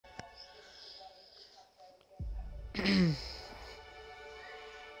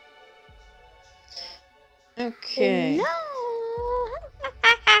Okay. No.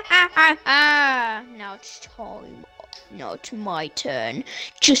 Now it's time. Now it's my turn.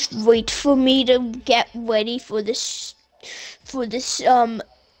 Just wait for me to get ready for this.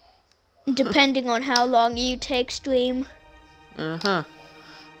 Depending on how long you take stream.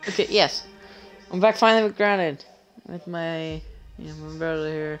 Okay, yes. I'm back finally with Grounded. With my brother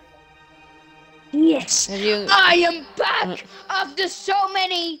here. Yes, Have you... I am back after so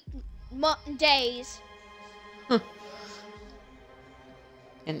many days.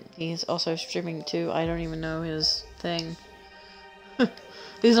 And he's also streaming too. I don't even know his thing.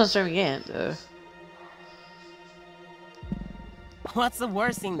 He's not streaming yet, though. What's the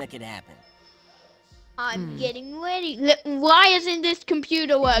worst thing that could happen? I'm getting ready. Why isn't this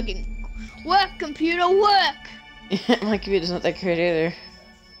computer working? Work, computer, work! My computer's not that great either.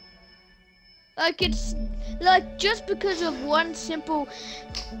 Like, it's... Like, just because of one simple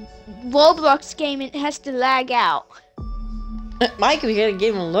Roblox game, it has to lag out. My computer can't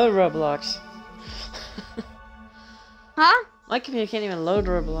even load Roblox. Huh? My computer can't even load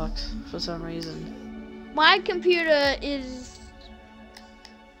Roblox for some reason. My computer is...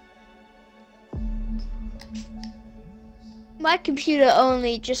 My computer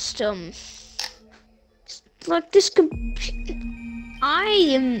only just, like this I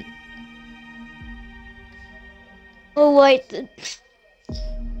am... Oh wait,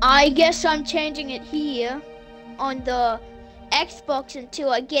 I guess I'm changing it here on the Xbox until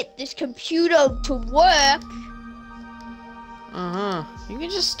I get this computer to work. You can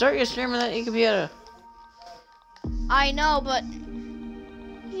just start your stream on that computer. I know, but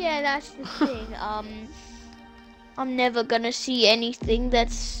yeah, that's the thing. I'm never gonna see anything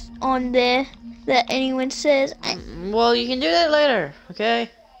that's on there that anyone says. Well, you can do that later,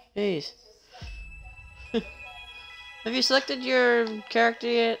 okay? Jeez. Have you selected your character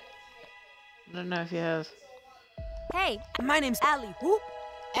yet? I don't know if you have. Hey, my name's Allie Whoop.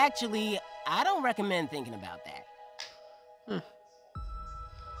 Actually, I don't recommend thinking about that.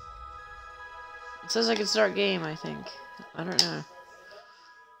 It says I can start game, I think. I don't know.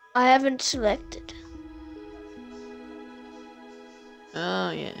 I haven't selected. Oh,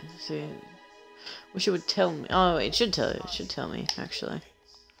 yeah. See. Wish it would tell me. Oh, wait, it should tell you. It should tell me, actually.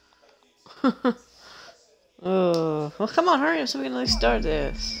 Oh. Well, come on, hurry up so we can, like, start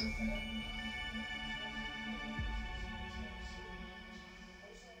this.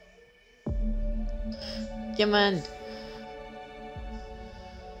 Come on.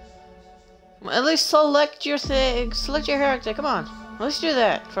 Well, at least select your thing. Select your character. Come on. Let's do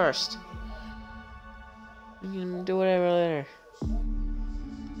that first. We can do whatever later.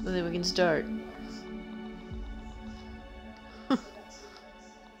 So then we can start.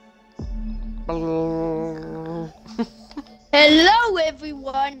 Hello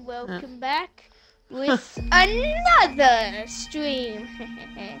everyone, welcome back with another stream.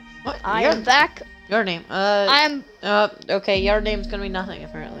 What? I am back. Your name? Okay, your name's gonna be nothing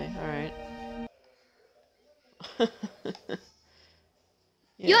apparently. Alright.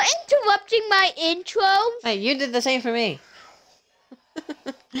 Yeah. You're interrupting my intro? Hey, you did the same for me.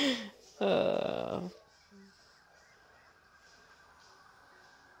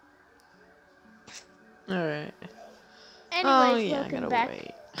 Alright. Anyways, I welcome gotta back.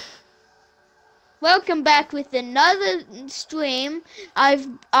 wait. Welcome back with another stream.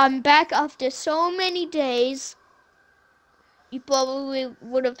 I'm back after so many days. You probably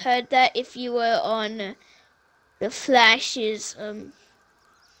would have heard that if you were on the Flash's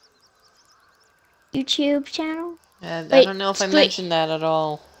YouTube channel. I Wait, don't know if I wait. mentioned that at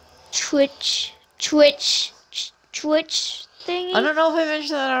all. Twitch thingy. I don't know if I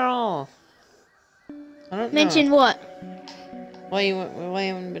mentioned that at all. I don't know. Mention what? Why you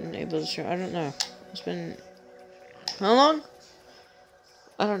haven't been able to stream? I don't know. It's been how long?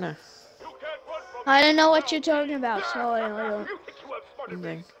 I don't know. I don't know what you're talking about, so I don't.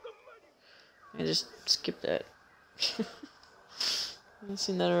 Something. I just skipped that. I've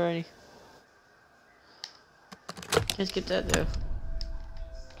seen that already. Can't skip that though.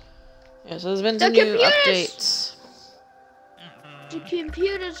 Yeah, so there's been some new updates. The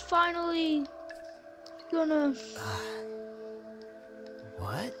computer's finally gonna.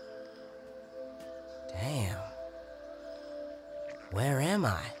 What? Damn. Where am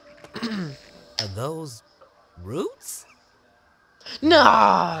I? Are those roots?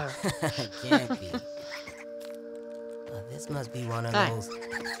 No! Can't be. This must be one of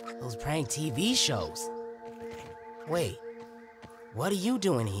those prank TV shows. Wait, what are you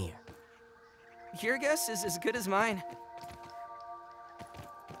doing here? Your guess is as good as mine.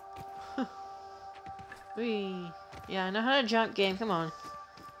 Whee. Yeah, I know how to jump, game. Come on.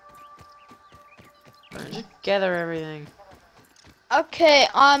 Alright, just gather everything. Okay,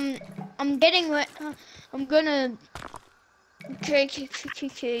 I'm getting I'm gonna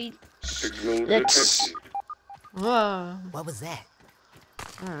okay. Let's Whoa. What was that?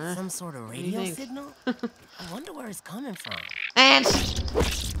 I don't know. Some sort of do you radio think? signal? I wonder where it's coming from.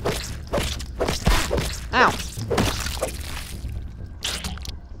 Ants! Ow!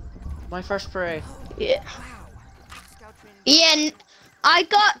 My first prey. yeah. Yeah, and I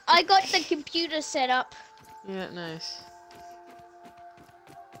got the computer set up. Yeah, nice.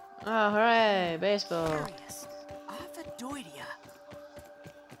 Oh, hooray! Baseball. Curious. Ovidoidia.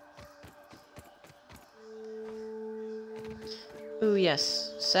 Ooh,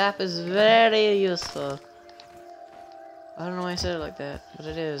 yes. Sap is very useful. I don't know why I said it like that, but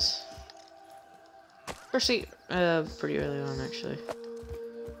it is. Pretty early on, actually.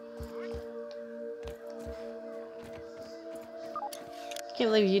 Can't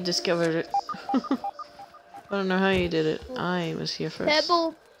believe you discovered it. I don't know how you did it. I was here first.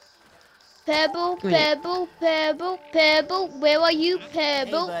 Pebble, Pebble, Come here. Pebble, Pebble, Pebble. Where are you,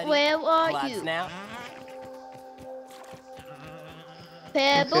 Pebble? Hey, buddy. Where are Lots you? now.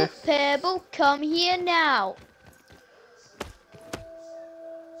 Pebble, Okay. Pebble, come here now.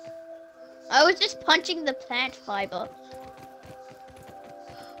 I was just punching the plant fiber.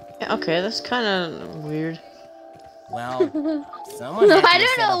 Yeah, okay, that's kind of weird. Well, someone had to I don't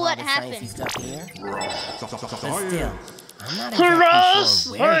set know up all what the happened. sciencey stuff here. But Oh, still, yeah. I'm not Hurrah,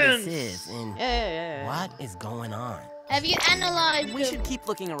 exactly sure where science! this is and Yeah. what is going on. Have you analyzed We the should keep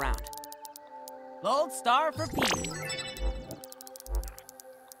looking around. Gold star for Pete.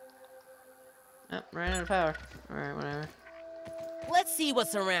 Oh, ran out of power. Alright, whatever. Let's see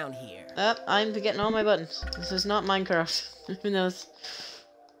what's around here. I'm forgetting all my buttons. This is not Minecraft. Even though it's...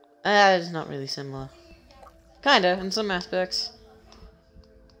 it's not really similar. Kinda, in some aspects.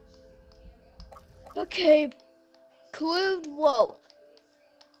 Okay, crude wool.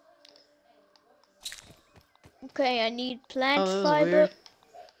 Okay, I need plant Oh, that was fiber. weird.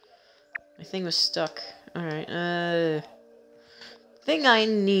 My thing was stuck. Alright, thing I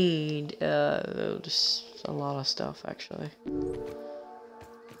need, just a lot of stuff, actually.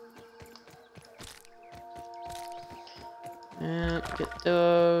 Get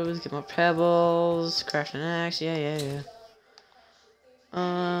those, get more pebbles, craft an axe, yeah.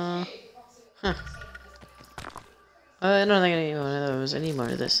 Huh. I don't think I need one of those. I need more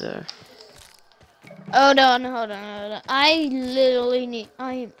of this, though. Hold on. I literally need.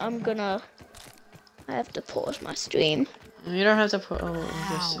 I have to pause my stream. You don't have to put. Oh, Wow,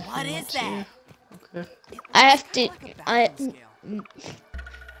 this if what you is want that? to. Okay. I have to.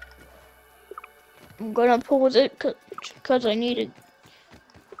 I'm gonna pause it because I need it.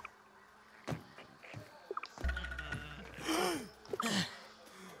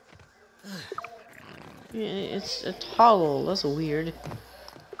 Yeah, it's a toggle. That's weird.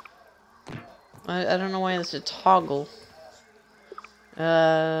 I don't know why it's a toggle.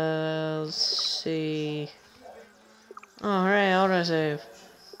 Let's see. Oh, alright, autosave.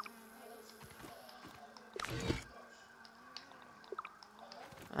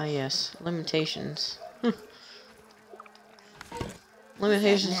 Ah, yes. Limitations.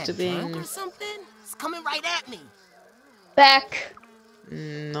 Limitations That to drunk being... or something? It's coming right at me. Back.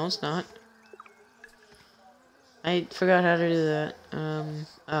 No, it's not. I forgot how to do that.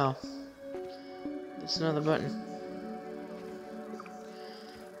 Oh. It's another button.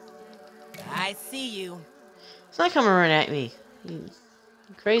 I see you. It's not coming right at me. You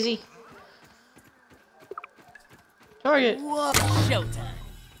crazy? Target! Whoa, showtime.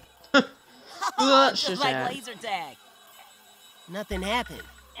 Just Just like that. laser tag. Nothing happened.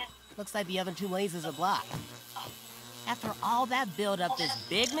 Looks like the other two lasers are blocked. After all that build-up, this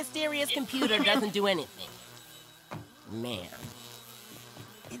big mysterious computer doesn't do anything. Man.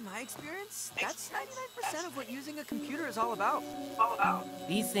 In my experience, that's 99% of what using a computer is all about.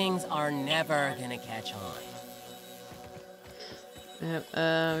 These things are never gonna catch on. Yep, we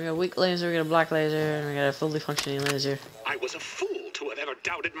got a weak laser, we got a black laser, and we got a fully functioning laser. I was a fool to have ever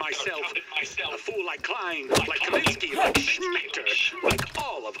doubted myself. A fool like Klein, like Kaminsky, like Schmechter, like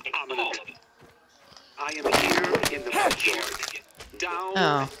all of Ominent. I am here in the backyard.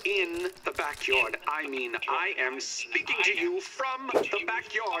 Down in the backyard. I mean, I am speaking to you from the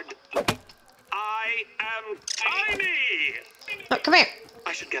backyard. I am tiny! Oh, come here!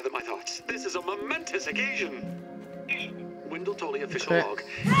 I should gather my thoughts. This is a momentous occasion. Wendell Tully official Okay. log.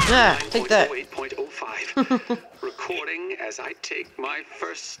 Ah, take that. 9.08.05. recording as I take my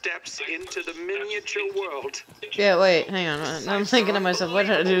first steps into the miniature world. Yeah, wait, hang on. I'm thinking to myself, why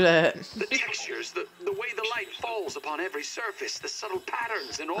did I do that? The textures, the way the light falls upon every surface, the subtle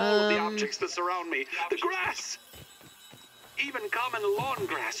patterns in all of the objects that surround me, the grass. Even common lawn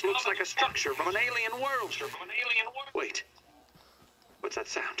grass looks like a structure from an alien world. Wait, what's that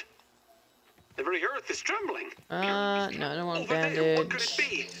sound? The very earth is trembling. No, I don't want Over there, what could bandage. it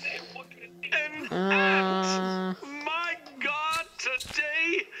be? An ant! My God,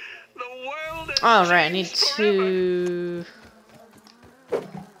 today the world has Alright, I need changed forever. to...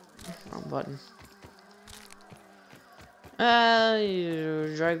 Wrong button.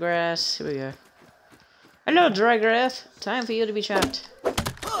 Dry grass. Here we go. Hello, dry grass. Time for you to be chopped.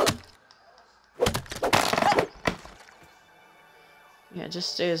 Yeah, it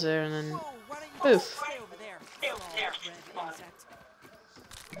just stays there and then... Why don't you Poof. stay over there? Little red insect.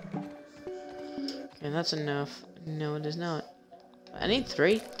 Okay, that's enough. No, it is not. I need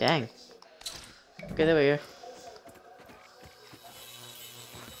 3? Dang. Okay, there we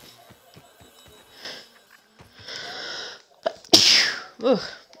go. Ugh.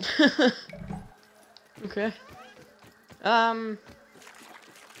 Okay. I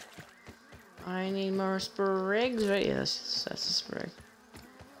need more sprigs, right? Yes, that's a sprig.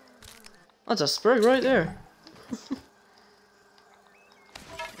 That's a sprig right there.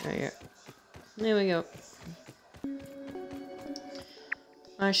 There you go. There we go.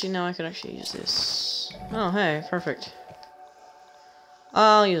 Actually, no, I could actually use this. Oh, hey, perfect.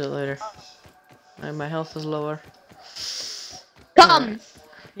 I'll use it later. My health is lower. Come!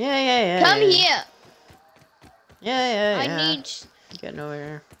 Yeah. Come here! Yeah. I need Getting over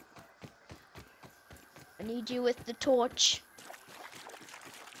here. you with the torch.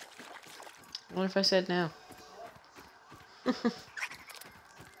 What if I said no?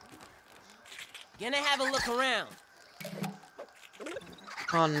 Gonna have a look around.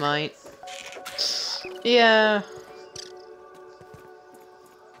 On might. Yeah.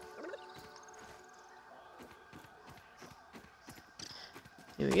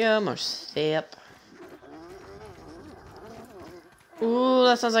 Here we go, more step. Ooh,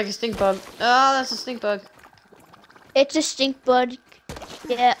 that sounds like a stink bug. Oh, that's a stink bug. It's a stink bug.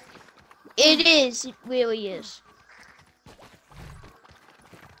 Yeah. It is. It really is.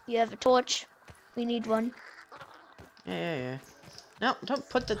 You have a torch? We need one. Yeah. No, don't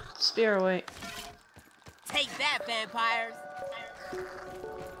put the spear away. Take that, vampires.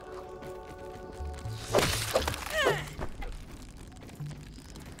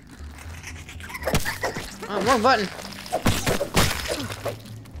 Oh, wrong button.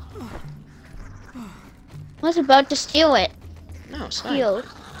 I was about to steal it. No, it's fine. Steal.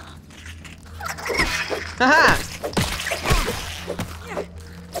 Haha!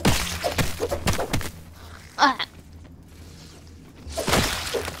 Ah.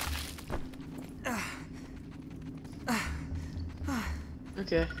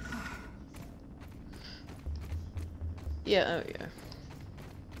 Okay. Yeah, oh yeah.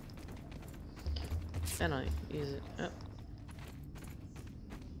 Then I use it. Oh.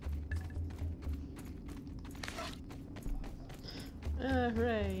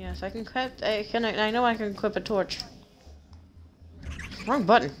 Hooray, yes, I can equip, I know I can equip a torch. Wrong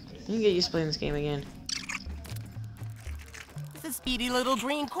button. You can get used to playing this game again. It's a speedy little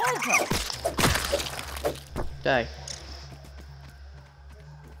green corn cup. Die.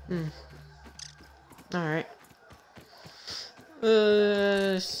 Alright.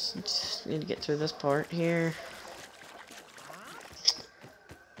 Just need to get through this part here.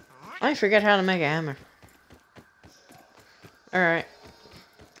 I forget how to make a hammer. Alright.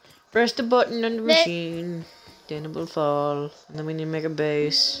 Press the button on the machine. Then it will fall. And then we need to make a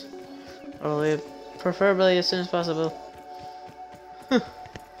base. Probably, preferably as soon as possible.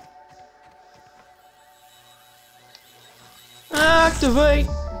 Activate!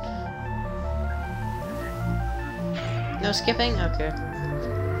 No skipping? Okay.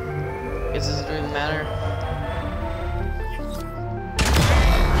 Guess this doesn't really matter.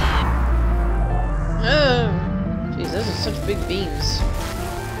 Oh! Jeez, those are such big beams.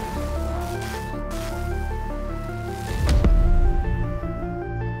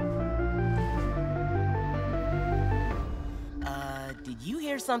 Did you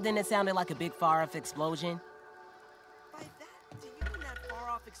hear something that sounded like a big far-off explosion? By that, do you mean that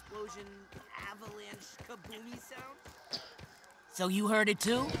far-off explosion, avalanche, kaboomy sound? So you heard it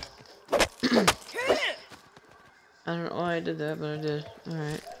too? I don't know why I did that, but I did.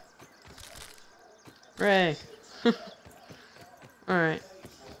 Alright. Ray. Alright.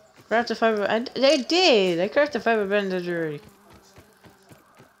 Craft a fiber. They did! I crafted fiber bandage already.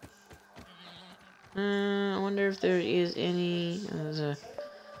 I wonder if there is any. There's a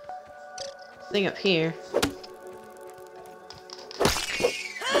thing up here.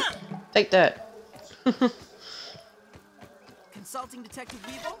 Take that. Consulting Detective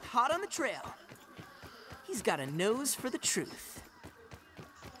Weevil, hot on the trail. He's got a nose for the truth.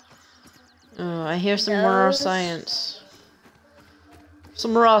 Oh, I hear some more science.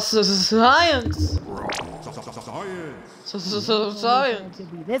 Some raw science. Science. To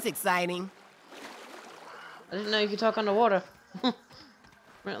be this exciting. I didn't know you could talk underwater.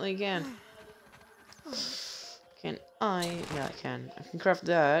 Apparently you can. Can I? Yeah, I can. I can craft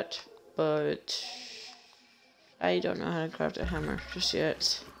that, but I don't know how to craft a hammer just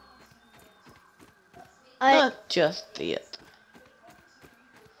yet. Not just yet.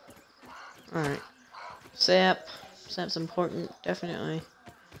 Alright. Sap. Sap's important, definitely.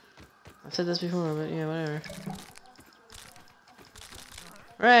 I've said this before, but yeah, whatever.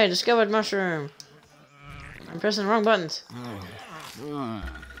 Right, discovered mushroom. I'm pressing the wrong buttons.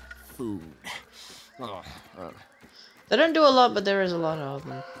 Food. They don't do a lot, but there is a lot of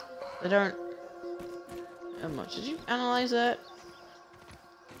them. They don't have much. Did you analyze that?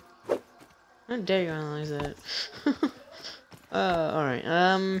 How dare you analyze that? Alright,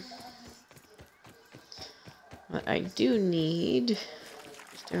 what I do need is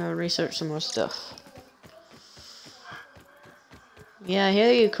to research some more stuff. Yeah, I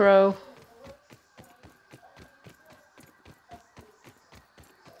hear you, Crow.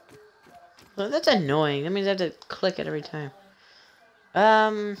 Well, that's annoying. That means I have to click it every time.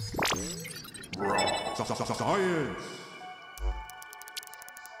 Science.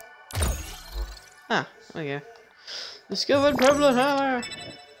 Ah, there you go. Discovered Pebble Hammer!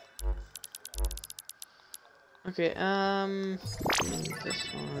 Okay,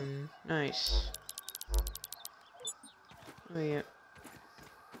 this one. Nice. There we go.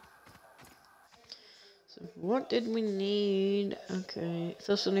 So, what did we need? Okay,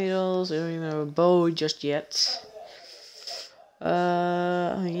 thistle needles. We don't even have a bow just yet. You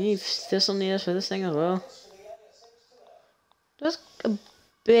need thistle needles for this thing as well. Just a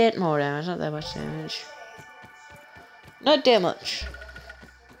bit more damage, not that much damage. Not that much.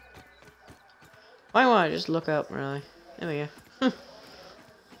 Why won't I just look up, really? There we go.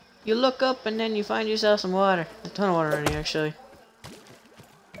 You look up and then you find yourself some water. A ton of water in here, actually.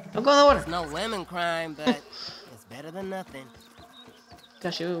 Don't go in the water! It's no lemon crime, but it's better than nothing.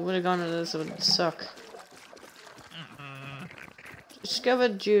 Gosh, you would have gone into this, it would suck.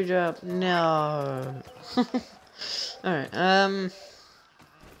 Discovered dewdrop. No. Alright,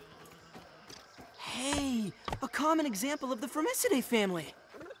 Hey, a common example of the Formicidae family.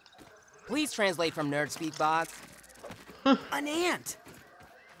 Please translate from nerd speak, boss. An ant.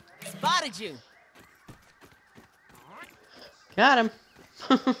 Spotted you. got him.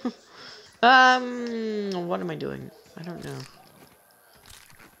 What am I doing? I don't know.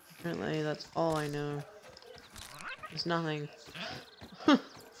 Apparently, that's all I know. There's nothing. Alright,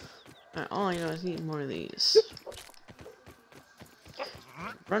 all I know is eat more of these.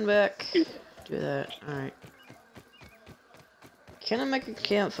 Run back. Do that. Alright. Can I make a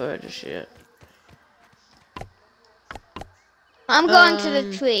campfire just yet? I'm going to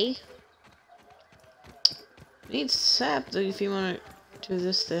the tree. Need sap though if you want to do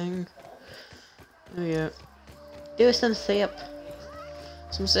this thing. There we go. Do some sap.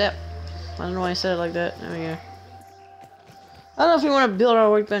 Some sap. I don't know why I said it like that. There we go. I don't know if we want to build our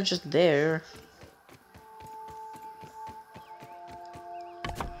workbench just there.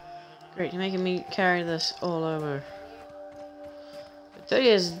 Great, you're making me carry this all over. The tree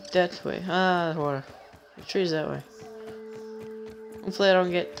is that way. Ah, there's water. The tree's that way. Hopefully I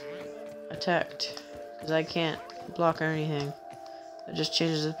don't get attacked. Because I can't block or anything. It just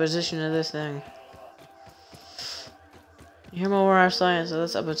changes the position of this thing. You hear more our science, so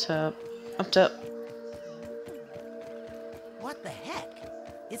that's up at top. Up top. What the heck?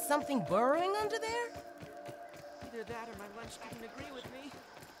 Is something burrowing under there? Either that or my lunch didn't agree with me.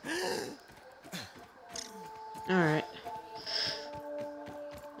 Alright.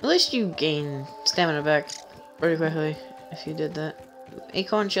 At least you gain stamina back pretty quickly if you did that.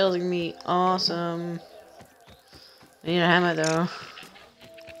 Acorn shells are gonna be awesome. I need a hammer though.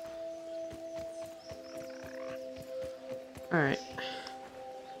 Alright.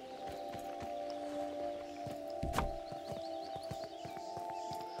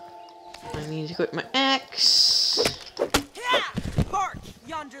 I need to equip my axe. Yeah! Hark,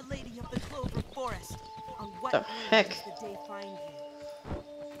 yonder lady of the clover forest. On what The road heck? does the day find you?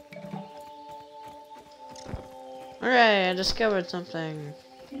 Alright, I discovered something.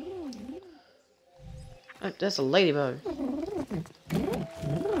 Oh, that's a ladybug.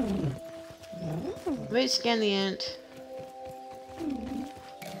 Wait, scan the ant.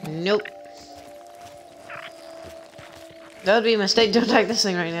 Nope. That would be a mistake. Don't attack this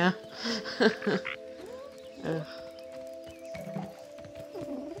thing right now. Ugh.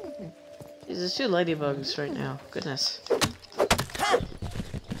 Jeez, there's 2 ladybugs right now. Goodness.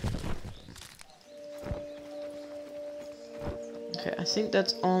 Okay, I think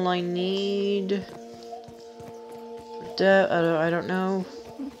that's all I need. For that, I don't know.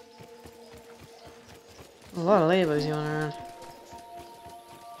 A lot of ladybugs going around.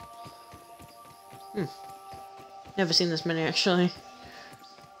 Never seen this many actually.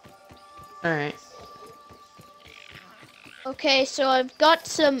 Alright. Okay, so I've got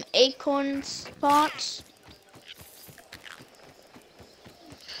some acorn spots.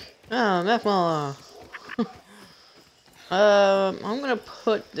 Oh, Mechmala. I'm gonna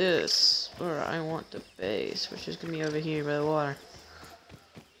put this where I want the base, which is gonna be over here by the water.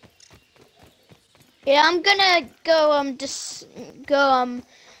 Yeah, I'm gonna go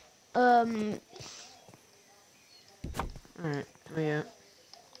Alright, yeah.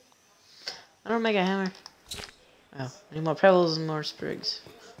 I don't make a hammer. Oh, I need more pebbles and more sprigs.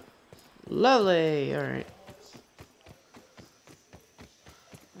 Lovely! Alright.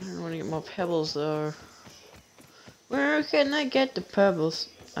 I don't want to get more pebbles though. Where can I get the pebbles?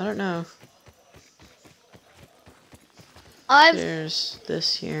 I don't know. There's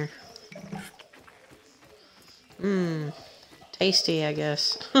this here. Mmm. Tasty, I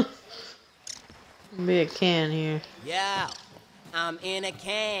guess. Be a can here. Yeah, I'm in a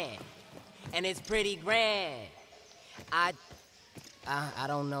can, and it's pretty grand. I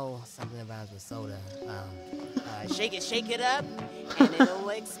don't know, something rhymes with soda. Shake it up, and it'll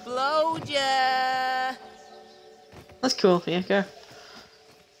explode ya. That's cool. Yeah, go.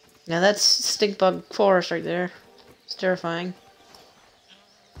 Now that's stinkbug forest right there. It's terrifying.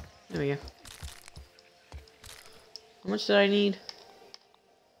 There we go. How much did I need?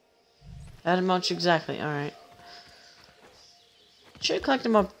 That much exactly. Alright. Should have collected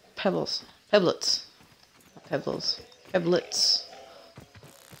more pebbles. Peblets. Not pebbles. Peblets.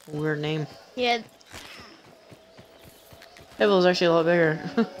 Weird name. Yeah. Pebbles actually a lot bigger.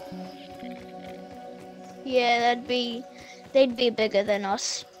 Yeah, they'd be bigger than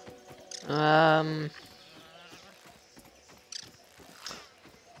us.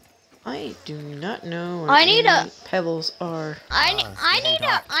 I do not know where I need any pebbles are. I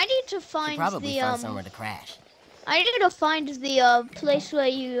need to find Probably the find somewhere to crash. I need to find the place where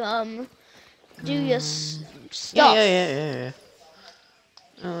you do your stuff. Yeah.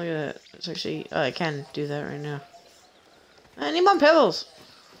 Oh, look at that. It's actually... Oh, I can do that right now. I need more pebbles!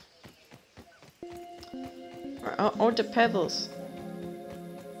 Or the pebbles.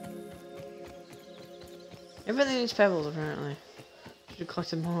 Everything needs pebbles, apparently. Should have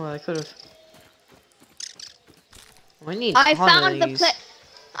collected more. I could have. I need I found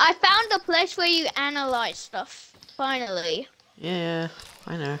the place where you analyze stuff. Finally. Yeah,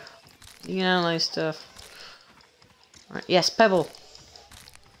 I know. You can analyze stuff. Alright, yes, pebble.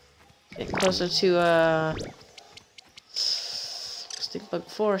 Get closer to stinkbug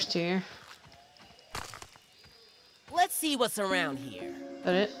forest here. Let's see what's around here. Is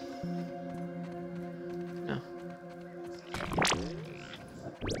that it? No.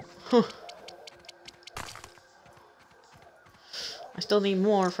 Huh. I still need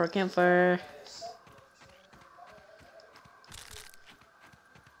more for a campfire.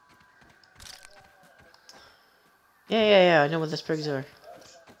 Yeah, I know what the sprigs are.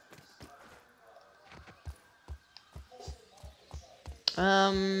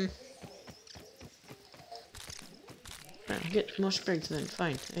 Get more sprigs then,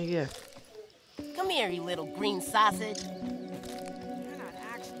 fine, there you go. Come here, you little green sausage. You're not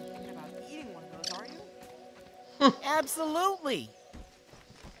actually thinking about eating one of those, are you? Absolutely.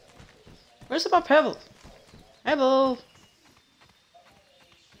 Where's my pebbles? Pebbles!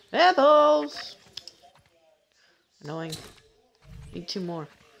 Pebbles! Annoying. Need 2 more.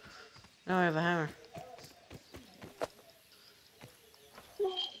 Now I have a hammer.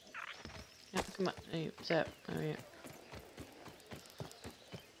 Yeah, come on. Hey, what's up? Oh, yeah.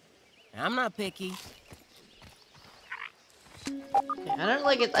 I'm not picky. Yeah, I don't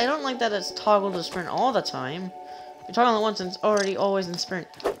like it. I don't like that it's toggled to sprint all the time. You're toggling it once and it's already always in sprint.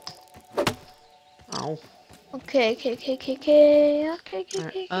 Oh. Okay.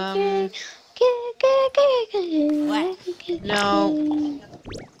 No.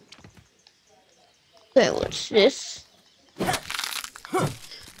 Okay, what's this?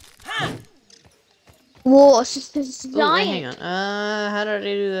 Whoa, it's just this Ooh, wait, giant. hang on. How did I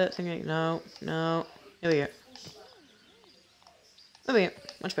do that thing? No. Here we go.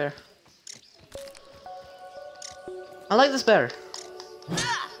 Much better. I like this better.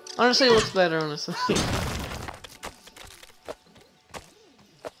 Honestly, it looks better, honestly.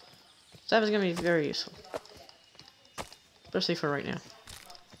 Stab is gonna be very useful. Especially for right now.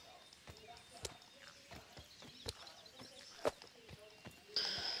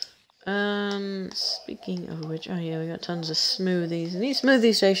 Speaking of which, oh yeah, we got tons of smoothies. Need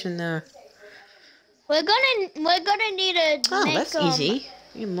smoothie station there. We're gonna need a Oh, make, that's easy.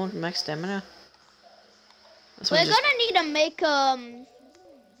 You get more max stamina. We're gonna need to make We're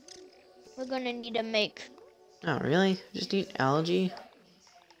gonna need to make. Oh really? Just eat algae.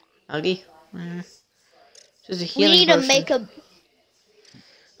 Algae. Just a We healing need to potion. make a.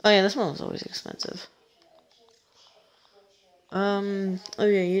 Oh yeah, this one was always expensive. Oh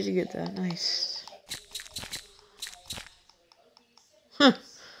yeah, you did get that. Nice. Huh.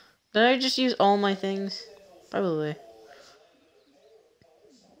 Did I just use all my things? Probably.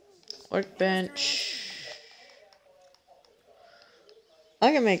 Workbench.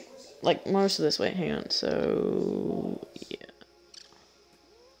 I can make, like, most of this. Wait, hang on. So, yeah.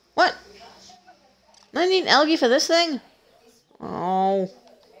 What? I need algae for this thing? Oh.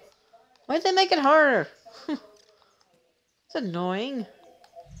 Why'd they make it harder? It's annoying.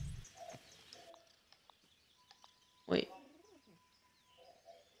 Wait.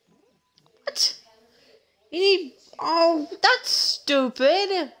 What? You need... Oh, that's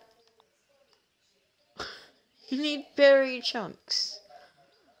stupid. You need berry chunks.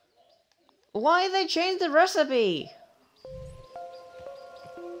 Why did they change the recipe?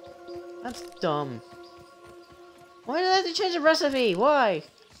 That's dumb. Why did they have to change the recipe? Why?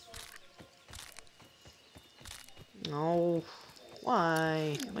 No.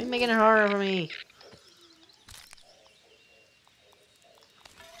 Why? Why are you making it harder for me?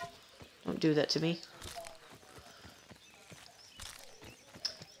 Don't do that to me.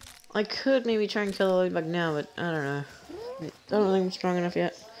 I could maybe try and kill the ladybug now, but I don't know. I don't think I'm strong enough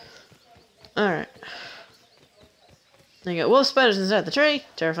yet. Alright. There you go. Wolf spiders inside the tree.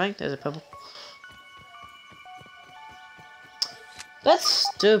 Terrifying. There's a pebble. That's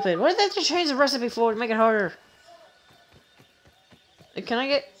stupid. Why did they have to change the recipe for to make it harder? Can I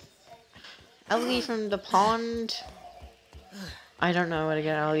get algae from the pond? I don't know where to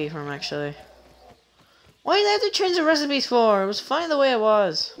get algae from, actually. Why did they have to change the recipes for? It was fine the way it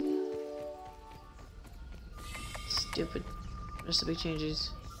was. Stupid recipe changes.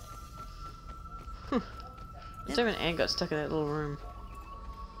 Let's have an ant got stuck in that little room.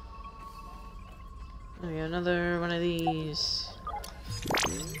 There we go, another one of these.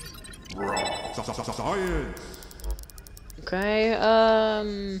 Science. Okay,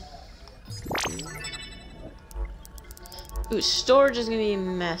 ooh, storage is gonna be a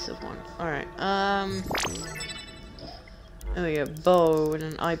massive one. Alright, there we go, bow and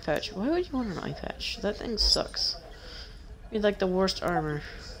an eye patch. Why would you want an eye patch? That thing sucks. You'd like the worst armor.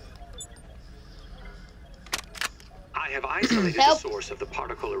 I have isolated the Help. source of the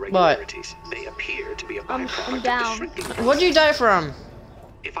particle irregularities. They appear to be a I'm byproduct of down. the shrinking What'd you die from?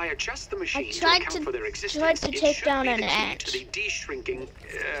 If I adjust the machine to tried account to- for their existence, tried to it take should down be an the key ant. to the de-shrinking,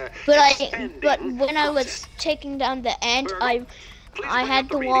 But when I was process. taking down the ant, Burger, I Please bring had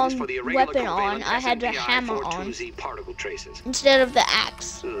up the readings wrong for the irregular weapon on. covalent I had the SNPI hammer on 42Z particle traces. instead of the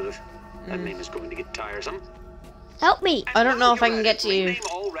axe. Ugh, that name is going to get tiresome. Help me! I don't know if I You're can at get it. to you. Rename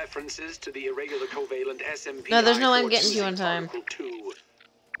all references to the irregular covalent SMPI No, there's no way I'm getting to you on 42Z time. particle 2.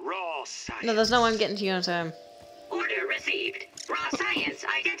 Raw science. No, there's no way I'm getting to you on time. Order received. Raw science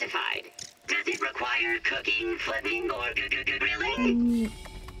identified. Does it require cooking, flipping, or grilling?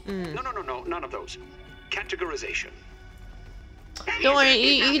 No, none of those. Categorization. Don't worry,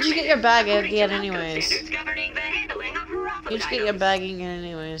 you just get your bag empty yet anyways. Standards governing the handling of raw food You just get your items. bagging in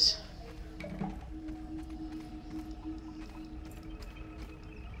anyways.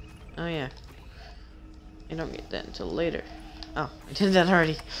 Oh yeah. I don't get that until later. Oh, I did that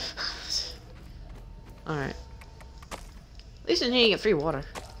already. Alright. At least in here you get free water.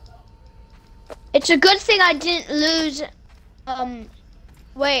 It's a good thing I didn't lose.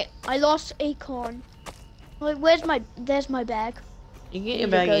 Wait, I lost acorn. Wait, there's my bag. You can get You your can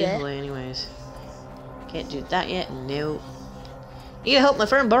bag go there. easily anyways. Can't do that yet? No. Need to help my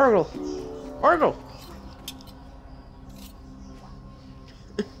friend Burgle. Burgle!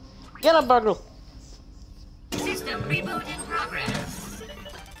 Get up, Burgle! System reboot in progress.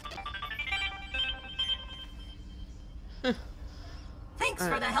 Thanks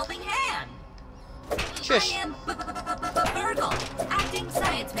for the helping hand. Shush! I am Burgle, acting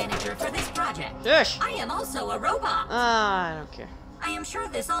science manager for this project. Shush! I am also a robot. I don't care. I am sure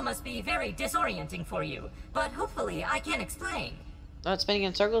this all must be very disorienting for you, but hopefully I can explain. Oh, it's spinning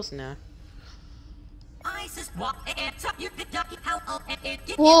in circles now.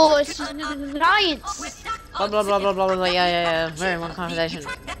 Whoa, it's science. Blah blah blah blah blah blah. Yeah. Very one conversation.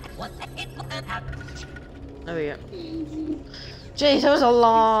 There we go. Jeez, that was a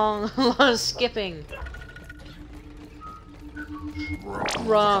long, lot of skipping.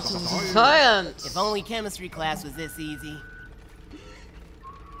 Raw science. If only chemistry class was this easy.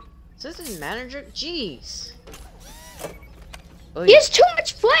 Assistant manager? Jeez. Oh, He has too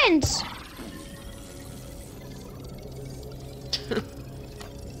much friends.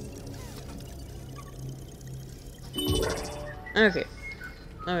 Okay.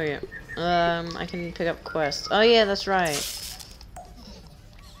 There we go. I can pick up quests. Oh yeah, that's right.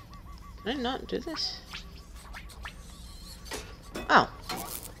 Can I not do this? Oh.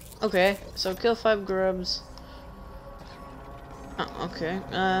 Okay. So kill 5 grubs. Oh, okay.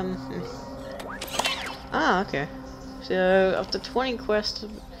 Ah, okay. So up to 20 quests. Up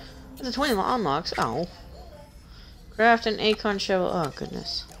to 20 unlocks. Oh. Craft an acorn shovel. Oh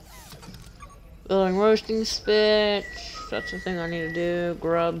goodness. Building roasting spit. That's the thing I need to do.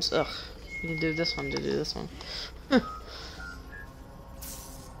 Grubs. Ugh. I need to do this one to do this one.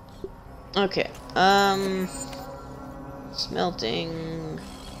 Okay. Smelting.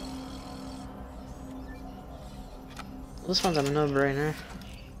 This one's a no-brainer.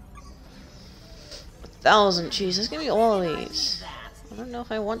 1,000 cheese. Let's give me all of these. I don't know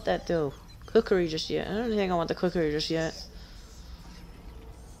if I want that though. Cookery just yet. I don't think I want the cookery just yet.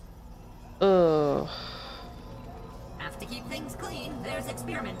 Oh. Have to keep things clean. There's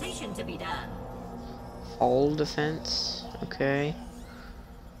experimentation to be done. Fall defense. Okay.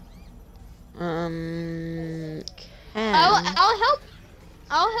 Can... I'll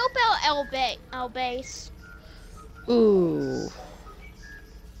help out El Base. Ooh.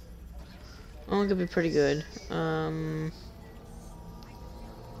 Oh, it could be pretty good.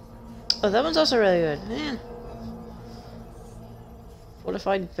 Oh, that one's also really good. Man.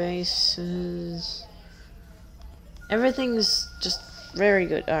 Fortified bases. Everything's just very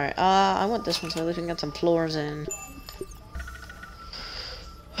good. Alright, I want this one so at least we can get some floors in.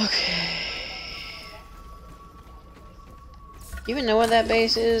 Okay. You even know where that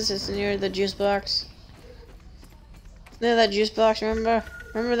base is? It's near the juice box. Near that juice box, remember?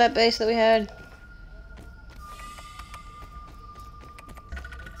 Remember that base that we had?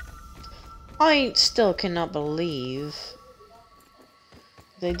 I still cannot believe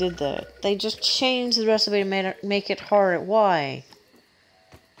they did that. They just changed the recipe to make it hard. Why?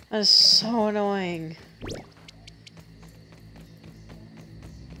 That is so annoying.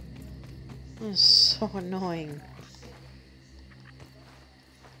 That is so annoying.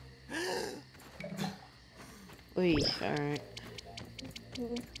 Wee, alright.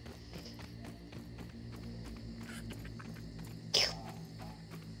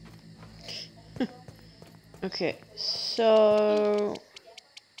 Okay, so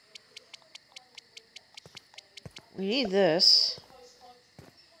we need this.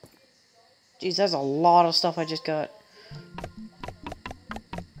 Jeez, that's a lot of stuff I just got.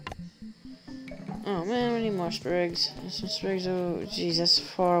 Oh man, we need more sprigs. There's some sprigs. Oh, jeez, that's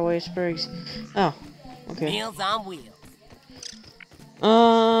far away, sprigs. Oh, okay. Meals on wheels.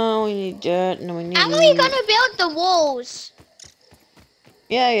 Oh, we need dirt. No, we need. How are we gonna build the walls?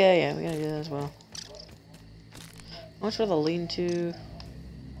 Yeah. We gotta do that as well. How much for the lean-to?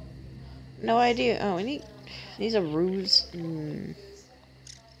 No idea. Oh, we need. These are roofs.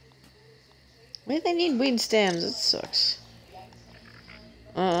 Why do they need weed stems? That sucks.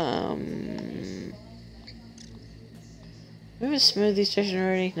 We have a smoothie station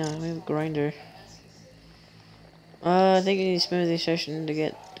already? No, we have a grinder. I think we need a smoothie station to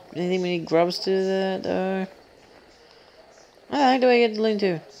get. I think we need grubs to do that, though. How do I get the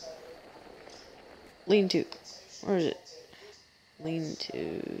lean-to? Lean-to. Where is it?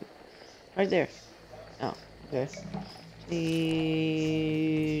 Lean-to. Right there. Oh, okay.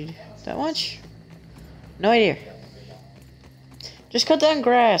 Need that much? No idea. Just cut down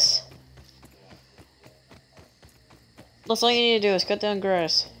grass. That's all you need to do is cut down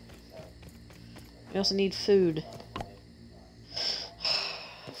grass. We also need food.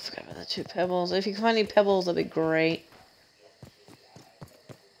 I forgot about the 2 pebbles. If you can find any pebbles, that'd be great.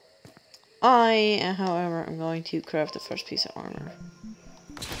 However, I'm going to craft the first piece of armor.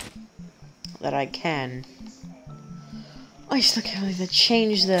 That I can. I still can't believe they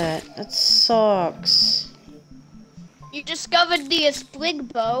changed that. That sucks. You discovered the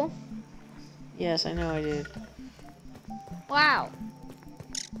sprig bow. Yes, I know I did. Wow.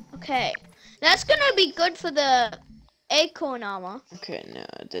 Okay. That's gonna be good for the acorn armor. Okay, no,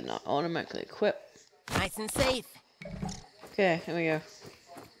 it did not automatically equip. Nice and safe. Okay, here we go.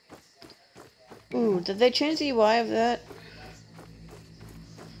 Ooh, did they change the UI of that?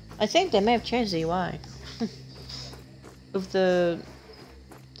 I think they may have changed the UI of the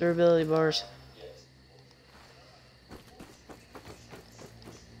durability bars.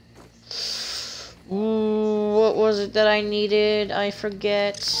 Ooh, what was it that I needed? I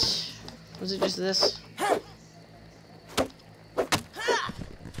forget. Was it just this?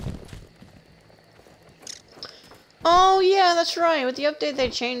 Oh yeah, that's right. With the update, they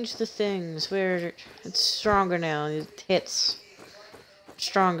changed the things where it's stronger now. It hits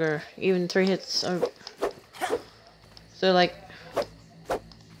stronger. Even 3 hits are... So like...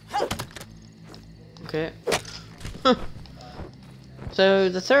 Okay. So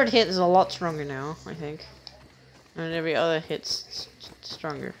the 3rd hit is a lot stronger now, I think. And every other hit's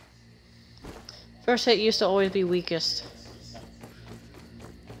stronger. First hit used to always be weakest.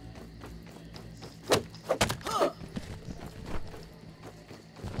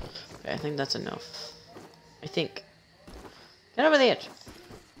 Okay, I think that's enough. I think. Get over the edge.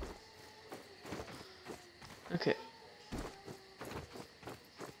 Okay.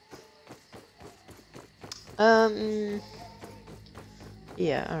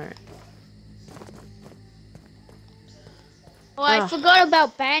 Yeah, alright. Oh, I forgot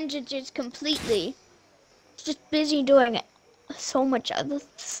about bandages completely. Just busy doing so much other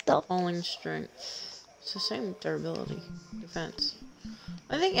stuff. Falling strength. It's the same durability. Defense.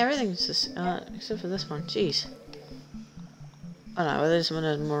 I think everything's this, except for this one. Jeez. Oh no, this one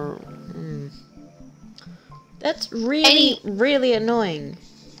has more... That's really, really annoying.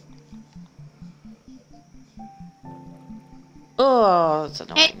 Oh, that's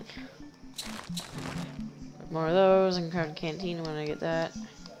annoying. More of those and craft canteen when I get that.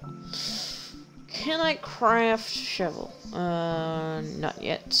 Can I craft shovel? Not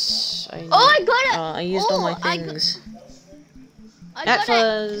yet. I got it! I used all my things. I That got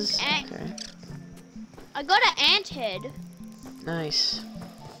was... Okay. I got an ant head. Nice.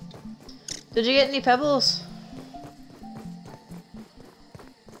 Did you get any pebbles?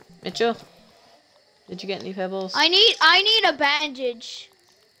 Mitchell? Did you get any pebbles? I need a bandage.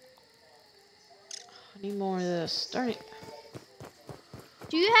 I need more of this. Darn it.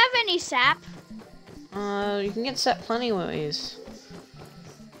 Do you have any sap? You can get sap plenty of ways.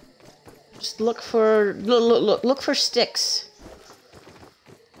 Just look for look for sticks.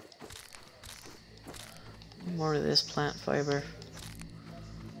 More of this plant fiber.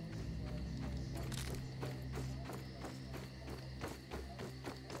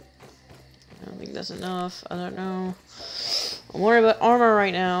 I don't think that's enough. I don't know. I'm worried about armor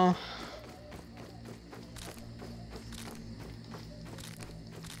right now.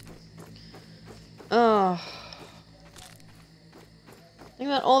 Oh. Think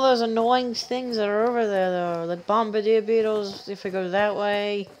about all those annoying things that are over there, though. Like bombardier beetles, if I go that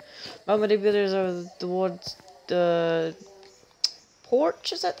way. Bombardier beetles are towards the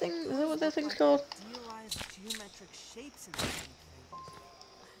porch. Is that thing? Is that what that thing's called? Realize geometric shapes in things.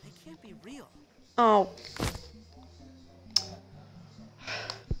 They can't be real. Oh.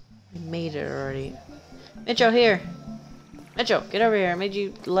 I made it already. Mitchell, here. Mitchell, get over here. I made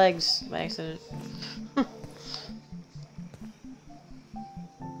you legs by accident.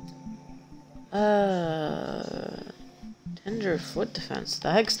 Tender foot defense.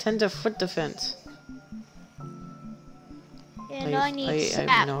 The heck's tender foot defense? And I need sap.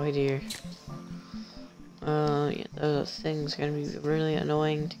 I have no idea. Yeah, those things are gonna be really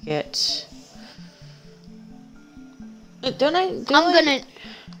annoying to get. Do I need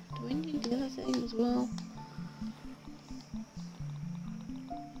the other thing as well?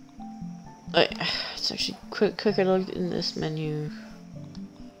 It's actually quicker to look in this menu.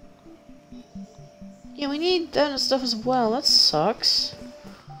 Yeah, we need that stuff as well. That sucks.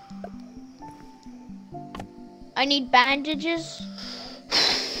 I need bandages.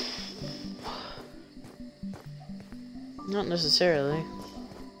 Not necessarily.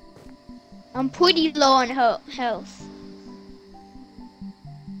 I'm pretty low on health.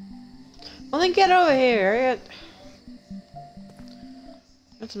 Well then get over here.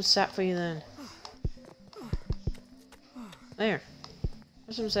 Got some sap for you then. There.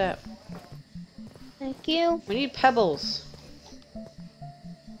 There's some sap. Thank you. We need pebbles.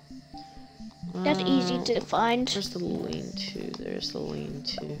 That's easy to find. Where's the lean-to? There's the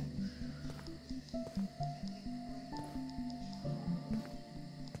lean-to.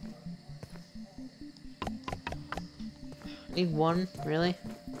 Need one, really?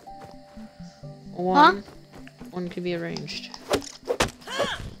 One. Huh? One could be arranged.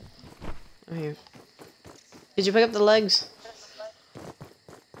 Oh, here. Did you pick up the legs?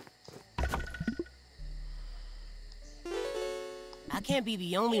 I can't be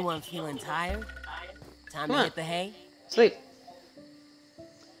the only one feeling tired. Time Come to on. hit the hay. Sleep.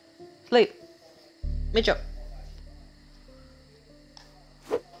 Sleep. Mitchell.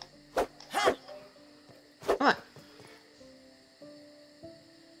 Come on.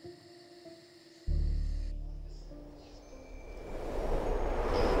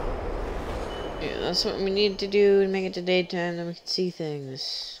 Yeah, that's what we need to do to make it to daytime, then we can see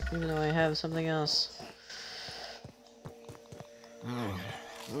things. Even though I have something else.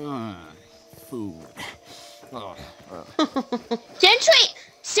 Food. Oh,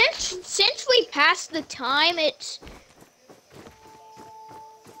 Since we passed the time, it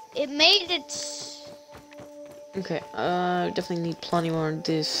made it. Okay, definitely need plenty more of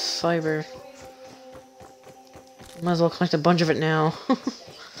this fiber. Might as well collect a bunch of it now.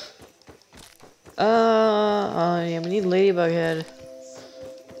 Yeah, we need ladybug head.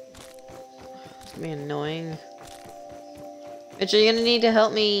 It's gonna be annoying. Mitchell, you're gonna need to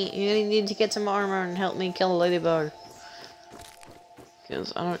help me. You're gonna need to get some armor and help me kill a ladybug.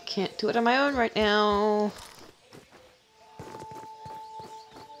 Because I can't do it on my own right now.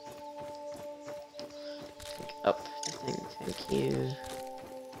 Up the thing, thank you.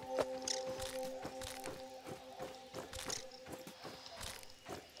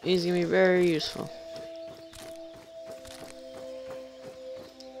 He's gonna be very useful.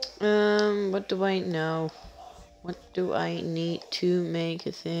 What do I know? What do I need to make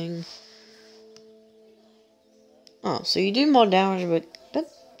a thing? Oh, so you do more damage, but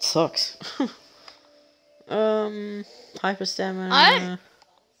that sucks. Hyper stamina.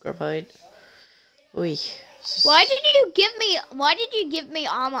 Graphite. Oi. Why did you give me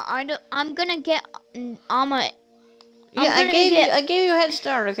armor? I'm gonna get armor. Yeah, I gave you a head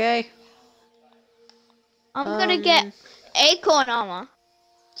start, okay? I'm gonna get acorn armor.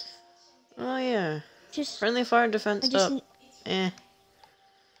 Oh yeah. Just Friendly fire defense I just up.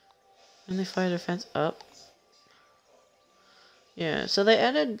 Friendly fire defense up. Yeah, so they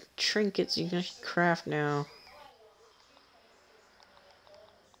added trinkets you can actually craft now.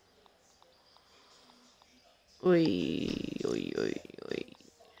 Oi, oi, oi, oi.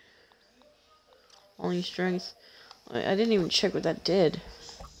 Only strength. I didn't even check what that did.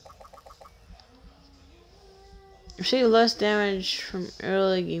 Receive less damage from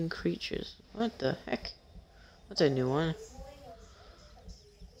early game creatures. What the heck? That's a new one.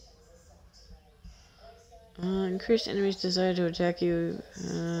 Increased enemies' desire to attack you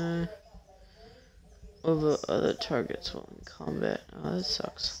over other targets while in combat. Oh, that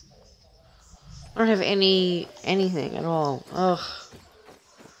sucks. I don't have anything at all. Ugh.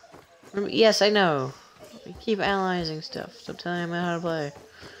 Yes, I know. I keep analyzing stuff. Stop telling me how to play.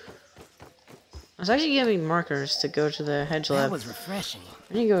 It's actually giving me markers to go to the hedge lab. that was refreshing.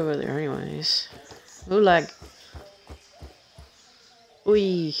 I need to go over there anyways. Ooh, lag.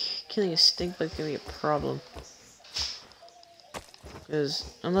 Oi, killing a stink bug's gonna be a problem. Because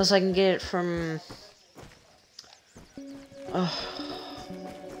unless I can get it from... Oh.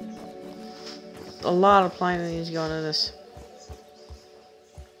 A lot of planning needs to go into this.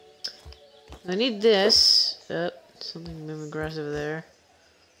 I need this. Something moving aggressive there.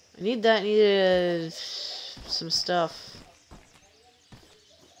 I need that. I need some stuff.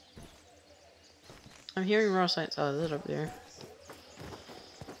 I'm hearing raw science. Oh, is it up there?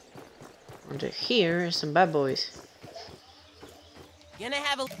 Under here is some bad boys.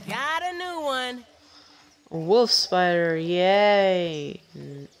 Got a new one. A wolf spider, yay!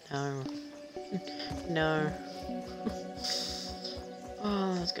 No. No.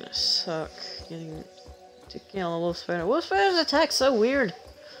 Oh, that's gonna suck. Getting to kill a wolf spider. Wolf spider's attack's so weird.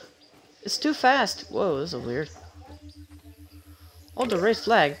 It's too fast. Whoa, this is weird. Hold the raised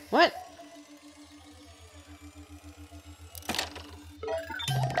flag. What?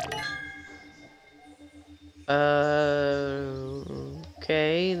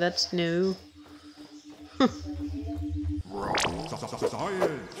 Okay, that's new.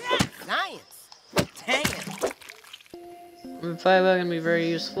 Science. Dang it. Fireball gonna be very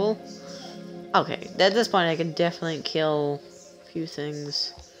useful. Okay, at this point I can definitely kill a few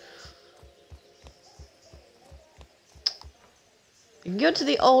things. You can go to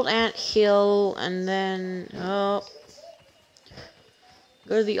the old ant hill and then go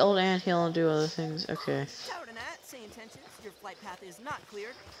to the old ant hill and do other things. Okay. Tower to Nat, same intentions. Your flight path is not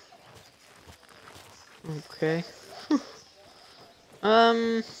cleared. Okay.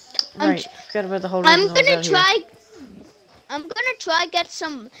 Right. Forgot about the whole. I'm gonna try get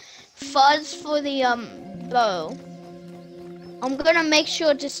some fuzz for the bow. I'm gonna make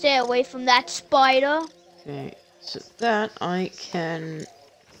sure to stay away from that spider. Okay, so that I can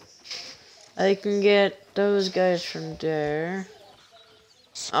get those guys from there.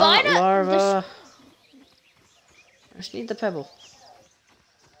 Spider. Oh, larva. just need the pebble.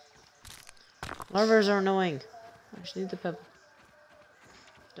 Larvas are annoying. I just need the pebble.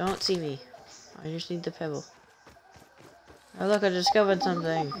 Don't see me. I just need the pebble. Oh look, I discovered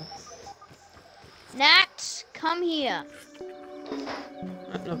something. Nat, come here.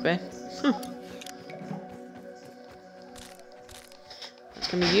 Okay. That's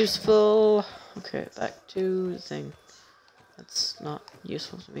gonna be useful. Okay, back to the thing. That's not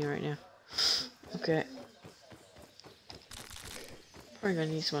useful to me right now. Okay. We're gonna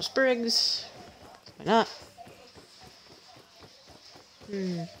need some more sprigs. Why not?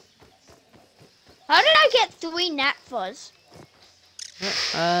 How did I get 3 gnat fuzz?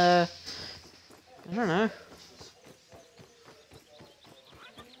 I don't know.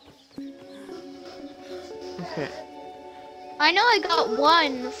 Okay. I know I got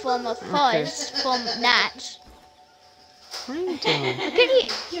 1 from a fuzz from Nat. What are you doing?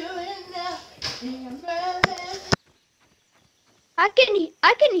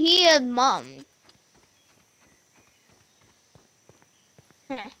 I can hear Mom.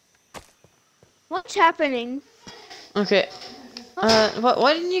 What's happening? Okay.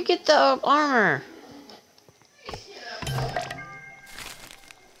 Why didn't you get the armor?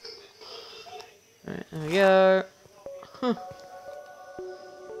 Alright, there we go. Huh.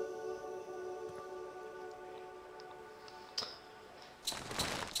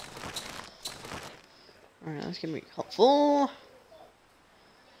 Alright, that's gonna be helpful.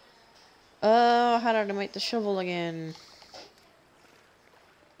 How did I make the shovel again?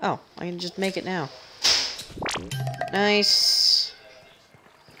 Oh, I can just make it now. Nice.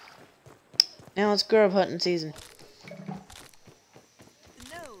 Now it's grub hunting season.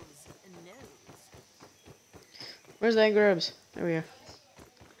 Where's that grubs? There we are.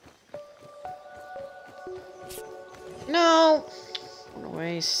 No! What a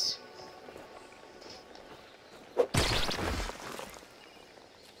waste.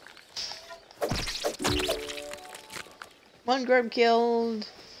 One grub killed.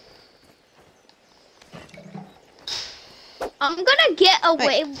 I'm gonna get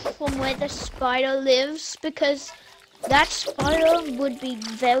away from where the spider lives because that spider would be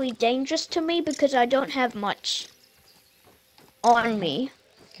very dangerous to me because I don't have much on me.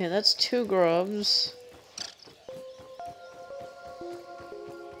 Okay, that's 2 grubs.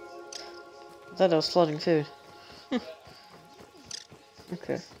 I thought I was floating food.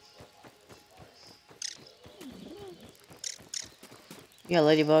 Okay. Yeah,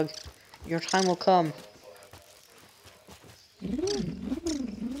 Ladybug. Your time will come.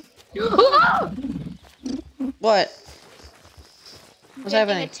 What? What's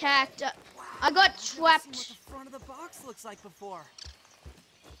happening? Attacked. I got trapped. What the front of the box looks like before.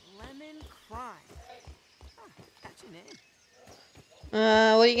 Lemon Crime. Huh, catchy name.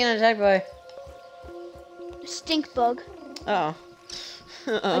 What are you getting attacked by? Stink bug. Uh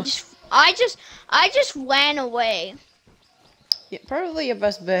oh. I just ran away. Yeah, probably your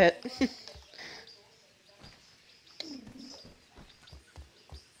best bet.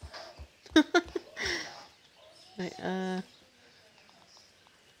 Right,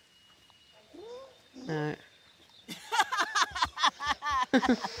 Alright.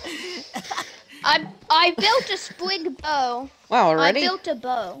 I built a sprig bow. Wow, already? I built a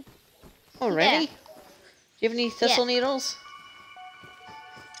bow. Already? Yeah. Do you have any thistle needles?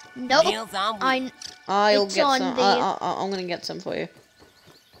 Nope. Meals on wheat. I'll It's get on some. the- I'm gonna get some for you.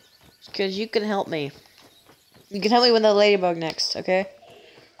 Because you can help me. You can help me with the ladybug next, okay?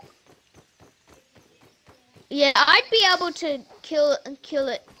 Yeah, I'd be able to kill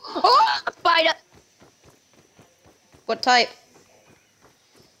it. Oh, spider. What type?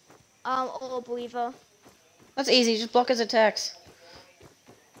 Orb weaver. That's easy. Just block his attacks.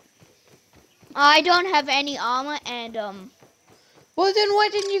 I don't have any armor and Well, then why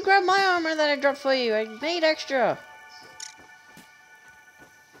didn't you grab my armor that I dropped for you? I made extra.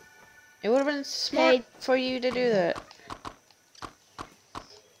 It would have been smart for you to do that.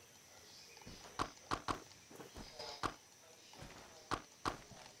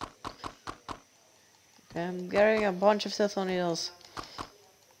 Okay, I'm getting a bunch of thistle needles.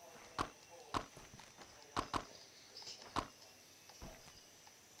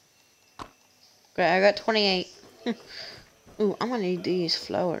 Okay, I got 28. Ooh, I'm gonna need these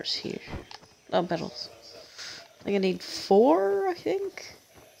flowers here. Oh, petals. I think I need 4, I think.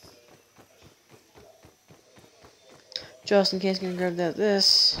 Just in case I'm gonna grab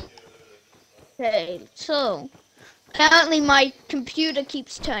this. okay. So apparently my computer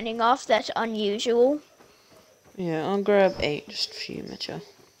keeps turning off. That's unusual. Yeah, I'll grab 8 just for you, Mitchell.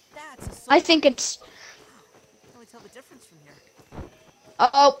 That's a I think it's. Can we tell the difference from here?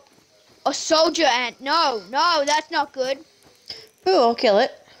 Oh, A soldier ant. No, no, that's not good. Ooh, I'll kill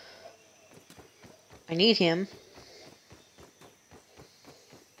it. I need him.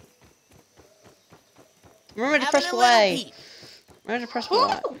 Remember to press Having a little play. peek. Remember to press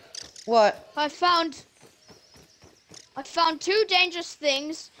play. What? I found 2 dangerous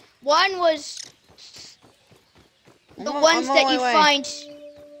things. One was the ones I'm on that my you way. find.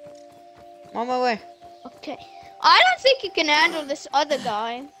 I'm on my way. Okay. I don't think you can handle this other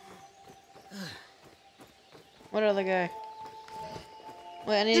guy. What other guy?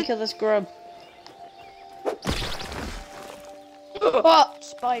 Wait, I need to kill this grub. Oh,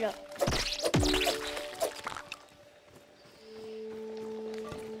 spider.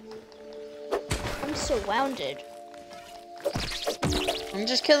 I'm surrounded. I'm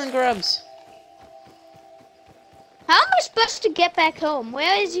just killing grubs. How am I supposed to get back home?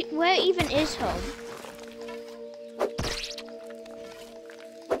 Where even is home?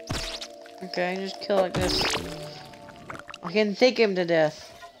 Okay, just kill like this. I can take him to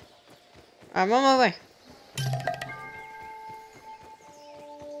death. I'm on my way.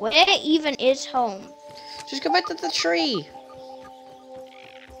 Where even is home? Just go back to the tree.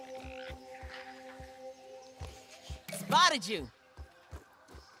 Spotted you.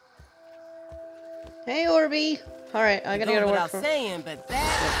 Hey, Orby. All right, I gotta go to Goes work. without saying, but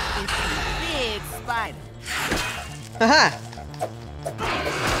that is a big spider. Haha.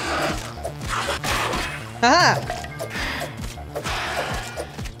 Haha.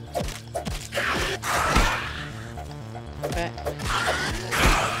 Okay.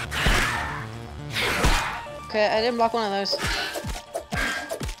 Okay, I didn't block one of those.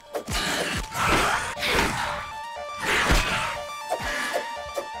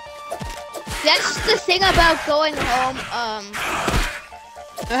 That's the thing about going home.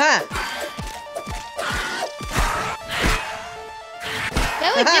 Haha.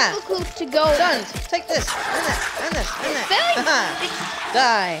 Very Aha! difficult to go. Sons, take this. And that. And this. And that. Very, Haha.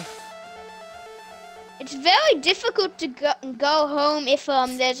 Die. it's very difficult to go home if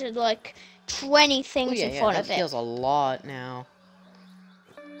there's like 20 Oh things yeah, in yeah, front that of it. feels a lot now.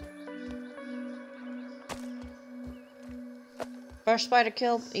 First spider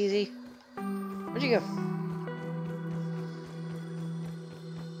kill, easy. Where'd you go?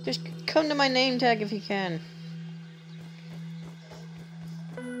 Just come to my name tag if you can.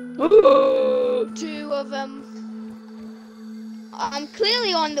 2 of them. I'm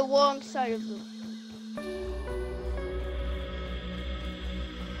clearly on the wrong side of them.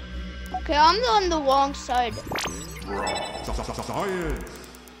 Okay, I'm on the wrong side. Science.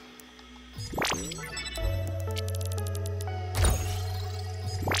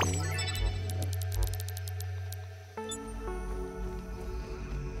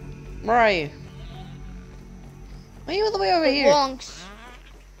 Where are you? Why are you all the way over here? Wrong.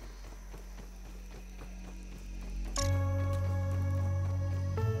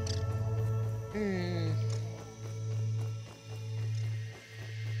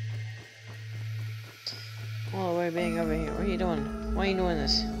 Oh, we're being over here. What are you doing? Why are you doing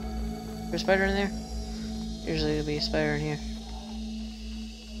this? There's a spider in there? Usually there'll be a spider in here.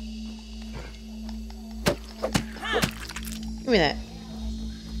 Give me that.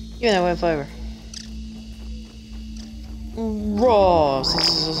 Give me that web fiber. Raw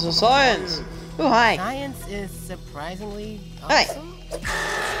science. Oh hi. Science is surprisingly Hi. awesome.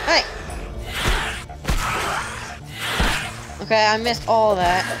 Hi. Okay, I missed all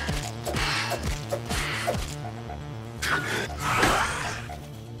that.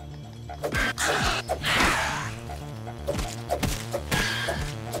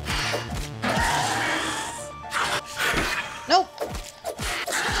 Nope.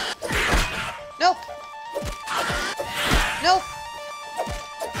 Nope. Nope.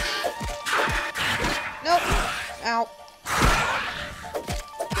 Nope. Ow.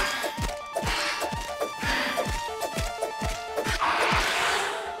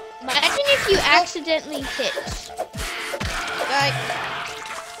 Imagine if you accidentally hit. Die.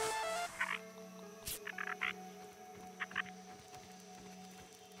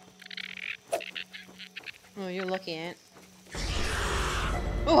 Oh, you're lucky, Ant.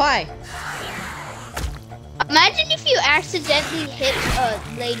 Oh, hi. Imagine if you accidentally hit a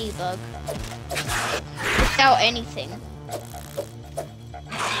ladybug without anything.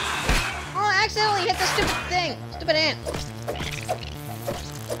 Oh, I accidentally hit the stupid thing. Stupid ant.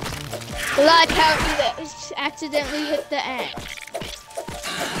 Like how you accidentally hit the ant.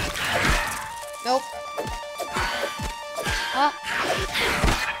 Nope.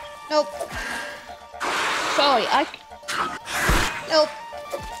 Nope. Sorry, Nope.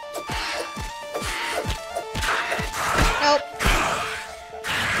 Nope.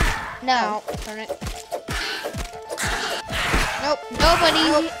 No. Ow, darn it. Nope. Nobody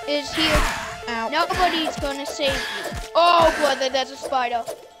is here. Ow. Nobody's gonna save you. Oh, brother, there's a spider.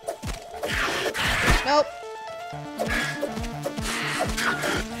 Nope.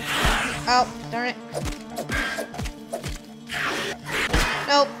 Oh, darn it.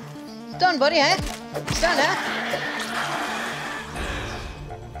 Nope. It's done, buddy, huh? It's done, huh?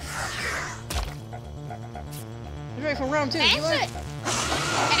 You're ready for round 2. You Ants want?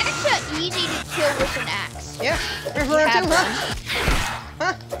 are easy to kill with an axe. Yeah? Ready for You round have 2, huh?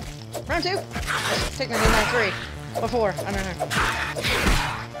 Huh? Round 2? Technically round 3. Or 4. I don't know.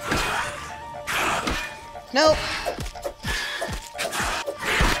 Nope.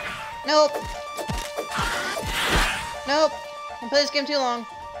 Nope. Nope. I'll play this game too long.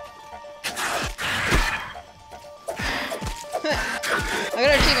 I got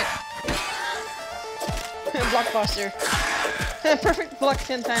an achievement. Blockbuster. Perfect block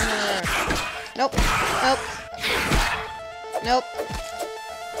 10 times in a row. Nope. Nope. Nope.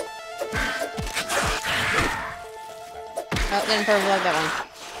 Oh, didn't perfect block that one.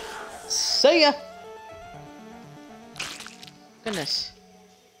 See ya. Goodness.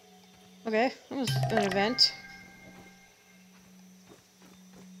 Okay, that was an event.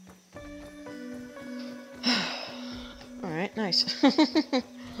 Alright, nice.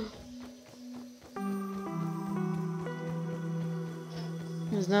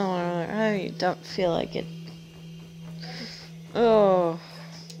 There's no one over there. I don't feel like it. Oh.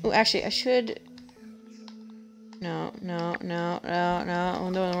 Oh, actually, I should... No. I'm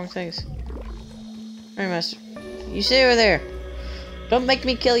doing the wrong things. Alright, Master. You stay over there. Don't make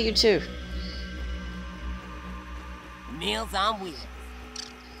me kill you too. Meals on wheels.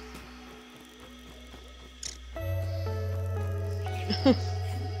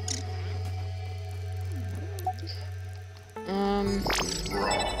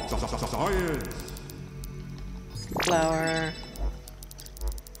 Science. Flower.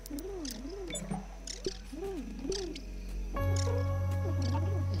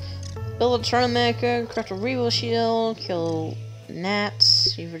 Build a turtle maker, craft a regal shield, kill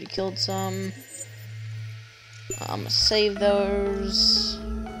gnats. You've already killed some. I'm gonna save those.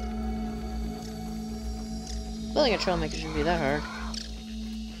 Building a trail maker shouldn't be that hard.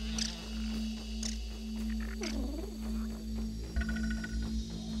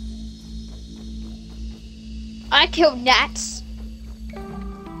 I killed gnats.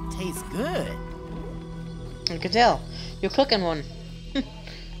 Tastes good. I can tell. You're cooking one.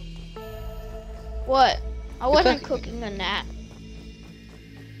 What? I wasn't cooking. cooking a gnat.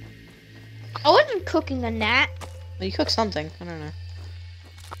 I wasn't cooking a gnat. Well, you cooked something. I don't know.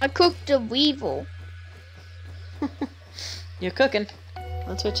 I cooked a weevil. You're cooking.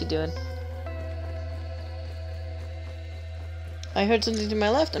 That's what you're doing. I heard something to my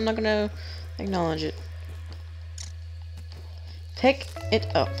left. I'm not gonna acknowledge it. Pick it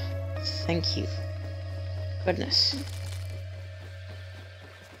up. Thank you. Goodness.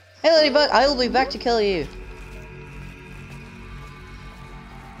 Hey, Ladybug, I will be back to kill you.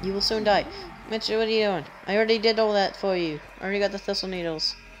 You will soon die. Mitchell, what are you doing? I already did all that for you. I already got the thistle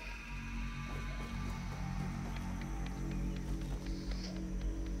needles.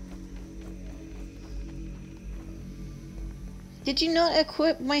 Did you not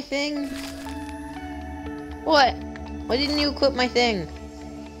equip my thing? What? Why didn't you equip my thing?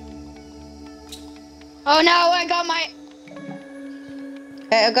 Oh no, I got my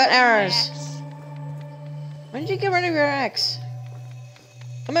Hey, I got arrows. axe. When did you get rid of your axe?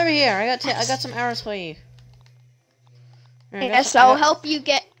 Come over here. I got some arrows for you. Here, I got Yes, some- I'll help you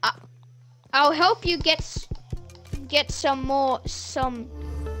get. I'll help you get some more.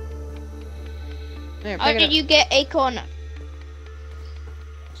 Here, How pick it did up. you get acorn?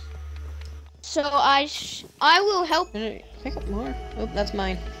 So I will help. Pick up more. Oh, that's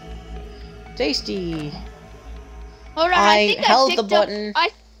mine. Tasty. Hold on, I think held I the picked button.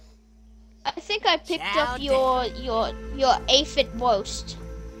 Up, I think I picked Chow up your aphid roast.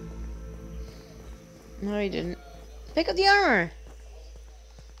 No, you didn't. Pick up the armor.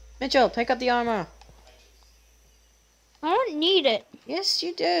 Mitchell, pick up the armor. I don't need it. Yes,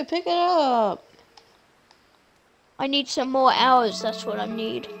 you do. Pick it up. I need some more arrows. That's what I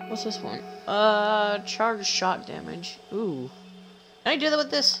need. What's this one? Charge shot damage. Ooh. Can I do that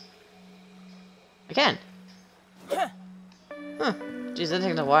with this? I can. Huh. Jeez, that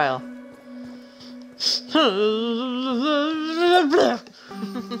takes a while.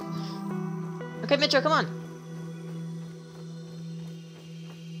 Okay, Mitchell, come on.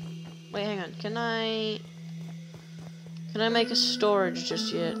 Wait, hang on. Can I make a storage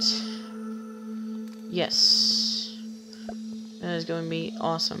just yet? Yes. That is going to be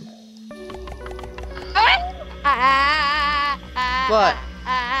awesome. What?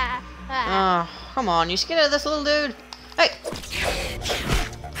 Oh, come on, you scared of this little dude? Hey!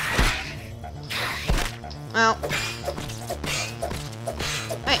 Ow.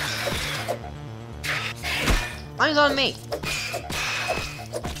 Hey! Mine's on me.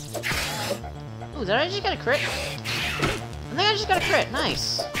 Ooh, did I just get a crit? I think I just got a crit.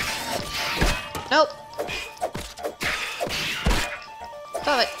 Nice. Nope.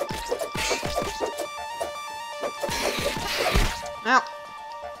 Stop it. Ow.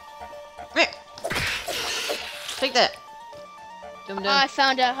 Come here. Take that. Jump down. I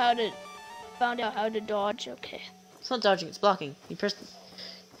found out how to dodge. Okay. It's not dodging, it's blocking. You press.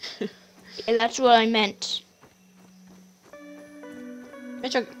 Yeah, that's what I meant.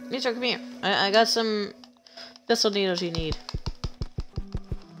 Mitchell, come here. I got some thistle needles you need.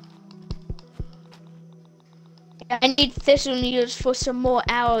 I need thistle needles for some more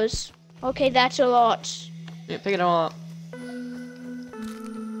hours. Okay, that's a lot. Yeah, pick it all up.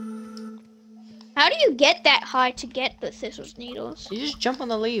 How do you get that high to get the thistle needles? You just jump on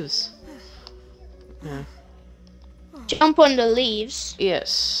the leaves. Yeah. Jump on the leaves.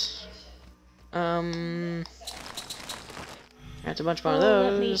 Yes. That's a bunch more of Oh,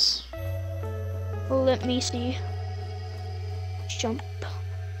 let me- those. Well, let me see. Jump.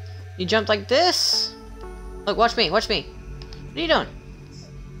 You jump like this. Look, watch me, watch me. What are you doing?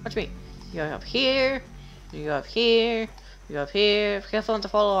 Watch me. You go up here. You go up here. You go up here. Be careful not to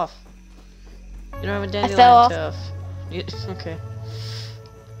fall off. You don't have a dandelion fell off. tuft. Okay.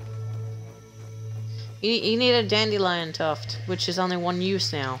 You need a dandelion tuft, which is only one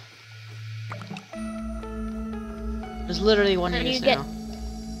use now. There's literally one And you use get- now.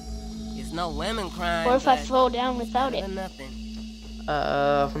 It's no lemon crime. What if I but fall down without better it? than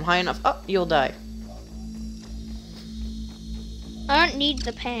nothing. From high enough up, you'll die. I don't need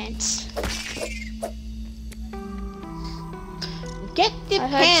the pants. Get the I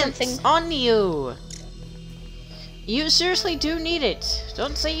heard pants something. on you! You seriously do need it.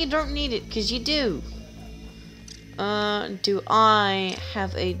 Don't say you don't need it, because you do. Do I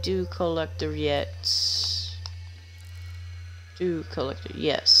have a dew collector yet? Dew collector,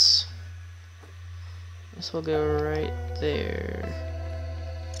 yes. This will go right there.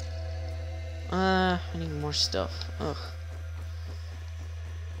 I need more stuff. Ugh.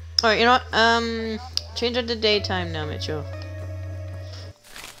 Alright, you know what? Change it to daytime now, Mitchell.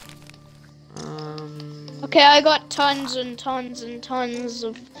 Okay, I got tons and tons and tons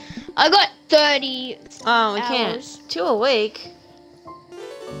of. I got 30. Oh, we hours. can't. Too awake.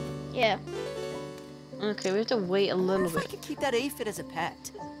 Yeah. Okay, we have to wait a little If I bit. could keep that aphid as a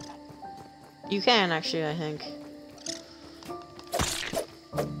pet. You can actually, I think.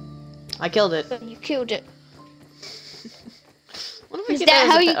 I killed it. You killed it. What if we Is keep that it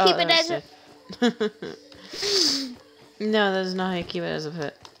as how a you pet? keep Oh, it as that's it. No, that is not how you keep it as a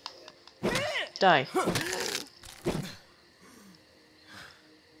pet. Die.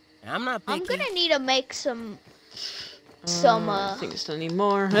 I'm not I'm picky. gonna need to make some. I think I still need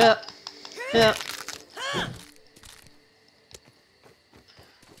more. Yep. Yep.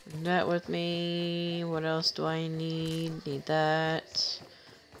 Bring that with me. What else do I need? Need that.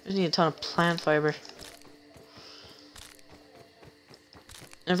 I just need a ton of plant fiber.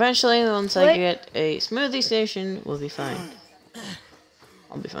 Eventually, once I What? get a smoothie station, we'll be fine.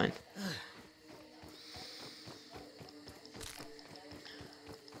 I'll be fine.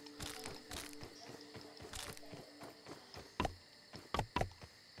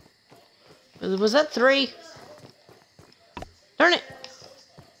 Was that 3? Darn it!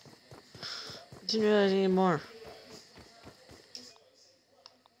 I didn't realize I needed more.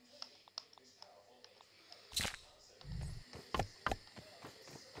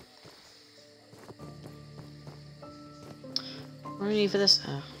 What do we need for this?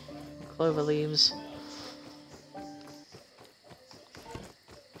 Clover leaves.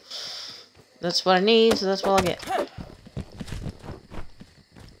 That's what I need, so that's what I'll get.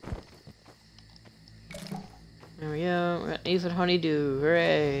 There we go. We're at aphid honeydew.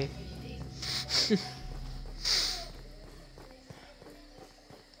 Hooray!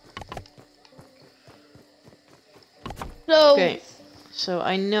 So. Okay. So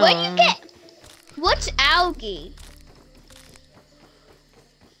I know. Where you get? What's algae?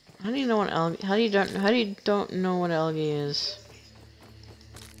 How do you know what algae? How do you don't know what algae is?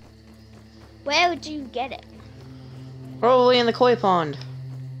 Where would you get it? Probably in the koi pond.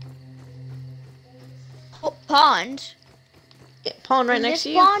 Pond. Yeah, pond right In next this to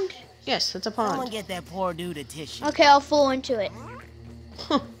you. pond? Yes, it's a Someone pond. get that poor dude a tissue. Okay, I'll fall into it.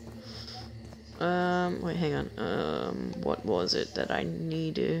 Wait, hang on. What was it that I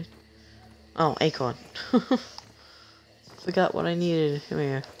needed? Oh, acorn. Forgot what I needed. Come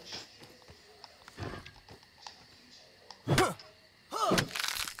here.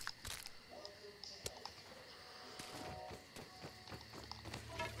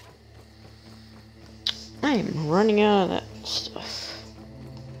 I'm running out of that stuff.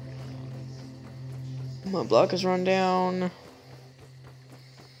 My block is run down.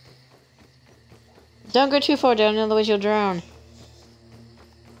 Don't go too far down, otherwise you'll drown.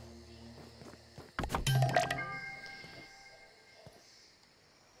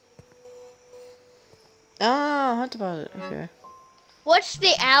 Oh, hot deposit. Okay. What's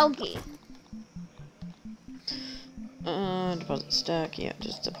the algae? Deposit stack. Yeah,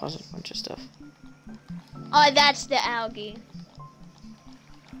 just deposit a bunch of stuff. Oh, that's the algae.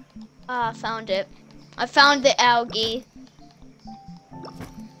 Ah, I found it. I found the algae.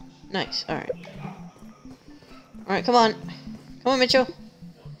 Nice. All right. All right. Come on. Come on, Mitchell.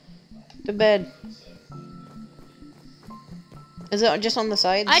 To bed. Is it just on the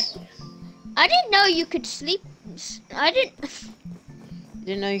sides? I didn't know you could sleep. I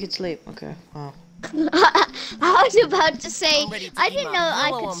Didn't know you could sleep. Okay. Wow. I was about to say, I'm ready to I eat didn't my know I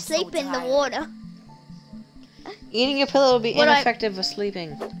pillow, could I'm so sleep in the tired. water. Eating a pillow will be What ineffective with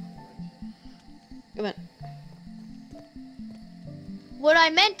sleeping. Come on. What I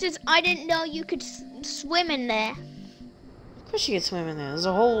meant is I didn't know you could swim in there. Of course you can swim in there. There's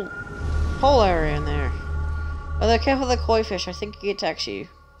a whole area in there. Although careful of the koi fish. I think it attacks you.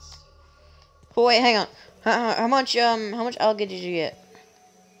 But wait, hang on. How much algae did you get?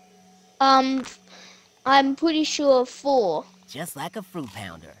 I'm pretty sure 4. Just like a fruit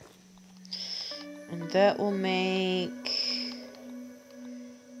pounder. And that will make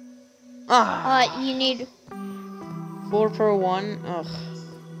You need 4 per 1. Ugh.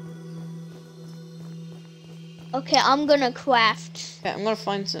 Okay, I'm gonna craft. Okay, I'm gonna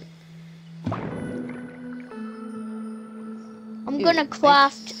find some. I'm Dude, gonna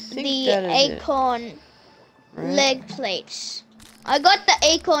craft think the that is it. acorn Right? leg plates. I got the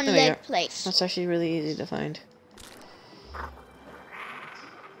acorn There we leg go. plates. That's actually really easy to find.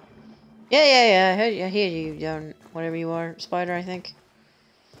 Yeah. I hear you down, whatever you are, spider. I think.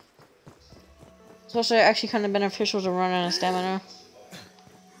 It's also actually kind of beneficial to run out of stamina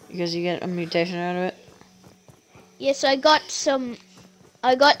because you get a mutation out of it. Yes, I got some.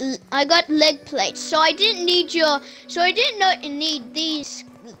 I got leg plates. So I didn't need need these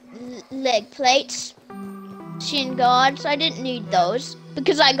leg plates. Shin guards. I didn't need those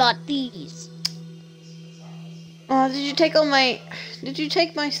because I got these. Oh, did you take all my? Did you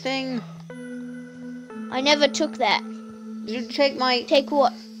take my thing? I never took that. Did you take my? Take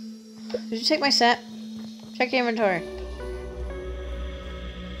what? Did you take my set? Check your inventory.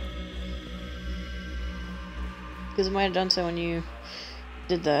 Because it might have done so when you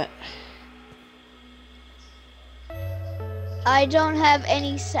did that. I don't have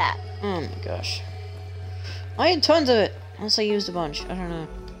any sap. Oh my gosh. I had tons of it. Unless I used a bunch. I don't know.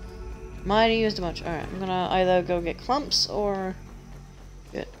 Might have used a bunch. Alright, I'm gonna either go get clumps or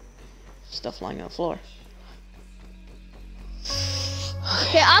get stuff lying on the floor.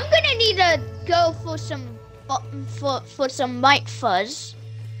 Okay, I'm gonna need to go for some for some Night Fuzz.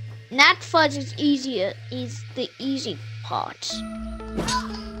 Nat Fuzz is the easy part.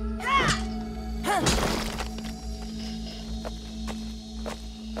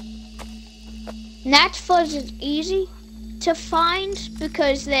 Nat Fuzz is easy to find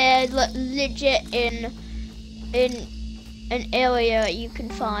because they're legit in an area you can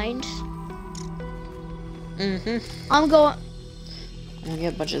find. I'm going. I'll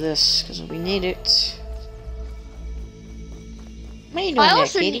get a bunch of this because we need it. What are you doing I there,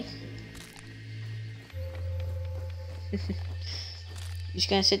 also Katie? You just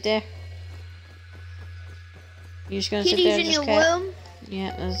gonna sit there? You just gonna sit Kitty's there and in just your room.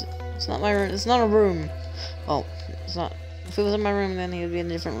 Yeah, it's not my room. It's not a room. Oh, it's not. If it was in my room, then he would be in a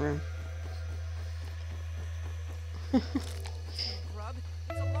different room. Grub,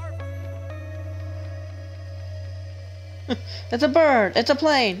 it's a larva. It's a bird. It's a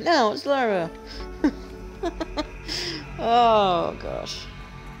plane. No, it's larva. Oh gosh.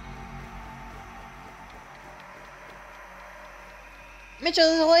 Mitchell,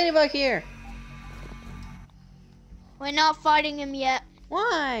 there's a ladybug here. We're not fighting him yet.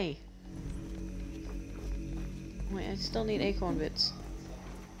 Why? Wait, I still need acorn bits.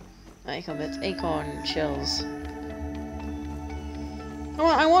 Not acorn bits, acorn shells.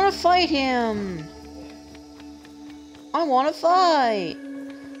 I want to fight him. I want to fight.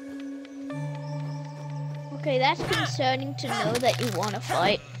 Okay, that's concerning to know that you want to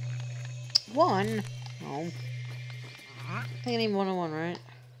fight. One? No. I think I need 1-on-1, right?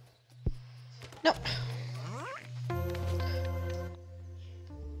 Nope.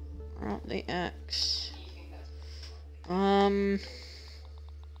 Drop the axe. I'm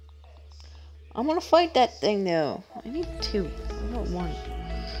gonna fight that thing though. I need 2. I don't want 1.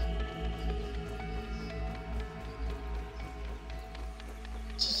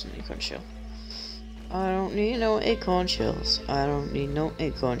 It's just an acorn shell. I don't need no acorn shells. I don't need no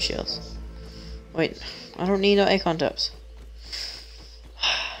acorn shells. Wait, I don't need no acorn tops.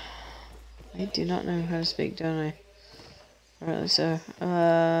 I do not know how to speak, don't I? Apparently so.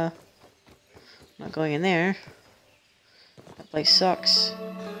 Not going in there. That place sucks.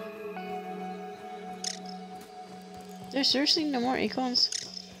 There's seriously no more acorns?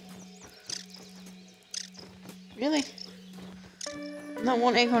 Really? Not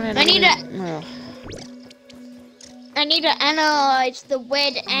one acorn had I need to. I need to analyze the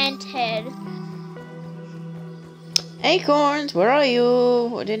red ant head. Acorns, where are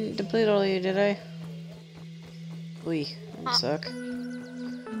you? I didn't deplete all of you, did I? Oi, that suck.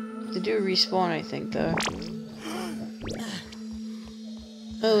 They do respawn, I think, though.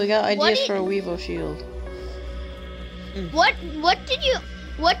 Oh, we got ideas for a Weevil shield. What did you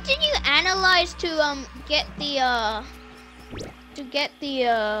analyze to get the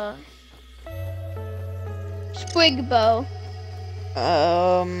sprig bow?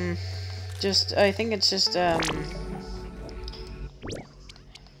 I think it's just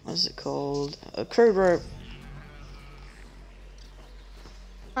what's it called? A crude rope.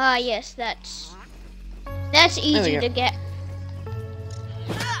 Ah, yes, that's easy to get.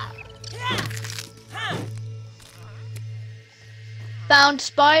 Found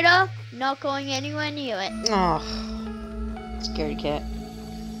spider, not going anywhere near it. Oh, scaredy cat.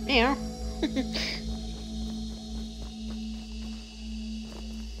 Meow.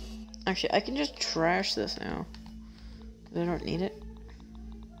 Actually, I can just trash this now. I don't need it.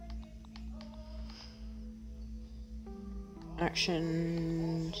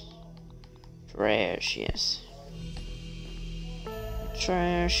 Action. Trash, yes.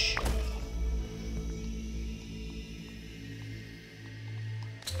 Trash.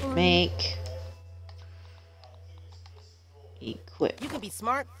 Make. Equip. You can be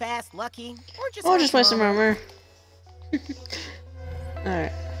smart, fast, lucky, or just. Oh, just buy some armor.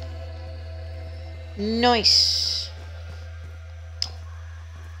 Alright. Nice.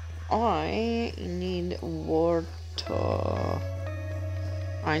 I need water.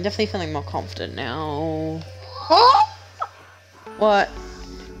 I'm definitely feeling more confident now. What?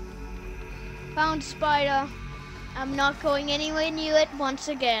 Found spider. I'm not going anywhere near it once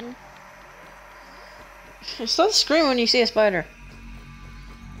again. Stop screaming when you see a spider.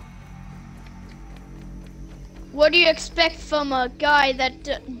 What do you expect from a guy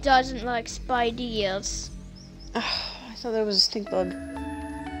that doesn't like spiders? I thought that was a stink bug.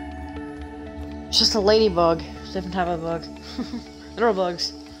 It's just a ladybug. It's a different type of bug. They're all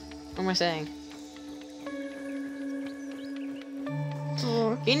bugs. What am I saying?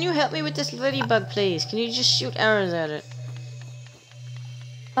 Can you help me with this ladybug, please? Can you just shoot arrows at it?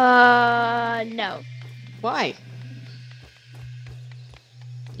 No. Why?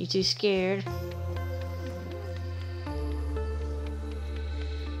 You too scared?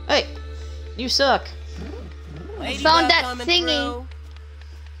 Hey! You suck! Found that thingy.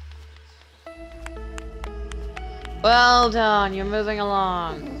 Well done, you're moving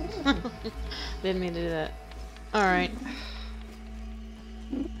along. Didn't mean to do that. Alright.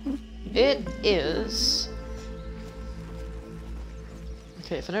 It is.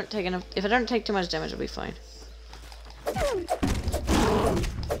 Okay, if I don't take too much damage, I'll be fine.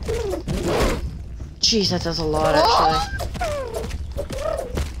 Jeez, that does a lot, actually.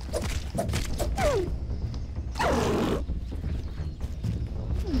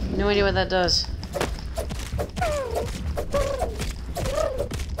 No idea what that does.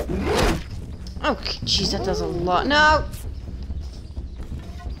 Oh, jeez, that does a lot. No!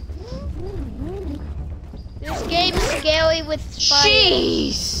 This game is scary with spiders.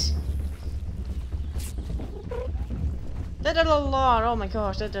 Jeez! That did a lot. Oh my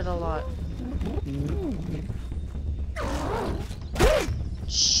gosh, that did a lot.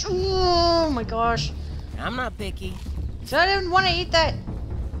 Oh my gosh. I'm not picky. So I didn't want to eat that.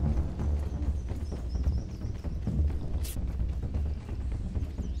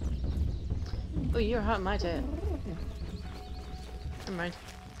 Oh, you're hot in my tail. Never mind.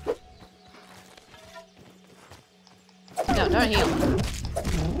 No, don't heal.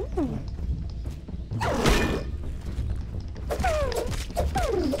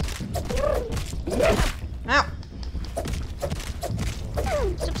 Ow!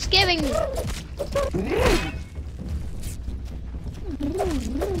 Stop scaring me.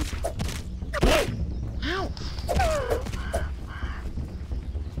 Ow!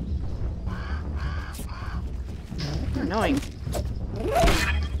 annoying.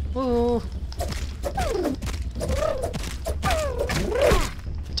 Ooh.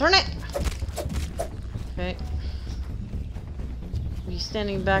 Turn it! Okay. Maybe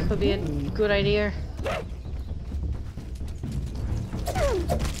standing back would be a good idea.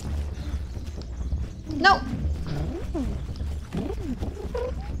 No!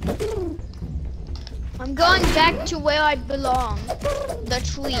 I'm going back to where I belong. The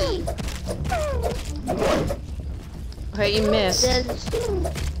tree. Okay, you missed.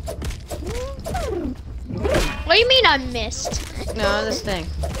 What do you mean I missed? No, this thing.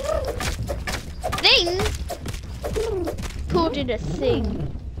 Thing? Who did a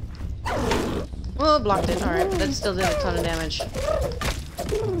thing? Oh, blocked it. Alright, that still did a ton of damage.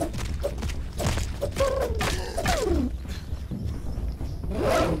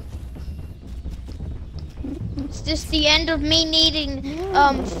 Is this the end of me needing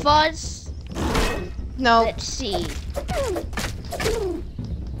fuzz? No. Let's see.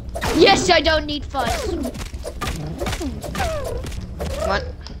 Yes, I don't need fuzz. What?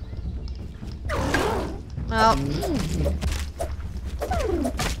 Well.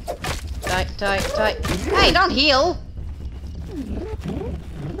 Tight. Hey, don't heal!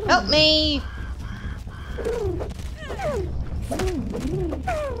 Help me!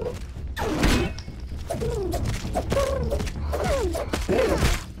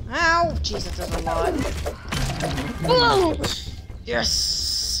 Ow! Jesus, that's a lot. Whoa!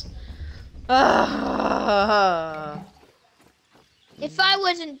 Yes! If I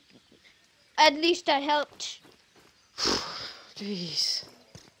wasn't, at least I helped. Jeez.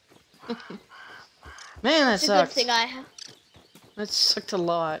 Man, that It's a good sucked. thing I have. That sucked a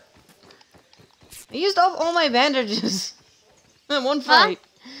lot. I used up all my bandages. That one fight.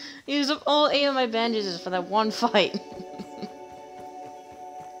 I used up all 8 of my bandages for that one fight.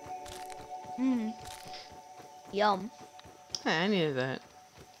 Yum. Hey, I needed that.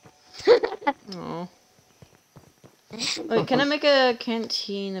 Oh. Wait, can I make a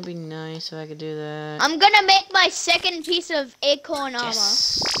canteen? That'd be nice if I could do that. I'm gonna make my second piece of acorn armor.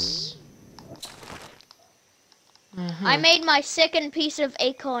 Yes. I made my second piece of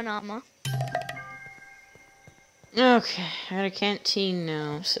acorn armor. Okay, I got a canteen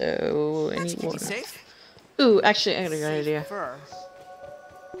now, so I need Keep you water. safe. Ooh, actually, I got a good idea. Fur.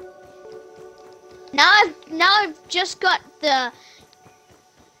 Now I've just got the.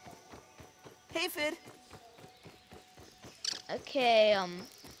 Hey, Fid. Okay,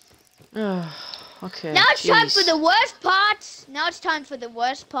 Okay. now it's time for jeez. the worst part. Now it's time for the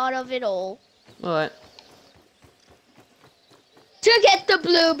worst part of it all. What? To get the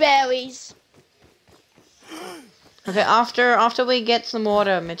blueberries. Okay, after we get some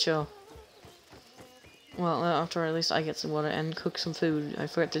water, Mitchell. Well, after at least I get some water and cook some food. I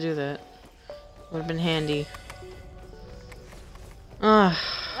forgot to do that. Would have been handy. Why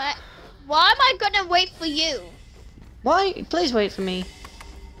am I gonna wait for you? Why? Please wait for me.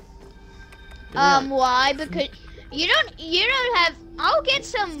 Yeah. Why? Because you don't have. I'll get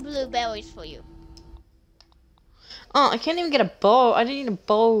some blueberries for you. Oh, I can't even get a bow. I didn't need a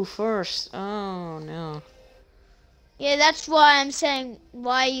bow first. Oh, no. Yeah, that's why I'm saying,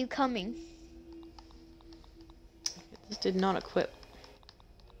 why are you coming? This did not equip.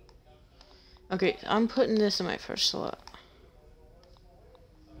 Okay, I'm putting this in my first slot.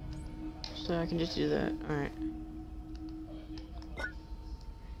 So I can just do that. Alright.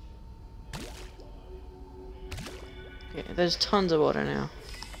 Okay, there's tons of water now.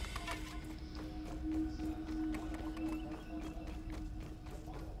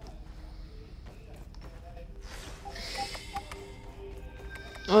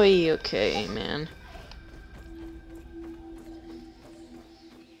 Oy, okay, man.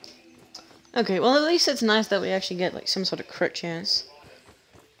 Okay, well at least it's nice that we actually get like some sort of crit chance.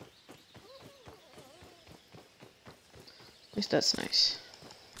 At least that's nice.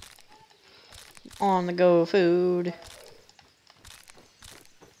 On the go food.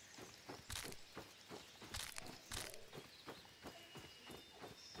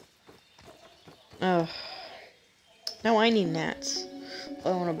 Oh. Now I need gnats. I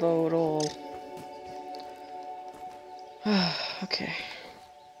don't want a bow at all. Okay.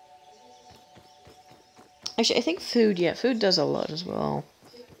 Actually, I think food, yeah, food does a lot as well.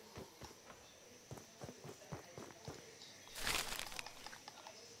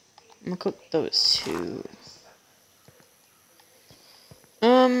 I'm gonna cook those two.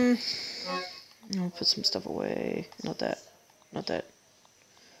 I'll put some stuff away. Not that. Not that.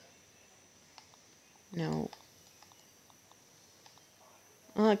 No.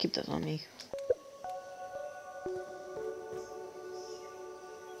 I'll keep that on me.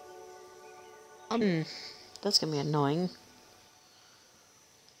 That's gonna be annoying.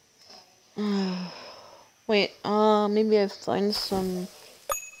 Wait, maybe I find some...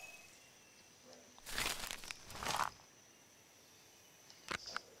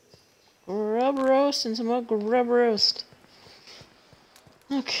 grub roast and some more grub roast.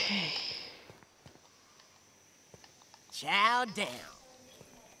 Okay. Chow down.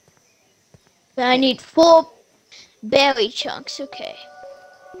 I need 4 berry chunks, okay.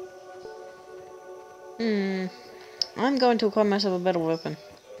 I'm going to acquire myself a better weapon.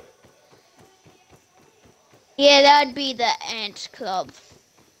 Yeah, that'd be the ant club.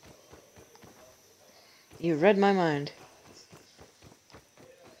 You read my mind.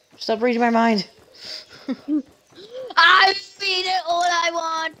 Stop reading my mind. I read it all I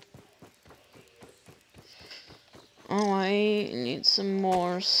want. Oh, I need some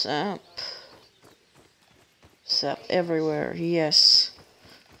more sap. Sap everywhere, yes.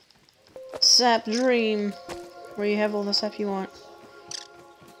 Sap dream. Where you have all the sap you want.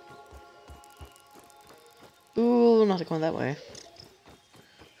 Ooh, not going that way.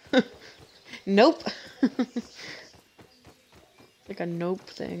 Nope. Like a nope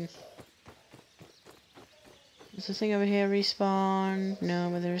thing. Is the thing over here respawn? No,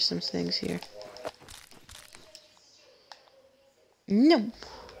 but there's some things here. Nope.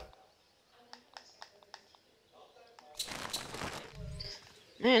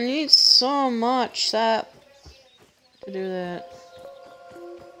 Man, you need so much sap to do that.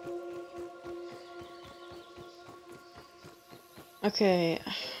 Okay,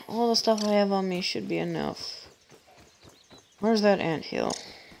 all the stuff I have on me should be enough. Where's that anthill?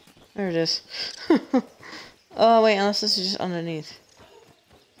 There it is. Oh wait, unless this is just underneath.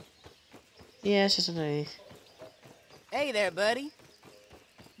 Yeah, it's just underneath. Hey there, buddy.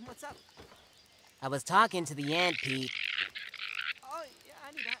 What's up? I was talking to the ant, Pete. Oh, yeah,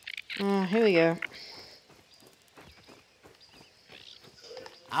 I knew that. Here we go.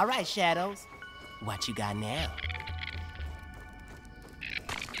 All right, Shadows. What you got now?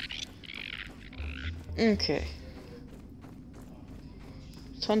 Okay.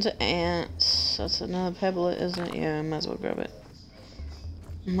 Tons of ants. That's another pebblet, isn't it? Yeah, I might as well grab it.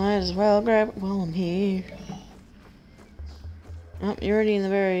 Might as well grab it while I'm here. Oh, you're already in the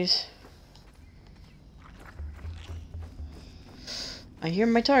berries. I hear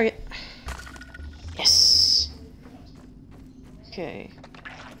my target. Yes. Okay.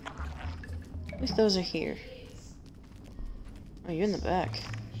 At least those are here. Oh, you're in the back.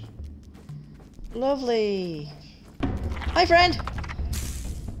 Lovely. Hi, friend.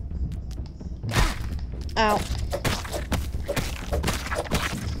 Ow.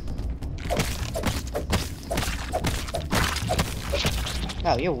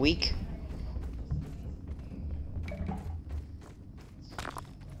 Wow, you're weak.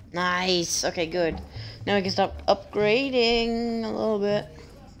 Nice. Okay, good. Now we can stop upgrading a little bit.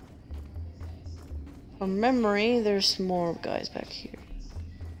 From memory, there's more guys back here.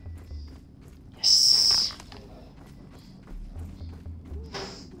 Yes.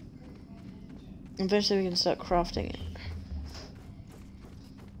 Eventually we can start crafting it.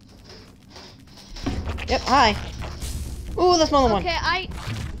 Yep, hi. Ooh, that's another one. Okay,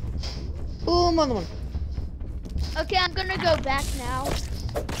 Ooh, another one. Okay, I'm gonna go back now.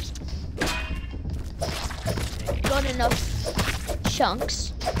 Got enough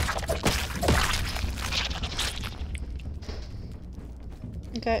chunks.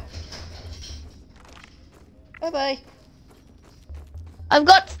 Okay. Bye-bye. I've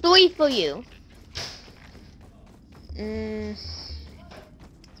got 3 for you. 3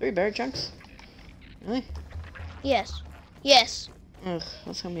 berry chunks? Really? Yes. Yes. Ugh,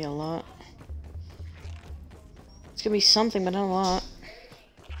 that's gonna be a lot. It's gonna be something, but not a lot.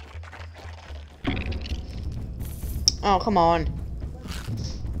 Oh, come on.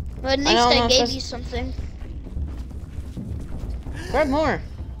 But at least I gave you something. Grab more.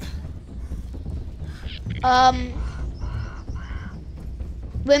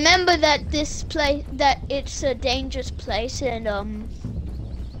 Remember that this place, that it's a dangerous place, and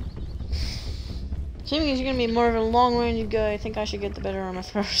Seeing as you're gonna be more of a long-range guy, I think I should get the better armor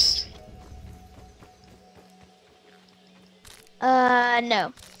first.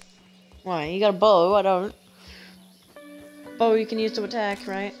 No. Why? You got a bow, I don't. Bow you can use to attack,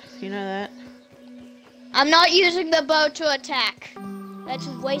 right? You know that. I'm not using the bow to attack. That's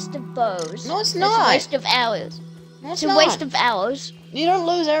a waste of bows. No, it's That's not. a waste of arrows. No, It's a waste of arrows. You don't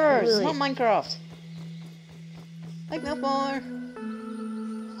lose arrows. Really? It's not Minecraft. Like milk more.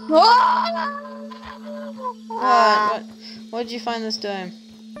 What did you find this time?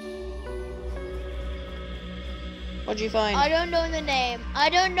 What'd you find? I don't know the name. I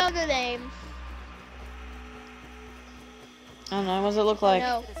don't know the name. I don't know. What does it look like?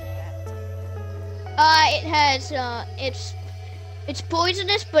 No. It has it's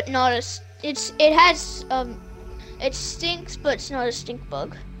poisonous, but not a. It stinks, but it's not a stink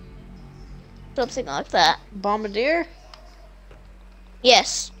bug. Something like that. Bombardier?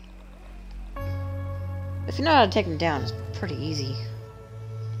 Yes. If you know how to take them down, it's pretty easy.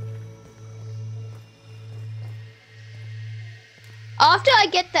 After I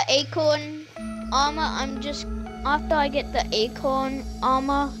get the acorn armor, after I get the acorn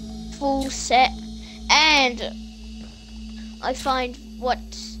armor full set, and I find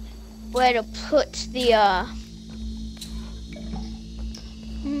where to put the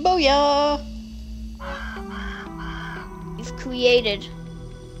Booyah! You've created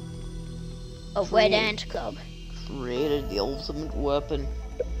a red ant cub. Created the ultimate weapon.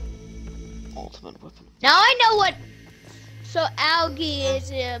 Ultimate weapon. Now I know what. So algae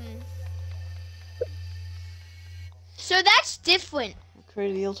is So that's different.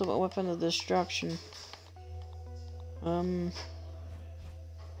 Created the ultimate weapon of destruction. I'm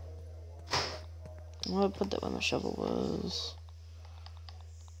gonna put that where my shovel was.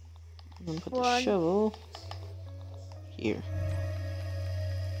 I'm gonna put the shovel here.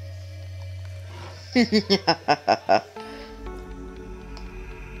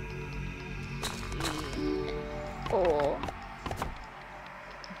 Oh.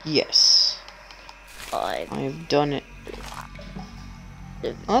 Yes. I've done it.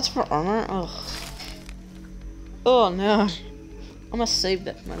 Oh, that's for armor? Ugh. Oh no. I'm gonna save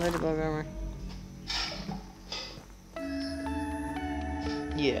that for my ladybug armor.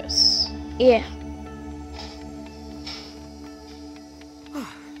 Yes. Yeah.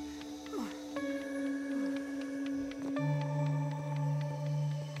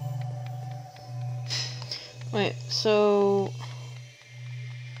 Wait, so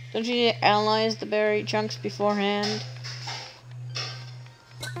don't you need to analyze the berry chunks beforehand?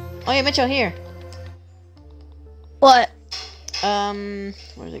 Oh yeah, Mitchell, here. What? Where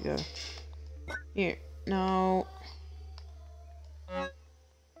did it go? Here. No.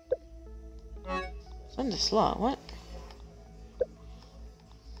 It's on the slot. What?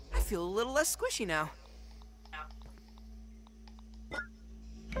 I feel a little less squishy now.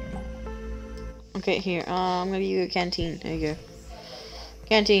 Okay, here. I'm gonna give you a canteen. There you go.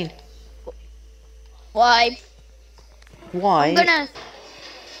 Canteen. Why? Why? I'm gonna.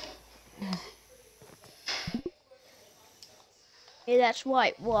 Yeah, that's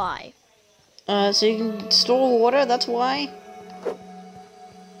right. Why? So you can store water. That's why.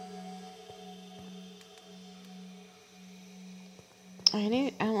 I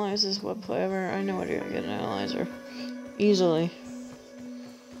need to analyze this web forever. I know where to get an analyzer. Easily.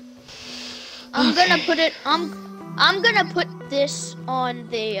 I'm gonna put it. I'm gonna put this on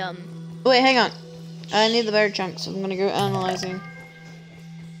the Wait, hang on. I need the berry chunks. I'm gonna go analyzing.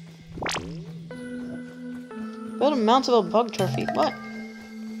 Build a mountable bug trophy. What?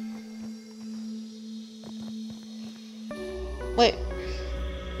 Wait.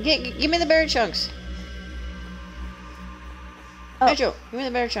 Give me the berry chunks. Oh. Mitchell, give me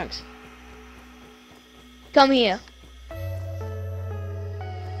the berry chunks. Come here.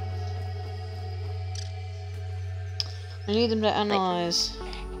 I need them to analyze.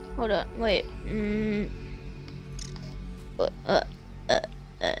 Hold on. Wait.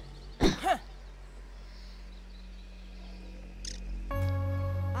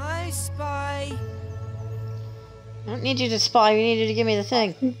 I spy. I don't need you to spy. We need you to give me the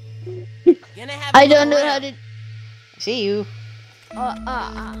thing. Gonna have I don't know how to. See you.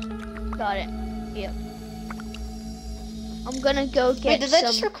 Got it. Yep. I'm gonna go get Wait, did that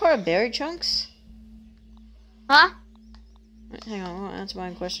just require berry chunks? Huh? Wait, hang on, I want to answer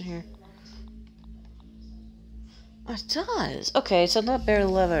my question here. Oh, it does. Okay, so not berry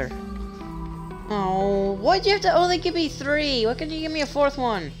leather. Oh, why'd you have to only give me 3? Why couldn't you give me a 4th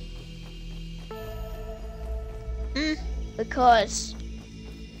one? Because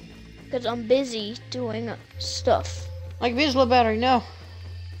I'm busy doing stuff. Like visual battery, no.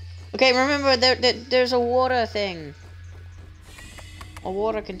 Okay, remember there's a water thing. A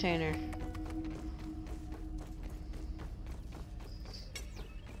water container.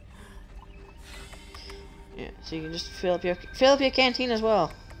 Yeah, so you can just fill up your canteen as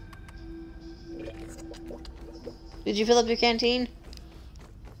well. Did you fill up your canteen?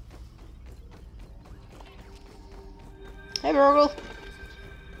 Hey, Burgle.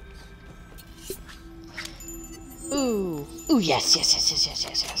 Ooh. Ooh, yes.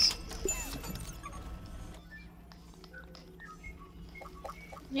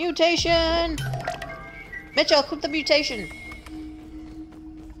 Mutation! Mitchell, equip the mutation.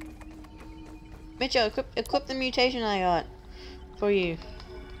 Mitchell, equip the mutation I got. for you.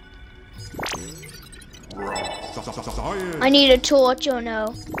 Science. I need a torch or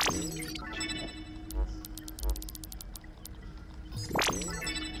no?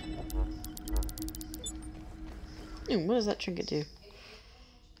 What does that trinket do?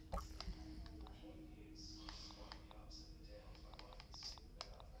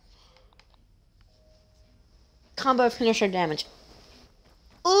 Combo finisher damage.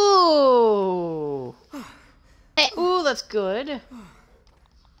 Ooh! Ooh, that's good.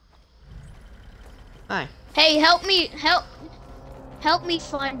 Hi. Hey, help me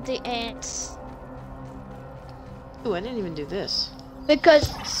find the ants. Ooh, I didn't even do this.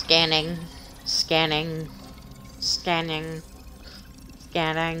 Because Scanning. Scanning. Scanning.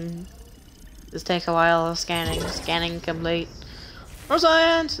 Scanning. This take a while. Scanning. Scanning complete. For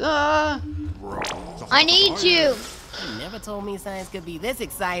science! Ah! I need you. You never told me science could be this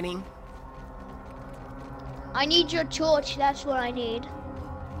exciting. I need your torch, that's what I need.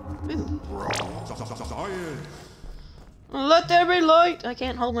 Science. Let there be light! I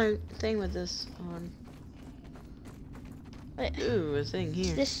can't hold my thing with this on. Ooh, a thing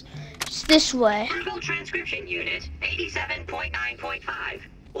here. This way. Verbal transcription unit 87.9.5.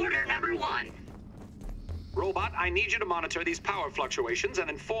 Order number 1. Robot, I need you to monitor these power fluctuations and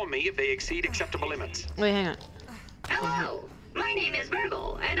inform me if they exceed acceptable limits. Wait, hang on. Hello, my name is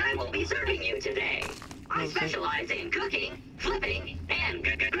Virgil, and I will be serving you today. I Okay. specialize in cooking, flipping, and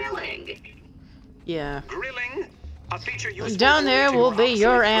grilling. Yeah. Grilling? A feature useful Down there only to will be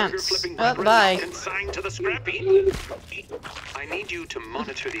your obsolete ants. burger-flipping Oh, burgers bye. consigned to the scrap heap. I need you to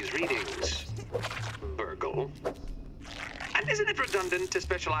monitor these readings, Virgil. And isn't it redundant to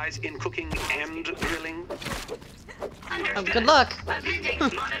specialize in cooking and grilling? Oh, good luck. Appendix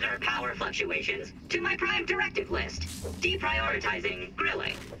monitor power fluctuations to my prime directive list. Deprioritizing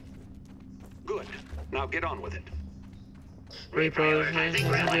grilling. Good. Now get on with it. Reprioritizing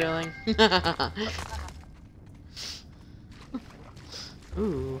drilling.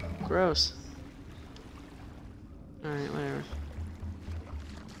 Ooh, gross. Alright, whatever.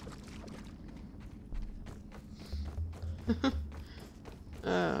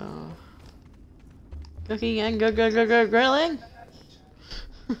 Oh. Cooking and grilling?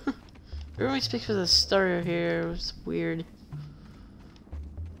 Everyone speaks for the starter here. It was weird.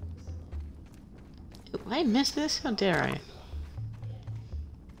 Did I miss this? How dare I?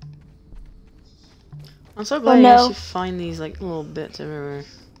 I'm so glad you no. actually find these like little bits everywhere.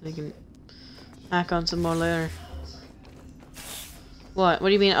 They can hack on some more later. What? What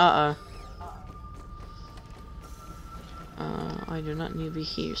do you mean, I do not need to be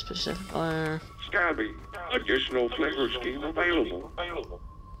here specifically. Scabby, additional flavor scheme available.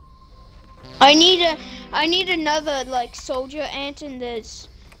 I need another like soldier ant, and there's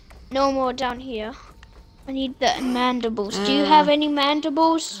no more down here. I need the mandibles. Do you have any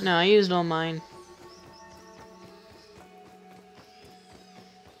mandibles? No, I used all mine.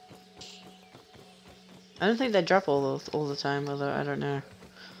 I don't think they drop all the time, although I don't know.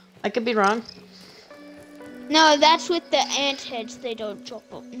 I could be wrong. No, that's with the ant heads. They don't drop.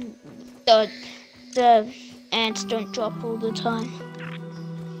 The ants don't drop all the time.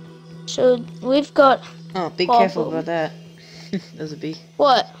 So we've got. Oh, be careful about that. There's a bee.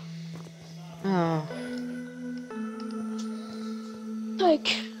 What? Oh. Like.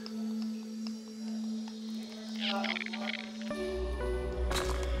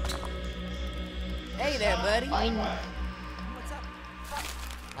 Hey there, buddy. What's up?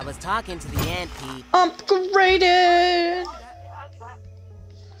 I was talking to the ant peep. Upgraded!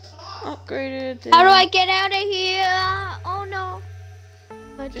 Upgraded. How do I get out of here? Oh no.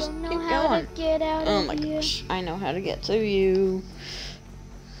 I Just don't know keep how going. to get out Oh of my here. gosh, I know how to get to you.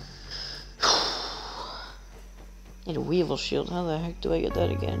 Need a Weevil shield. How the heck do I get that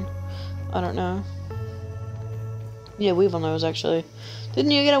again? I don't know. Yeah, Weevil nose actually.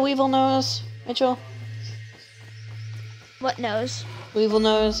 Didn't you get a Weevil nose, Mitchell? What nose? Weevil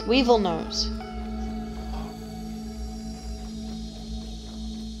nose. Weevil nose.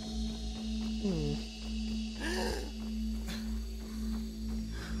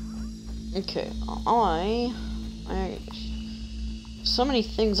 Okay, I so many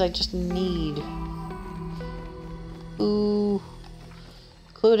things I just need. Ooh,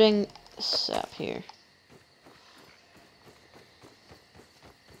 including sap here.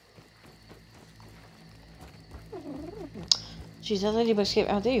 Jeez, that ladybug escaped.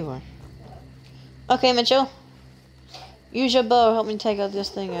 Oh, there you are. Okay, Mitchell. Use your bow. Help me take out this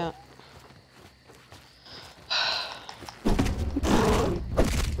thing out.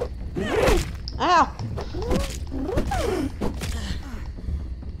 Ow!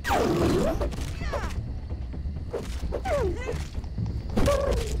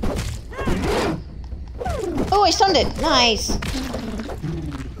 Oh, I stunned it! Nice!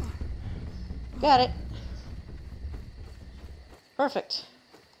 Got it. Perfect.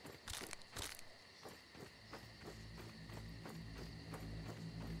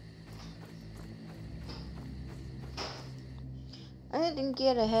 I didn't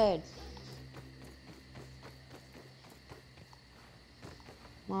get ahead.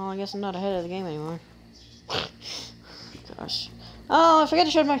 Well, I guess I'm not ahead of the game anymore. Gosh. Oh, I forgot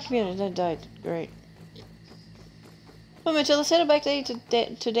to shut my computer. That died. Great. Oh, Mitchell, let's set it back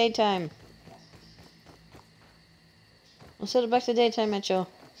to daytime. Let's set it back to daytime, Mitchell.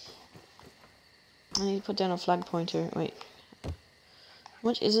 I need to put down a flag pointer. Wait. How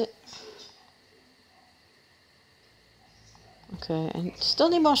much is it? Okay, I still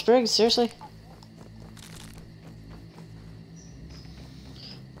need more sprigs, seriously?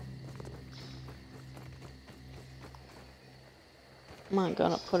 I'm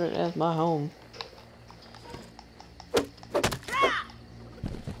gonna put it as my home. I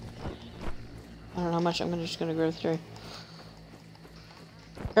don't know how much I'm just gonna go through.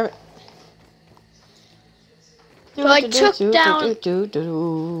 Grab it. So I took down...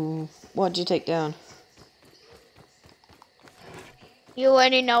 What'd you take down? You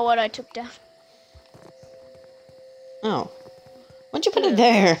already know what I took down. Oh. Why'd you put it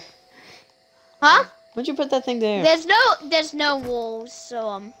there? Huh? Why'd you put that thing there? There's no walls,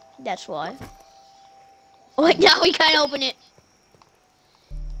 so that's why. Oh, wait, now we can't open it.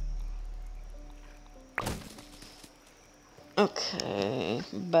 Okay,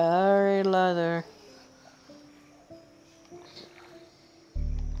 berry leather.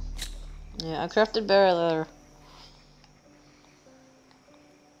 Yeah, I crafted berry leather.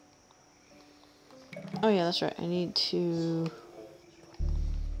 Oh yeah, that's right. I need to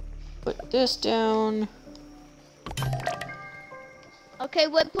put this down. Okay,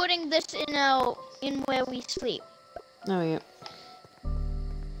 we're putting this in where we sleep. Oh yeah.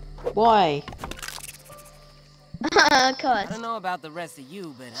 Why? I Cause. don't know about the rest of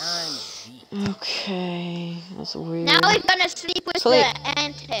you, but I'm beat. Okay, that's weird. Now we're gonna sleep with the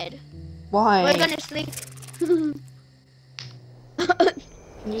ant head. Why? We're gonna sleep.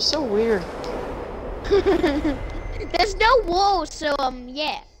 You're so weird. There's no walls, so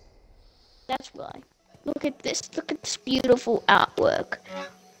yeah. That's why. Look at this. Look at this beautiful artwork.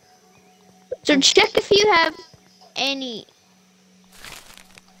 So check if you have any.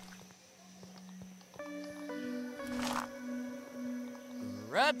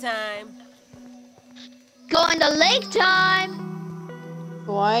 Rub time. Going to lake time.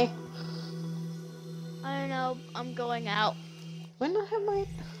 Why? I don't know. I'm going out. When I have my...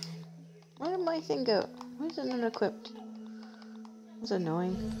 Where did my thing go? Why is it unequipped? That's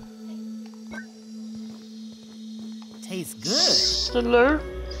annoying. Tastes good. Hello?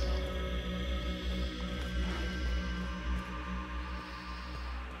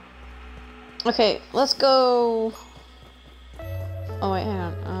 Okay, let's go... Oh wait, hang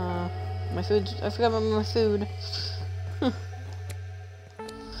on. My food... I forgot about my food.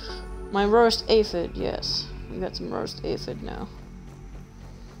 My roast aphid, yes. We got some roast aphid now.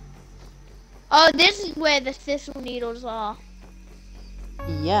 Oh, this is where the thistle needles are.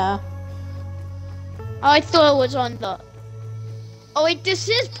 Yeah. Oh, I thought it was on the... Oh wait, this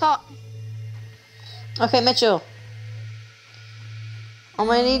is part... Okay, Mitchell. I'm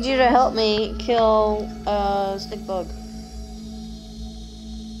gonna need you to help me kill snake bug.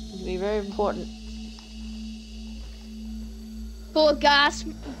 It'll be very important. For gas.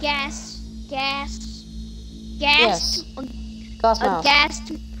 Yes. Gas Mouse.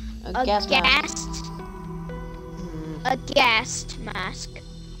 A gassed mask.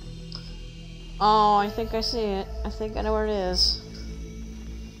 Oh, I think I see it. I think I know where it is.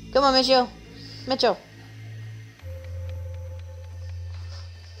 Come on, Mitchell. Mitchell.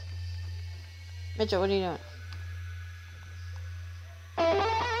 Mitchell, what are you doing?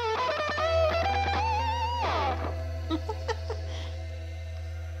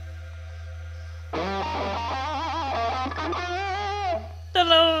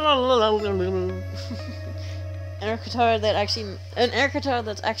 An air guitar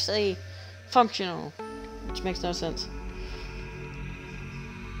that's actually functional, which makes no sense.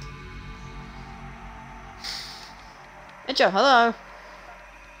 Mitchell, hello.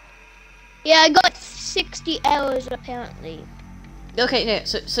 Yeah, I got 60 hours apparently. Okay, yeah.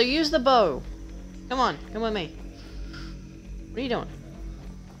 So use the bow. Come on, come with me. What are you doing?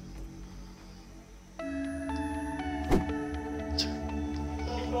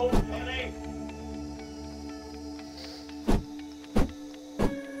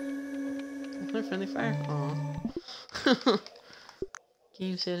 Friendly fire. Aww.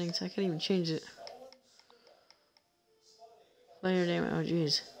 Game settings. I can't even change it. Player name. Oh,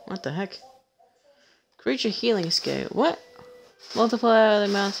 jeez. What the heck? Creature healing scale. What? Multiply the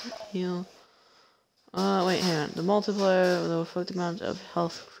amount of heal. Wait, hang on. The multiplier will affect the amount of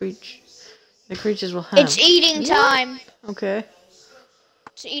health the creatures will have. It's eating time. Okay.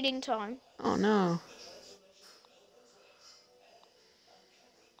 It's eating time. Oh no.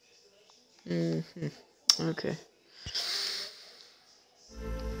 Okay.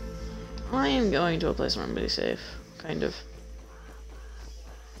 I am going to a place where I'm pretty safe. Kind of.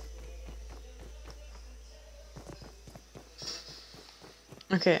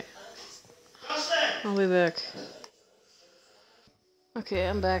 Okay. I'll be back. Okay,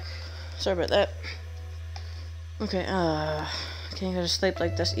 I'm back. Sorry about that. Okay, can't go to sleep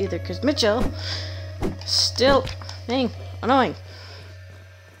like this either, because Mitchell still being annoying.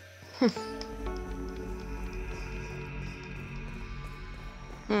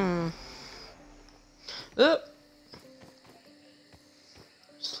 Oh.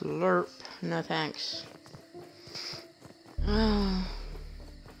 Slurp. No thanks.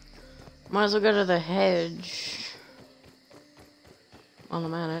 Might as well go to the hedge. While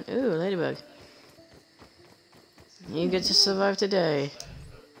I'm at it. Ooh, ladybug. You get to survive today.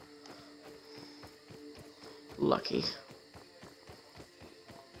 Lucky.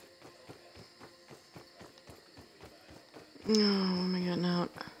 Oh, what am I getting out?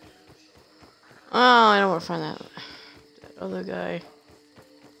 Oh, I don't want to find that other guy.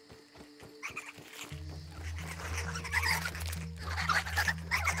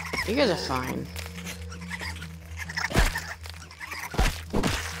 You guys are fine.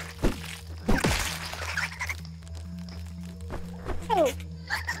 Oh.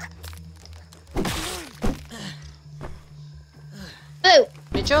 Oh.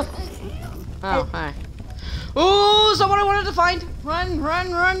 Mitchell? Oh, hi. Ooh, someone I wanted to find! Run,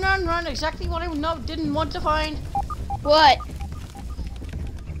 run, run, run, run! Exactly what I didn't want to find. What?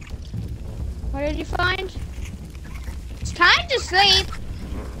 What did you find? It's time to sleep.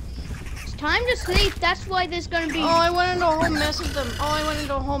 It's time to sleep. That's why there's gonna be. Oh, I went into a whole mess of them. Oh, I went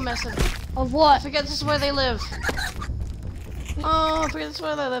into a whole mess of them. Of what? I forget this is where they live. Oh, I forget this is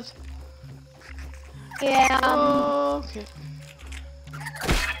where they live. Yeah. Oh, okay.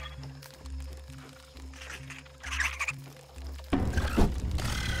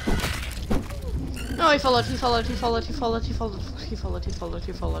 No, he followed, he followed, he followed, he followed, he followed, he followed, he followed,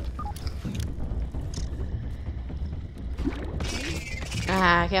 he followed.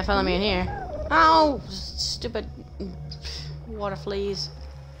 Ah, can't follow me in here. Oh, stupid water fleas.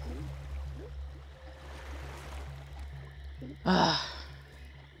 Let's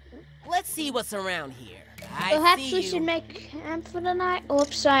see what's around here. Perhaps we should make camp for the night.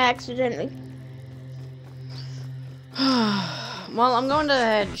 Oops, I accidentally. Well, I'm going to the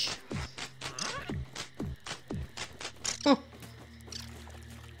hedge.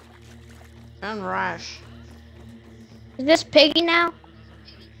 And Rash. Is this Piggy now?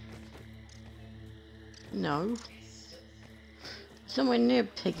 No. Somewhere near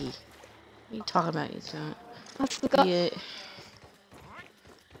Piggy. What are you talking about, you son? I forgot. Yeah.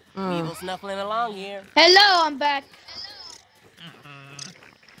 People snuffling along here. Hello, I'm back.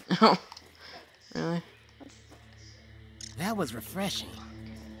 Oh. Really? That was refreshing.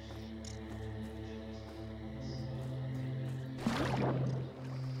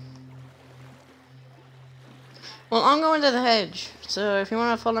 Well, I'm going to the hedge, so if you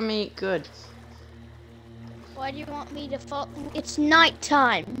want to follow me, good. Why do you want me to follow? It's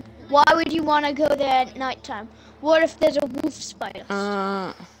nighttime. Why would you want to go there at nighttime? What if there's a wolf spider?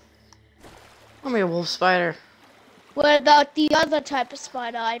 I'll be a wolf spider. What about the other type of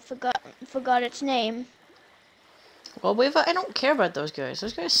spider? I forgot its name. Well, I don't care about those guys.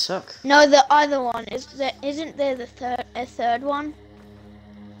 Those guys suck. No, the other one. Isn't there a third one?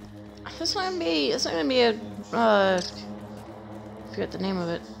 It's not gonna be a, I forget the name of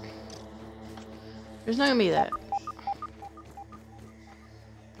it. There's not gonna be that.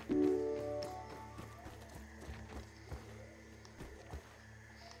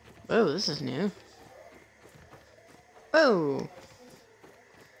 Oh, this is new. Oh!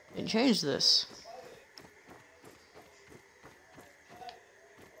 They changed this.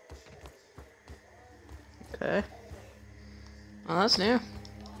 Okay. Well, that's new.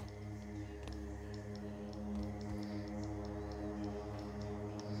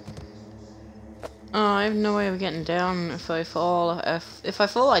 Oh, I have no way of getting down if I fall. If I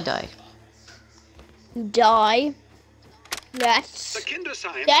fall, I die. You die? Yes. The Kinder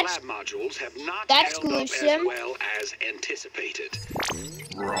Science That's- lab modules have not that's held up as gruesome. well as anticipated.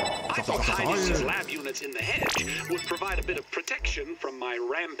 I thought hiding these lab units in the hedge would provide a bit of protection from my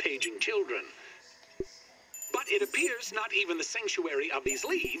rampaging children. But it appears not even the sanctuary of these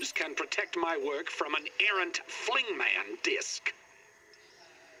leaves can protect my work from an errant flingman disc.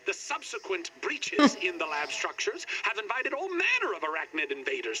 The subsequent breaches in the lab structures have invited all manner of arachnid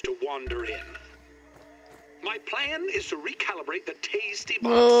invaders to wander in. My plan is to recalibrate the tasty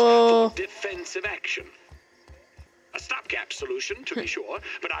box for defensive action. A stopgap solution, to be sure,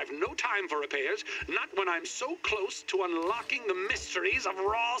 but I've no time for repairs, not when I'm so close to unlocking the mysteries of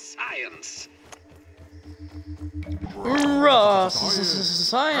raw science. Raw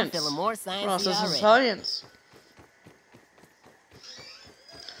science. I'm feeling more science Raw already. science.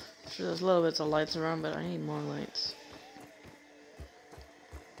 Sure, there's little bits of lights around, but I need more lights.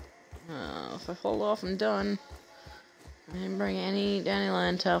 If I hold off, I'm done. I didn't bring any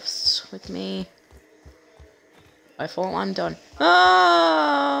dandelion tufts with me. If I fall, I'm done.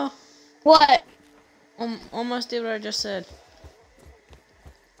 Ah! What? Almost did what I just said.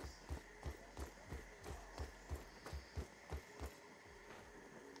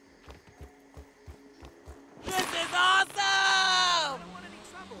 This is awesome! I don't want any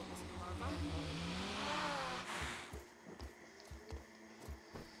trouble, Mr. Larva.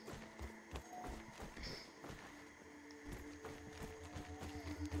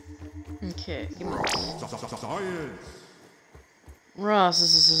 Okay, give me this. Science. Raw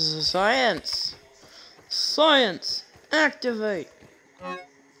science. Science. Activate. Oh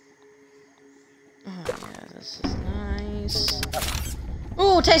yeah, this is nice.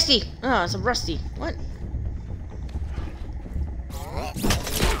 Oh, tasty. Oh, it's a rusty. What?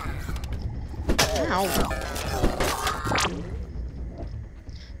 Ow.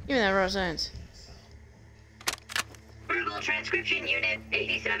 Give me that raw science. Verbal transcription unit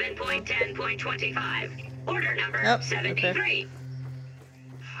 87.10.25. Order number Yep, 73. okay.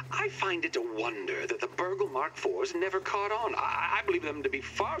 I find it a wonder that the Burgle Mark IVs never caught on. I believe them to be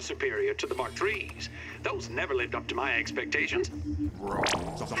far superior to the Mark IIIs. Those never lived up to my expectations.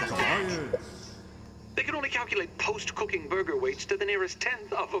 Science. They can only calculate post-cooking burger weights to the nearest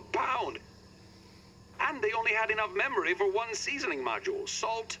tenth of a pound. And they only had enough memory for one seasoning module,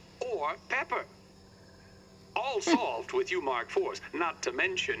 salt or pepper. All solved with you Mark IVs, not to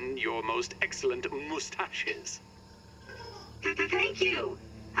mention your most excellent mustaches. Thank you.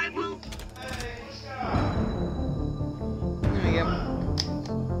 I will. There we go.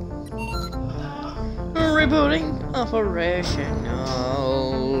 Rebooting operation.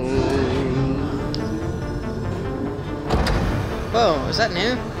 Oh. Whoa, is that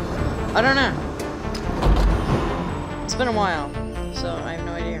new? I don't know. It's been a while, so I have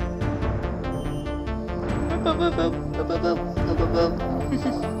no idea. Boop, boop, boop, boop, boop, boop, boop, boop, boop.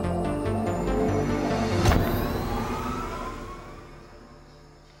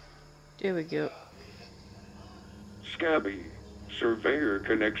 There we go. Scabby. Surveyor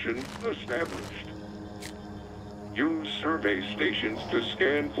connection established. Use survey stations to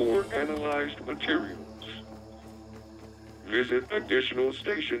scan for analyzed materials. Visit additional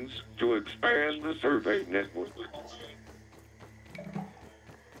stations to expand the survey network.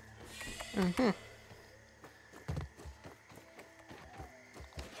 Mm-hmm.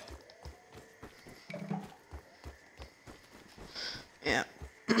 Yeah.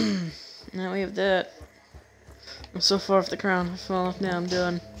 Now we have that. I'm so far off the crown. I fall off now. I'm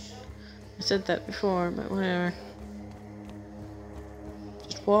done. I said that before, but whatever.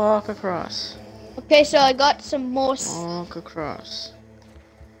 Just walk across. Okay, so I got some more Walk across.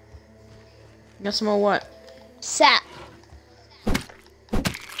 Got some more what? sap.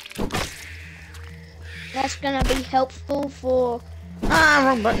 That's gonna be helpful for. Ah,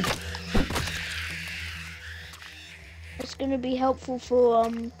 wrong button. It's gonna be helpful for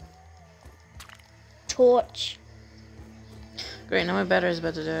torch. Great, now my battery's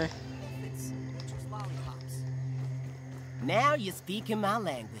about to die. It's just lollipops. Now you're speaking my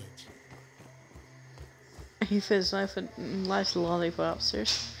language. He fits life with life's lollipops.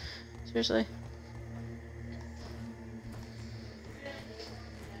 Seriously?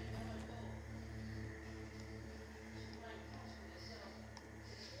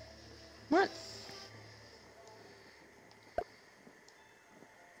 What?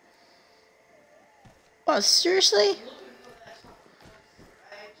 Oh, seriously?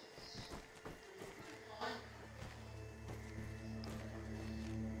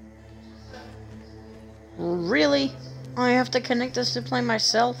 Really? I have to connect this to play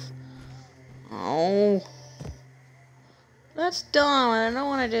myself? Oh. That's dumb. I don't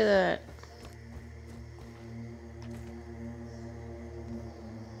want to do that.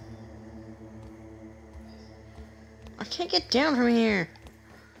 I can't get down from here.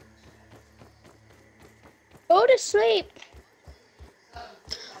 Go to sleep.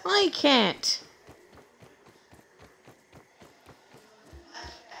 I can't.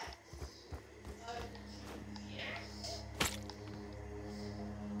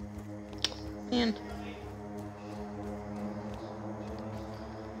 Man.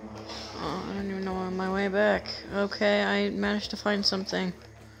 Oh, I don't even know my way back. Okay, I managed to find something.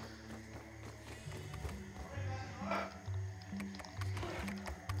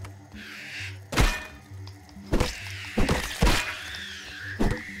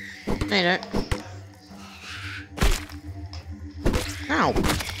 No, you don't. Ow!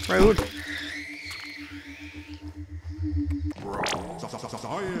 Rude.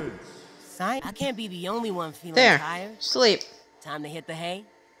 Science? I can't be the only one feeling There. tired. Sleep. Time to hit the hay.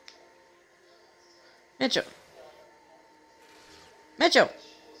 Mitchell. Mitchell!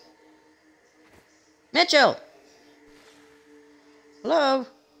 Mitchell! Hello?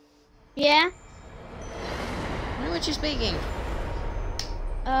 Yeah. Why weren't you speaking?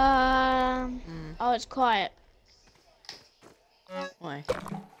 Oh, it's quiet. Why?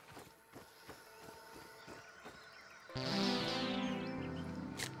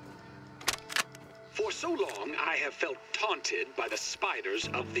 For so long, I have felt taunted by the spiders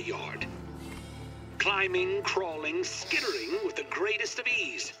of the yard. Climbing, crawling, skittering with the greatest of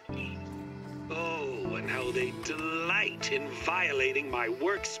ease. Oh, and how they delight in violating my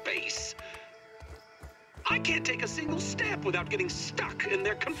workspace. I can't take a single step without getting stuck in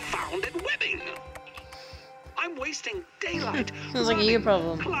their confounded webbing. I'm wasting daylight Sounds like a you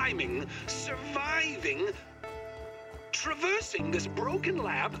problem. climbing, surviving, traversing this broken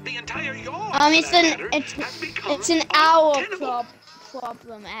lab. The entire yard, for It's that an matter, has become it's an hour untenable.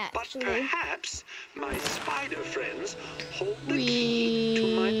 problem But actually. perhaps my spider friends hold the key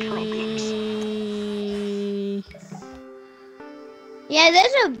to my problems. Yeah,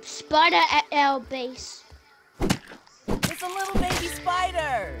 there's a spider at our base. It's a little baby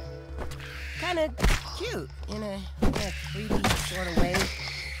spider. Kind of cute in a creepy sort of way.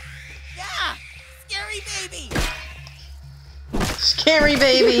 Yeah, scary baby. Scary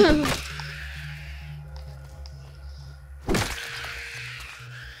baby!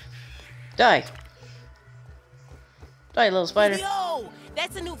 Die. Die, little spider. Yo,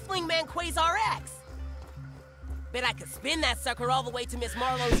 that's a new Flingman Quasar X. Bet I could spin that sucker all the way to Miss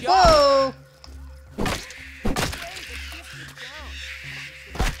Marlowe's yard. Whoa!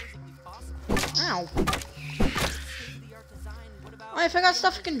 Ow. Oh, I forgot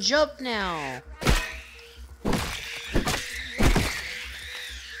stuff can jump now.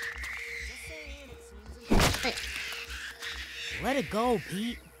 Hey, Let it go,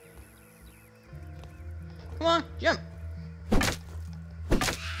 Pete. come on, jump.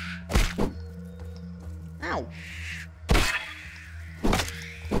 Ow.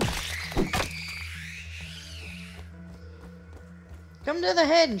 Come to the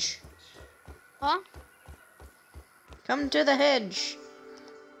hedge. Huh? Come to the hedge.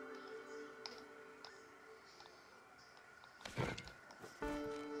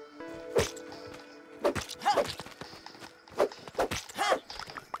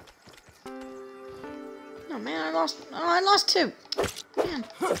 Oh man, I lost. Oh, I lost two. Man.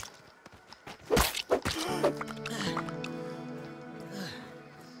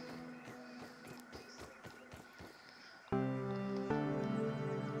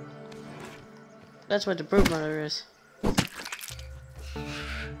 That's what the brood mother is.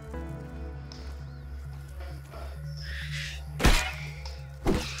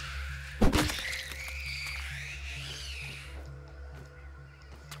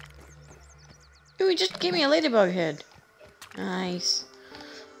 Ooh, he just gave me a ladybug head. Nice.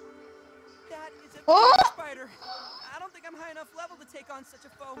 That is a Oh! big spider. I don't think I'm high enough level to take on such a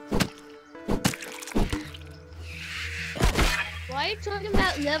foe. Why are you talking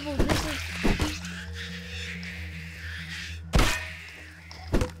about level? This is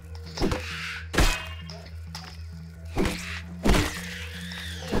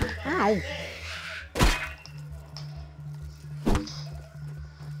Ow.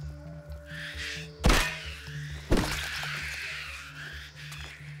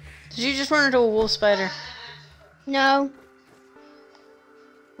 Did you just run into a wolf spider? no.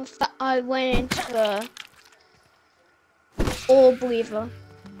 I went into a orb weaver.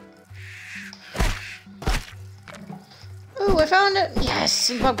 Ooh, I found it! Yes,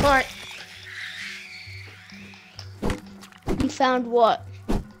 in bug part. You found what?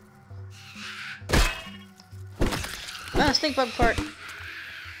 Ah, stink bug part.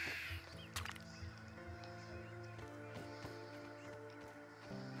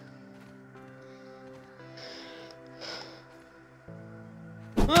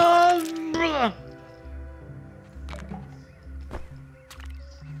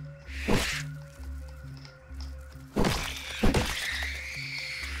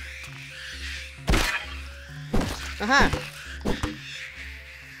 Aha!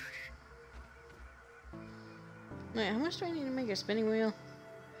 Wait, how much do I need to make a spinning wheel?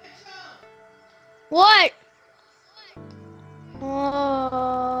 What?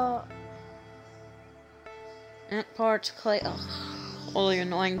 Ant parts, clay. Ugh. All the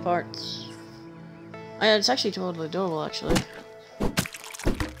annoying parts. Yeah, it's actually totally doable, actually.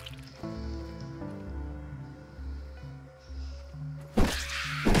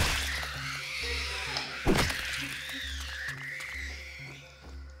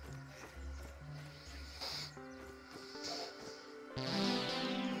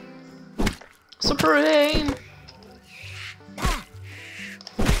 Supreme!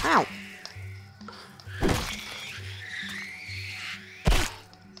 Ow!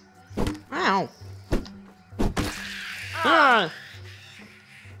 Ow! Ah!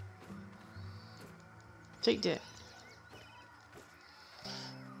 Take that.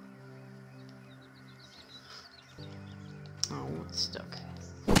 Oh, it's stuck.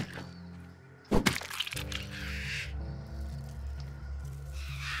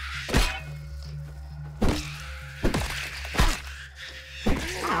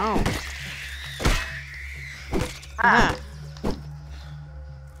 Ow. Ah.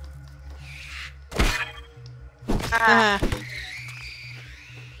 Ah.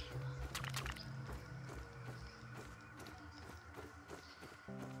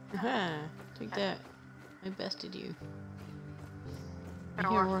 Aha. Take that. I bested you. I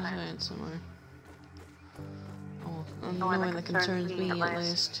hear Rosalind somewhere. Oh, I'm the one that concerns me at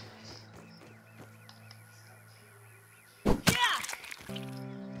least.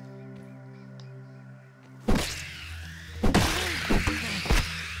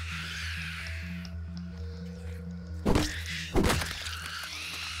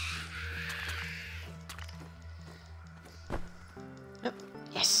 Yep.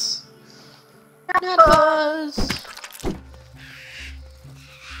 Yes. That was.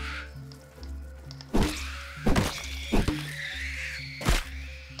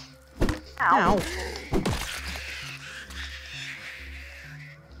 Ow.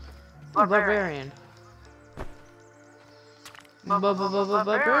 Barbarian.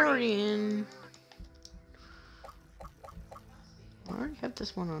 Barbarian. I already have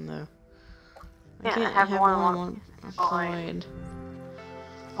this one on though. I can't have one Void.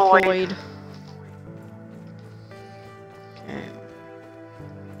 Void. Okay.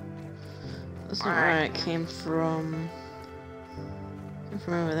 That's not where it came from. Came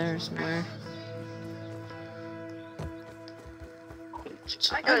from over there somewhere.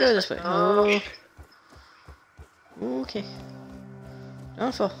 I go this way. Oh. Okay.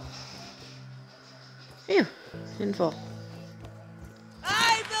 Don't fall. Phew. Didn't fall.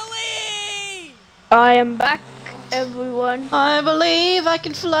 I believe! I am back, everyone. I believe I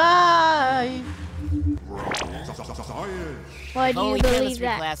can fly. Science. Why do you Only believe chemistry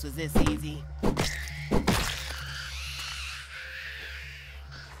that? class was this easy.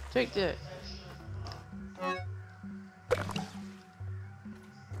 Take that.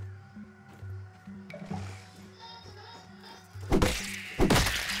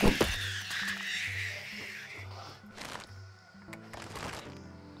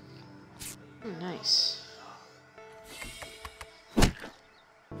 Oh, nice.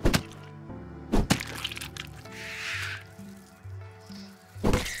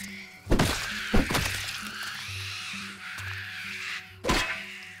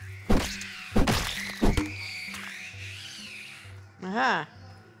 Aha!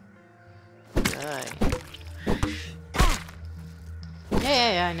 Die.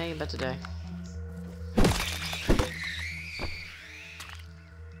 Yeah, I know you're about to die.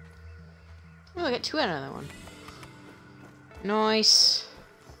 Oh, I got two out of that one. Nice.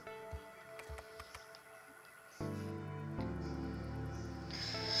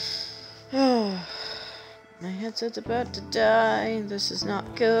 Oh, my headset's about to die. This is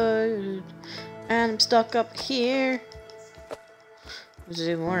not good. And I'm stuck up here. Which is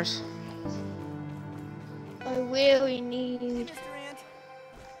even worse. I really need. Mr. Ant?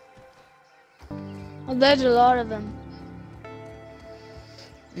 Oh, there's a lot of them.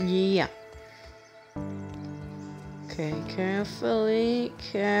 Yeah. Okay, carefully,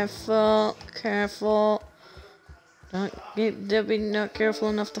 careful. Don't be not careful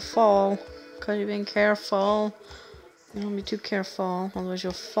enough to fall. Cause you're being careful. Don't be too careful, otherwise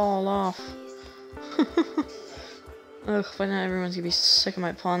you'll fall off. Ugh, by now everyone's gonna be sick of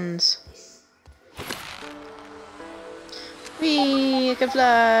my puns. Whee! I can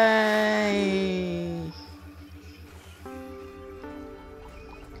fly!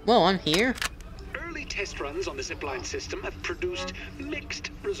 Well, I'm here. Early test runs on the zipline system have produced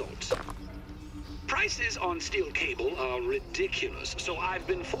mixed results. Prices on steel cable are ridiculous, so I've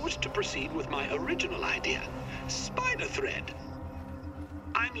been forced to proceed with my original idea, spider thread.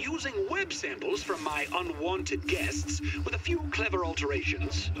 I'm using web samples from my unwanted guests with a few clever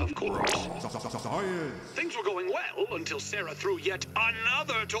alterations, of course. Science. Things were going well until Sarah threw yet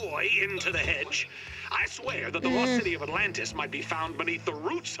another toy into the hedge. I swear that the lost city of Atlantis might be found beneath the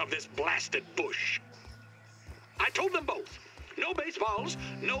roots of this blasted bush. I told them both. No baseballs,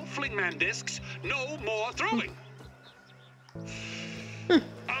 no flingman discs, no more throwing.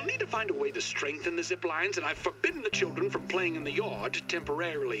 I'll need to find a way to strengthen the zip lines, and I've forbidden the children from playing in the yard,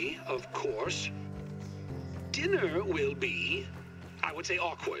 temporarily, of course. Dinner will be, I would say,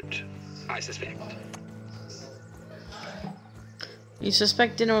 awkward, I suspect. You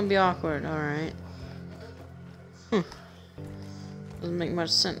suspect dinner would be awkward, alright. Doesn't make much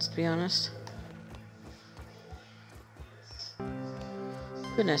sense, to be honest.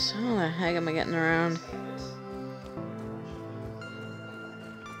 Goodness, how the heck am I getting around?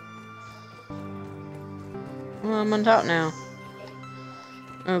 Well, I'm on top now.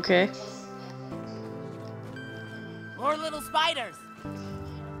 Okay. More little spiders.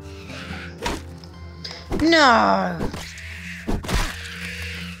 No!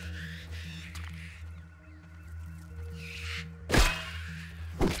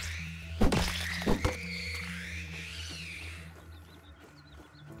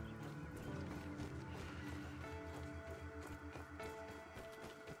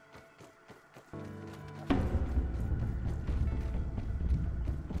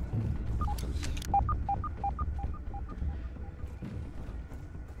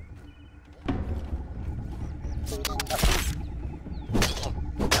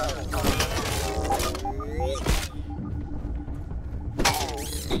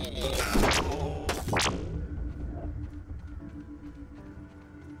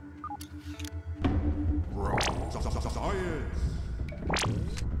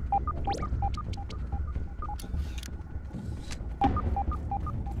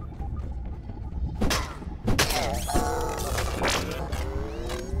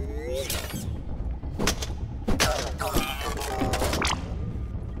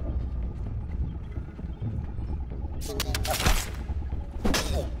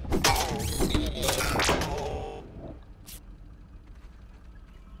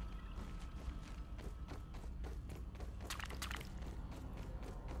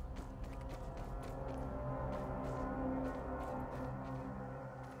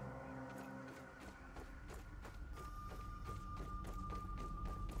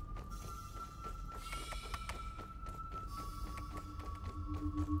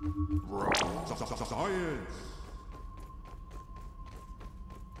 Science.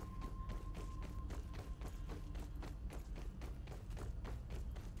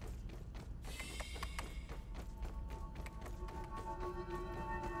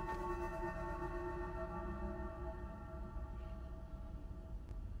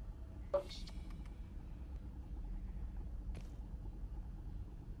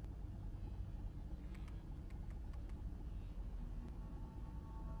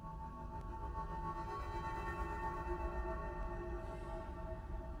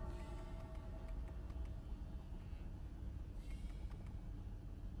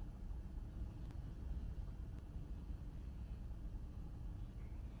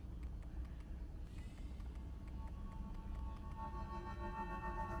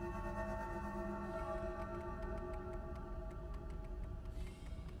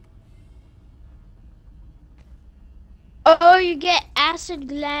 Oh, you get acid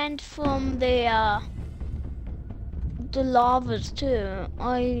gland from the lavas too.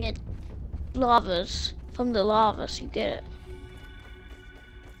 Oh, you get lavas from the lavas. You get it.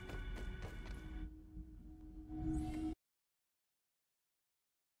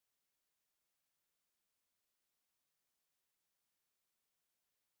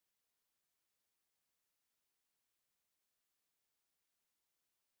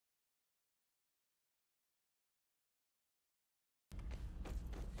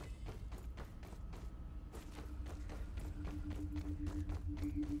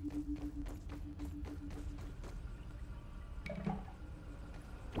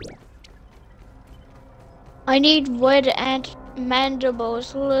 I need wood and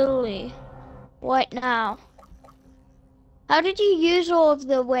mandibles, literally, right now. How did you use all of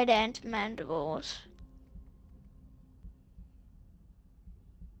the wood and mandibles?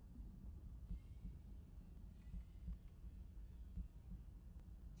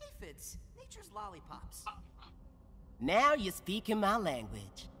 Aphids, nature's lollipops. Now you're speaking my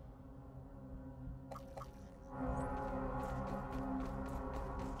language.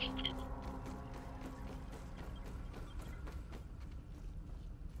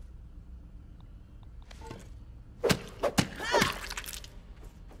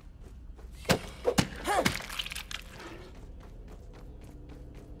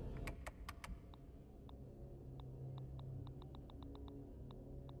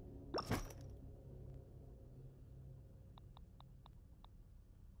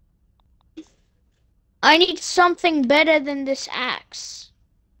 I need something better than this axe.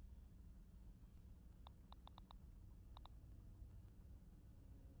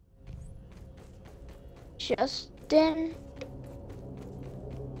 Justin.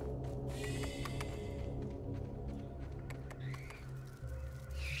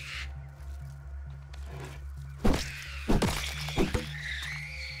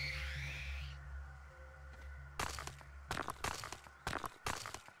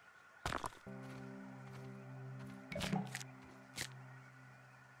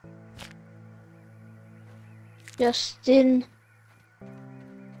 Justin.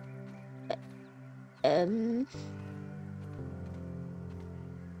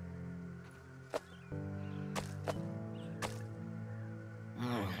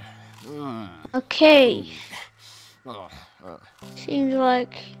 Okay. Seems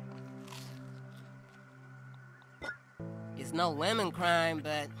like It's no lemon crime,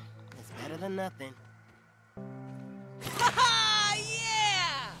 but it's better than nothing. Ha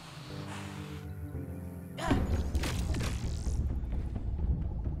yeah!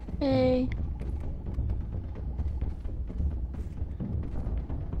 hey.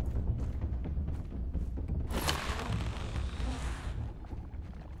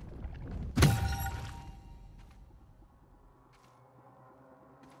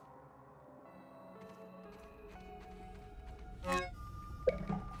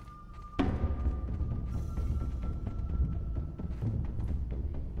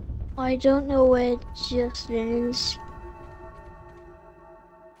 I don't know where Justin is.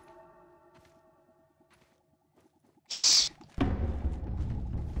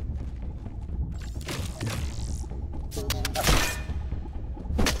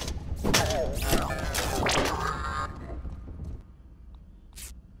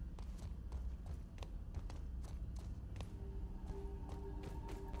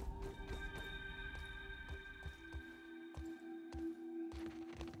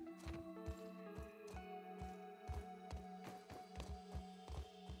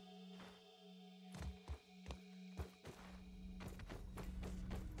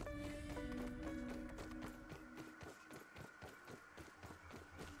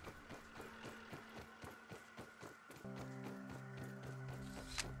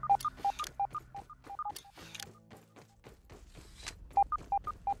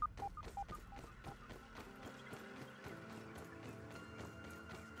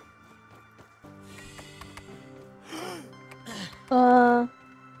 Oh,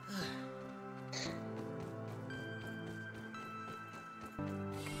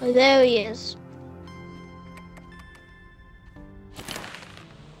 there he is.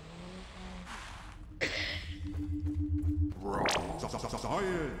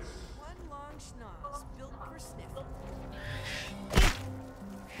 Science! One long schnoz built for sniffing.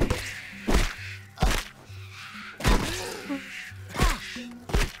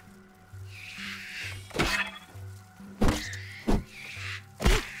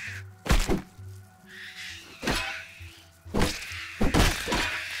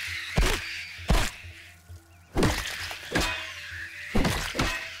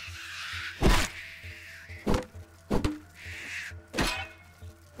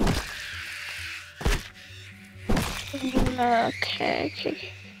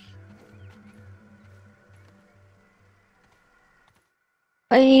 Okay.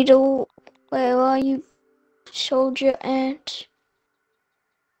 I need a. Where are you, soldier ant?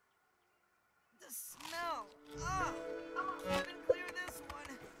 The smell. Can't clear this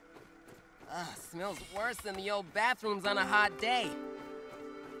one. Smells worse than the old bathrooms on a hot day.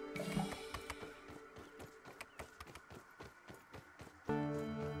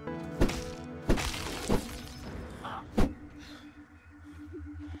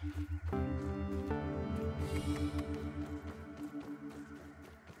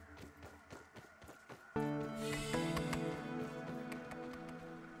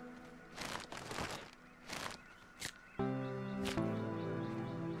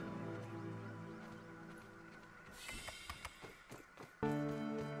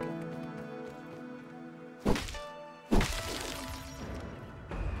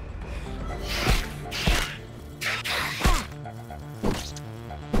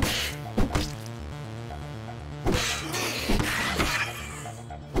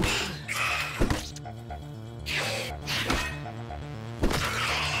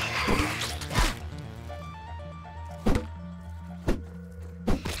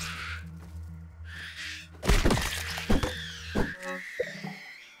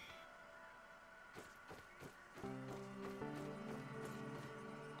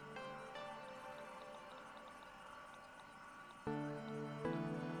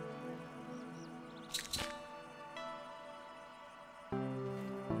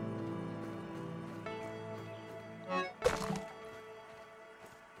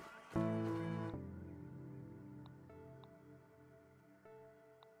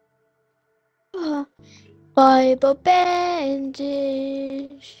 Bible bandage.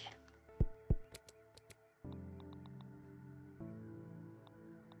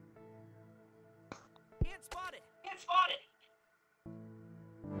 Ant spotted! Ant spotted!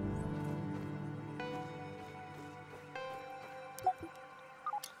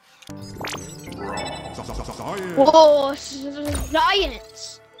 Science! Whoa,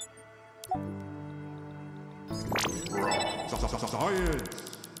 science! Science!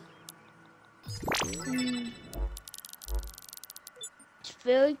 It's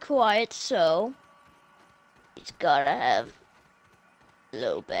very quiet, so it's gotta have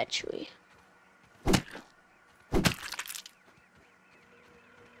low battery.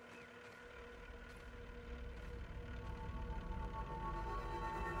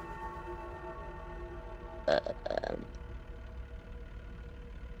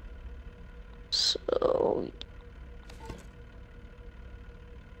 So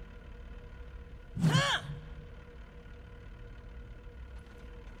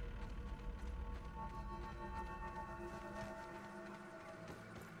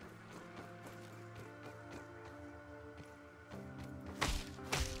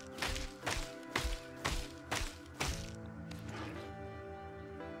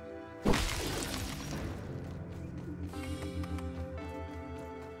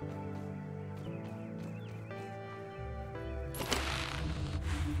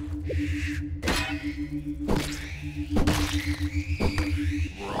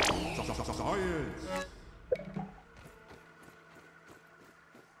Science!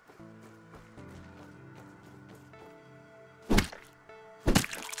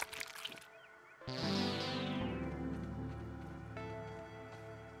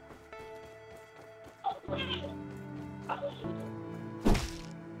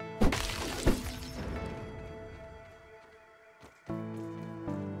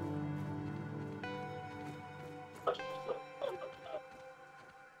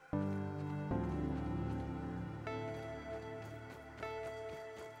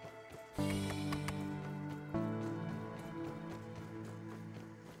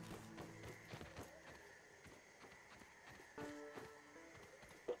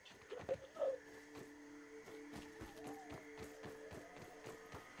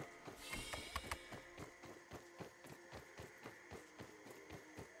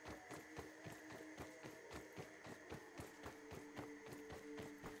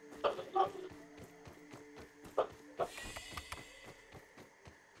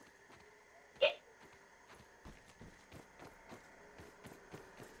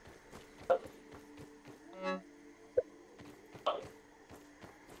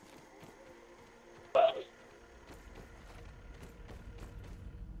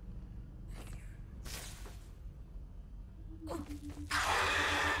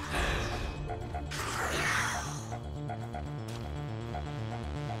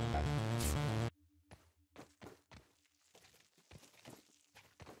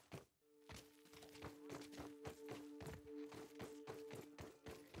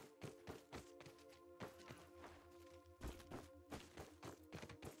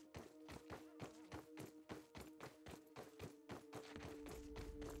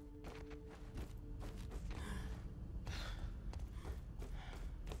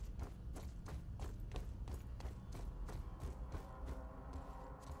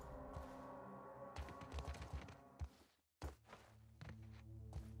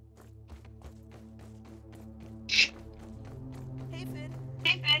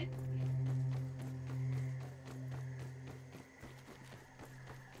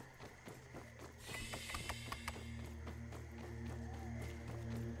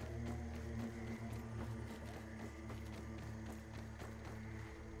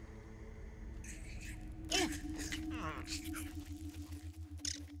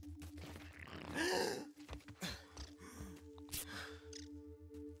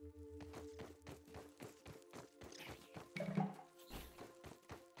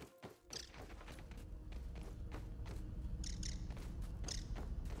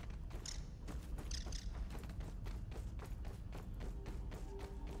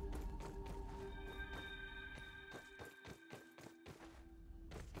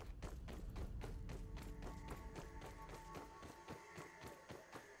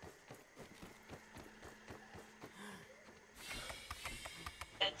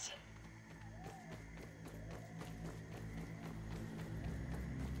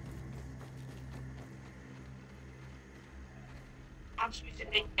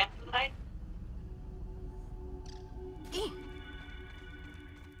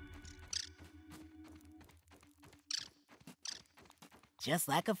 Just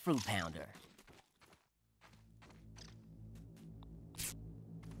like a fruit pounder.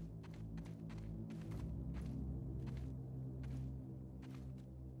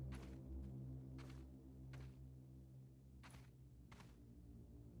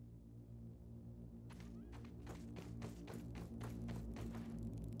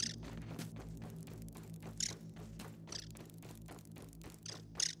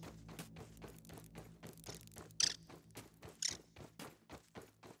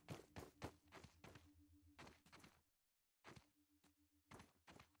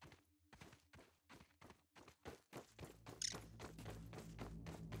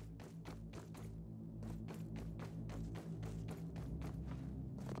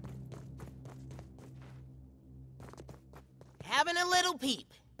 Having a little peep.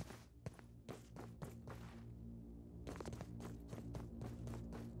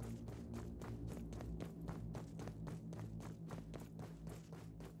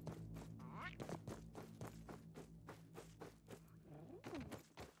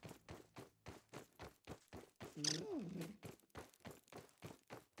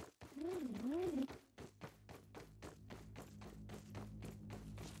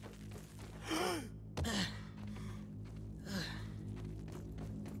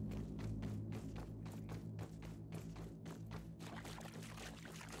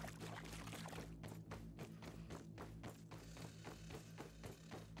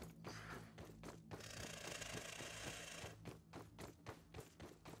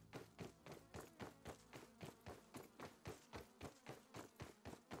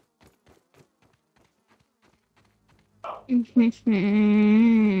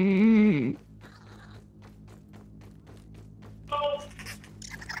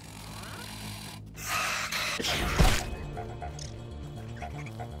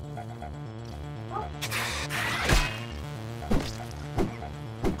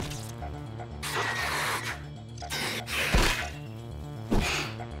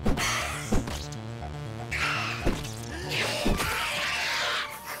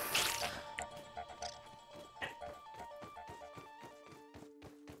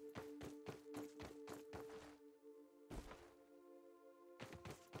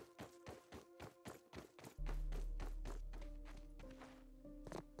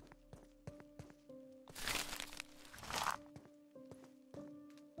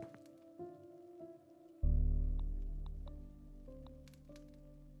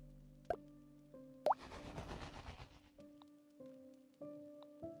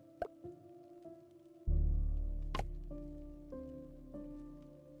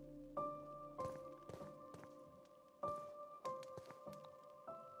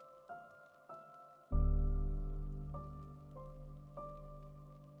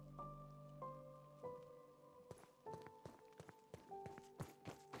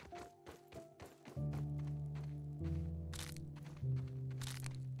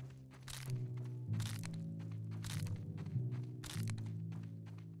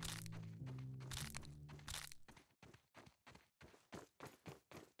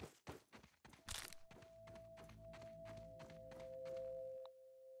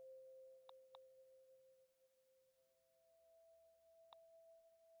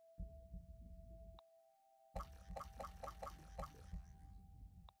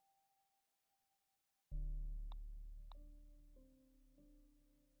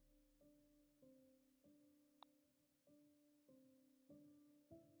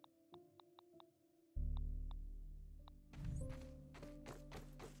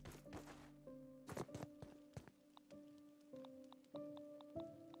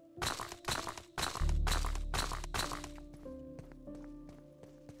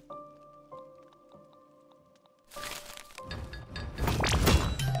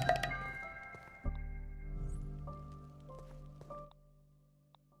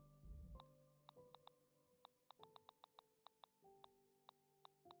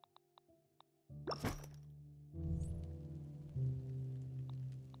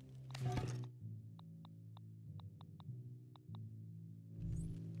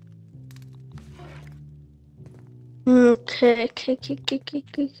 Okay.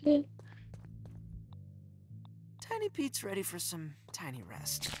 Tiny Pete's ready for some tiny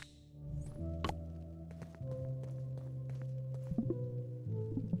rest.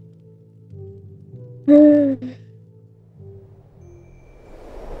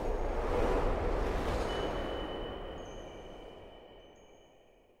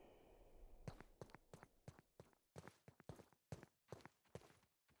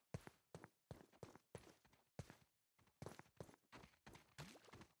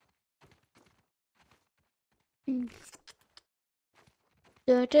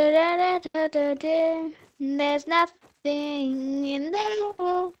 Da, da, da, da, da, da. There's nothing in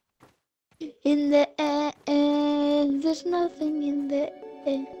the air. There's nothing in the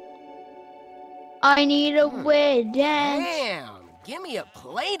air. I need a way dance. Damn! Give me a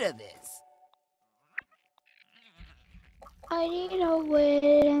plate of this. I need a way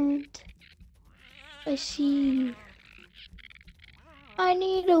dance. I see. I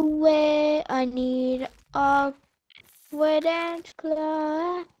need a way. I need a way dance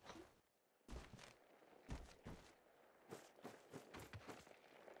club.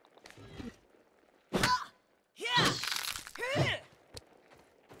 Yeah.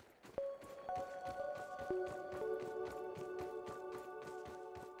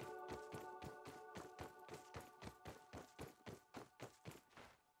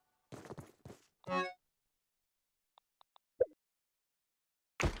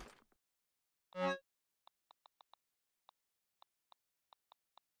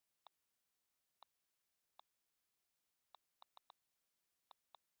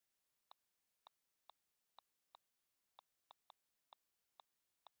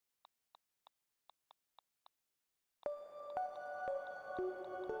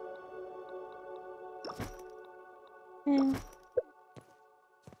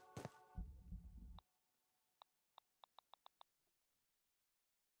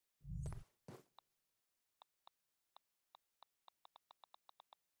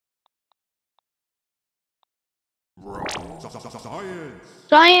 Science.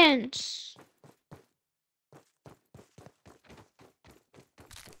 Science.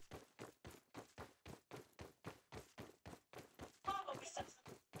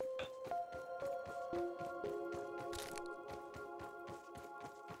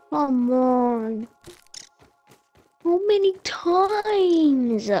 Come on. How many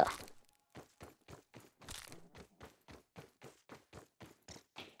times?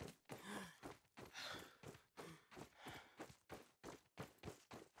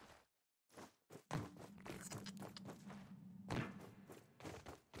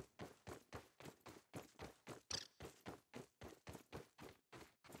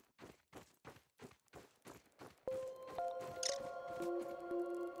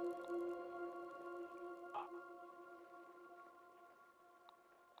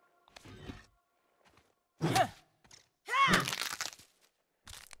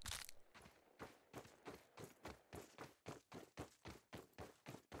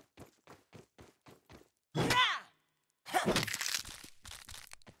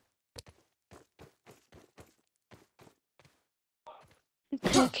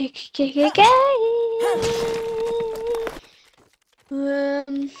 Okay.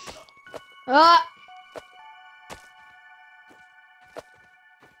 Ah.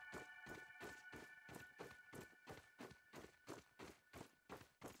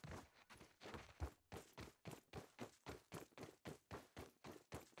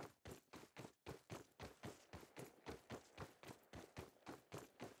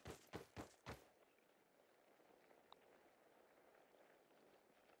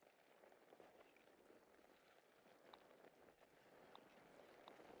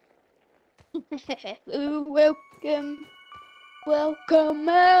 Welcome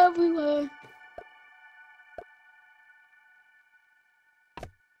everyone.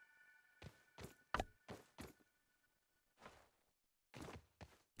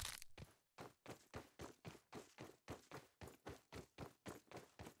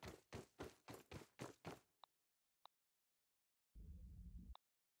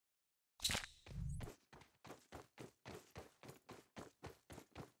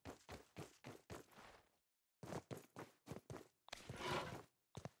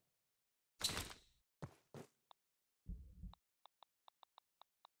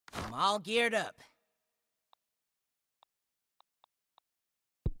 I'm all geared up.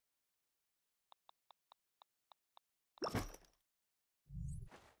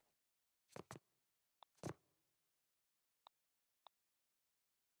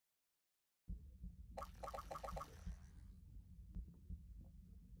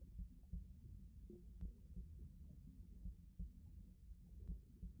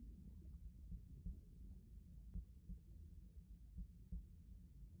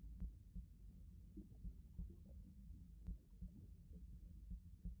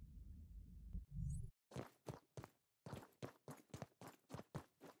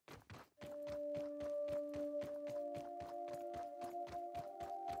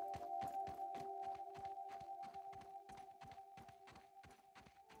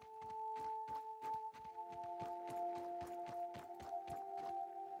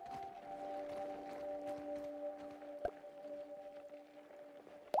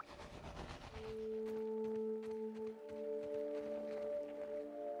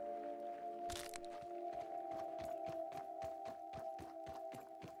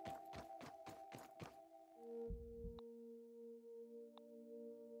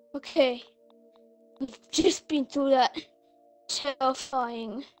 Okay. We've just been through that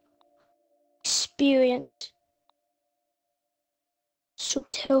terrifying experience. So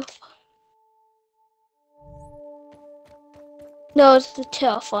terrifying. No, it's the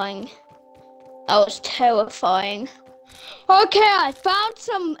terrifying. That was terrifying. Okay, I found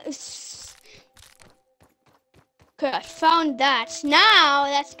some. Okay, I found that. Now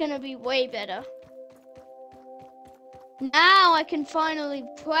that's gonna be way better. Now I can finally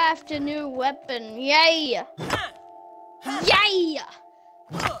craft a new weapon. Yay! Yay!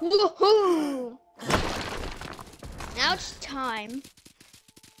 Woohoo! Now it's time.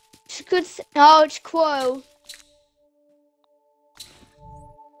 It's good. Oh, it's Crow.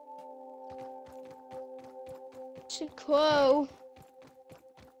 It's a crow.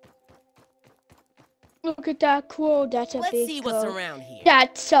 Look at that crow. That's a Let's big see crow. what's around here.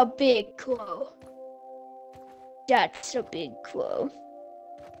 That's a big crow. That's a big crow.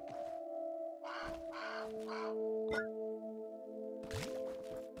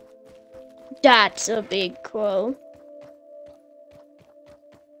 That's a big crow.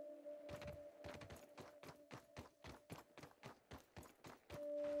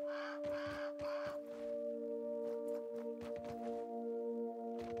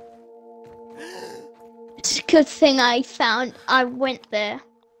 It's a good thing I went there.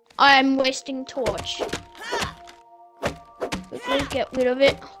 I'm wasting torch. Quickly get rid of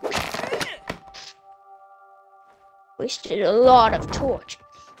it. Wasted a lot of torch.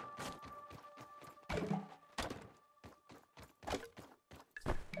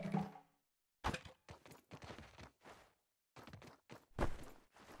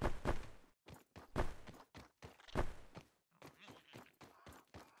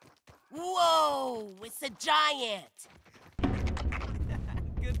 Whoa! It's a giant!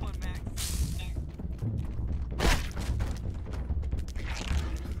 Good one, Max.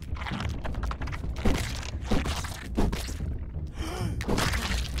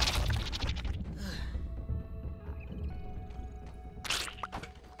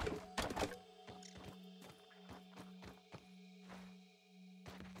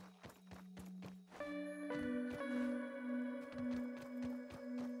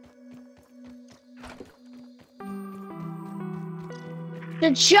 The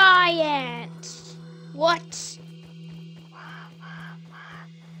giant! What?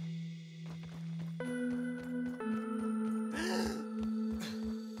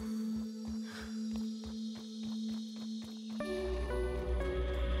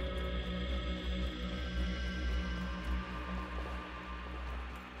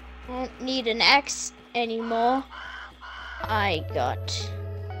 I don't need an axe anymore. I got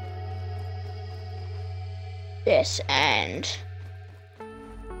this and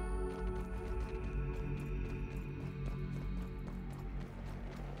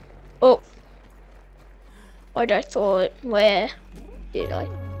oh, what I thought, where did I?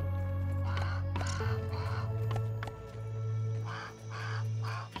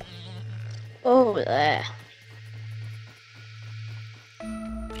 Over there.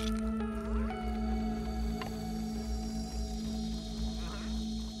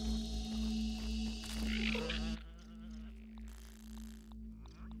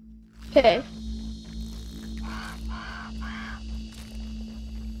 Okay.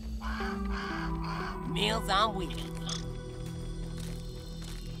 Meals on wheels.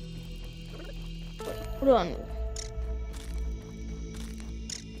 Hold on.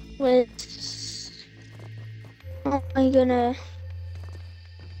 Wait. How am I gonna?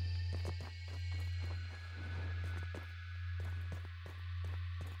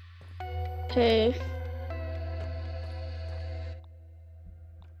 Okay.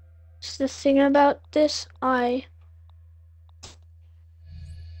 What's the thing about this?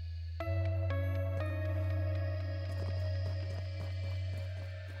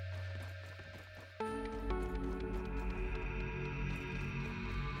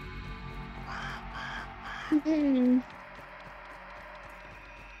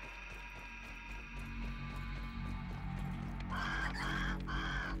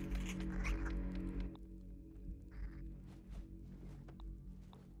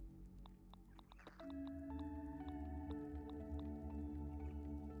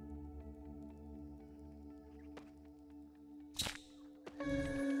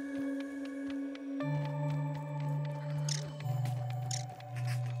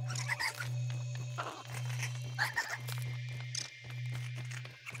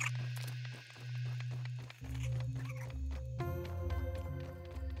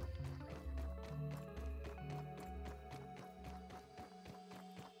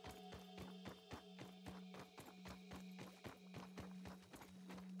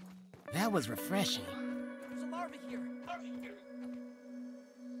 That was refreshing. There's a larva here.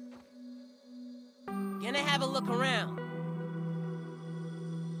 Gonna have a look around.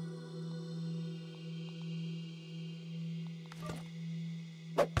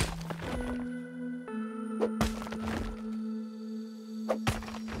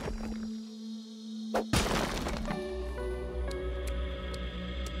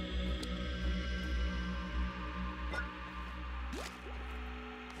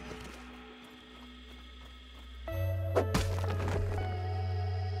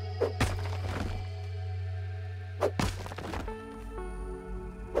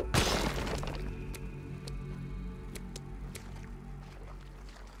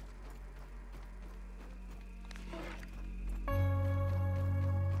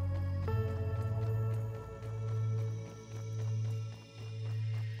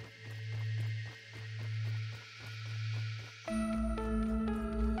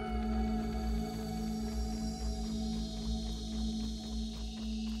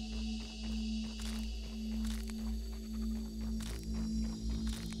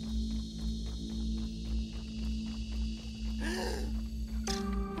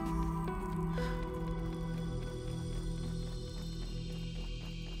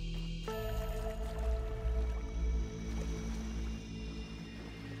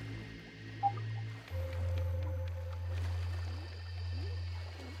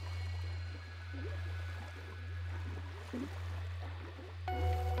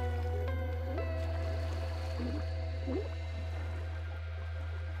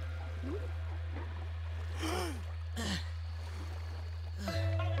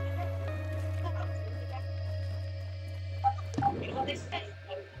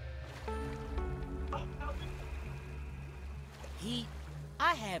 He...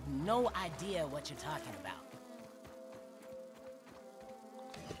 I have no idea what you're talking about.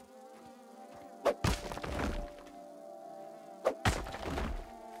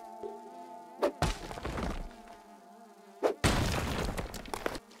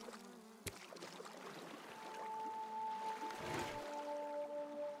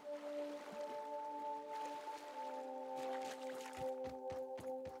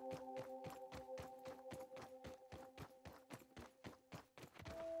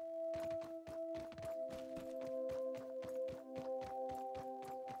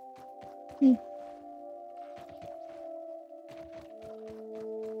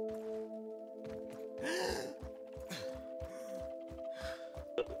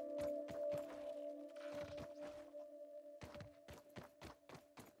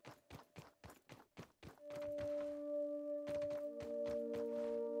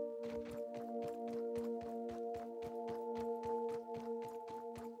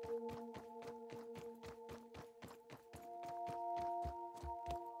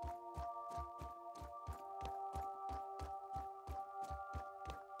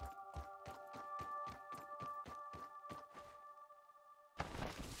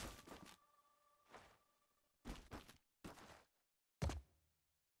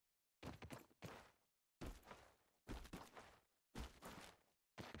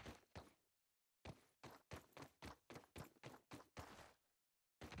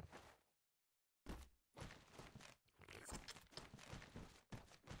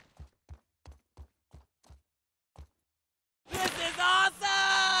 This is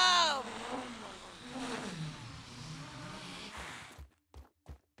awesome!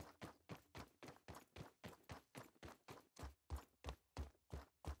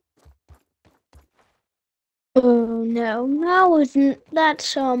 Oh no,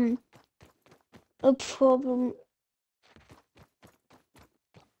 that's a problem.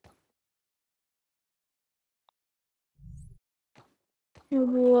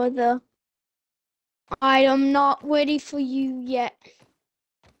 Brother, I am not ready for you yet.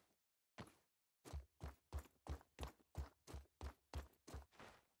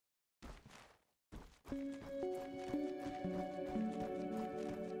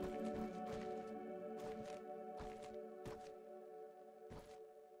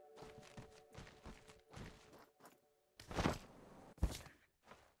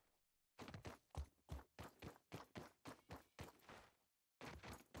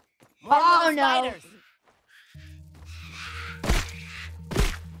 More Oh, little no. spiders.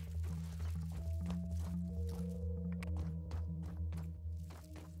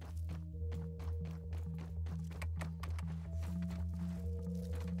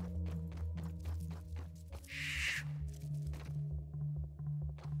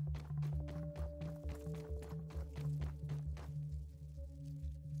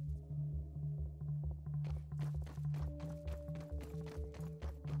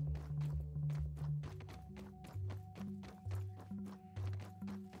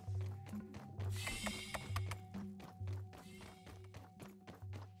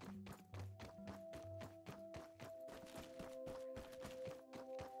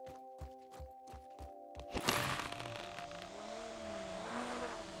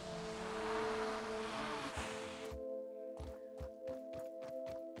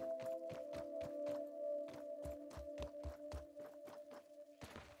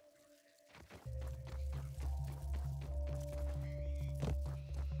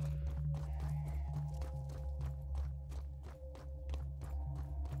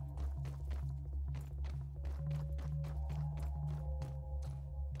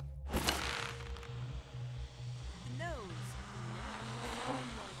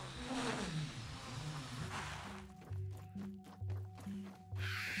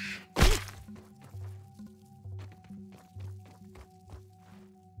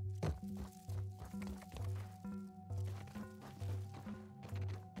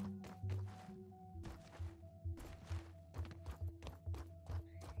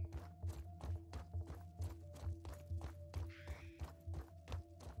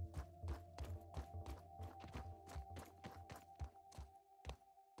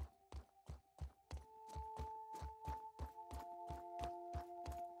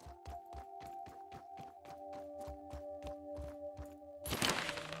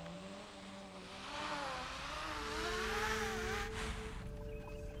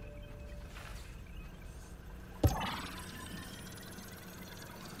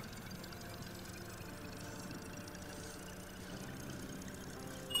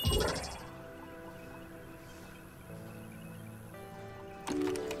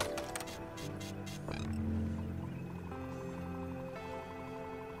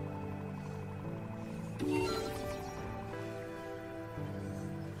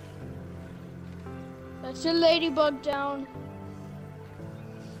 That's a ladybug down.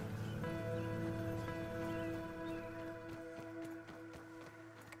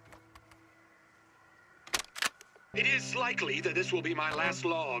 It is likely that this will be my last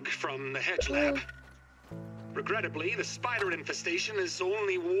log from the hedge lab. Regrettably, the spider infestation has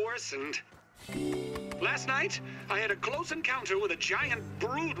only worsened. Last night, I had a close encounter with a giant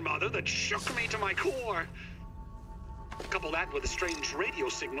brood mother that shook me to my core. Couple that with the strange radio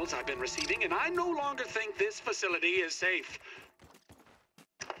signals I've been receiving, and I no longer think this facility is safe.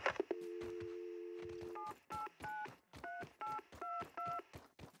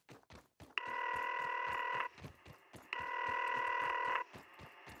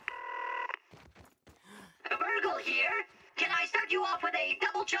 Burgle here. Can I start you off with a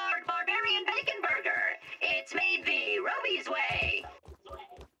double-charred barbarian bacon burger? It's made the Roby's way.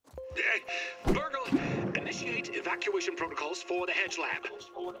 Burgle, initiate evacuation protocols for the hedge lab.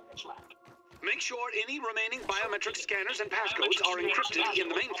 Make sure any remaining biometric scanners and passcodes are encrypted in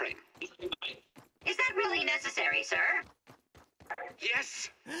the mainframe. Is that really necessary, sir? Yes.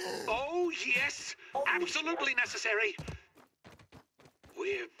 Oh, yes. Absolutely necessary.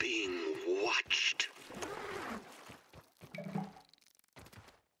 We're being watched.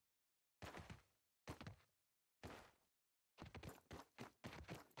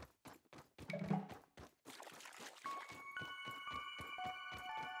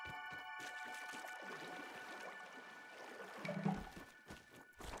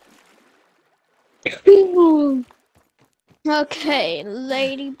 Okay,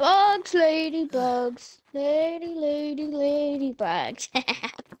 ladybugs, ladybugs, ladybugs.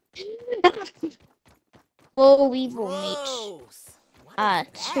 Oh, we will meet. Gross.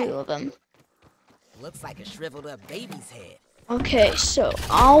 Two of them. Looks like a shriveled up baby's head. Okay, so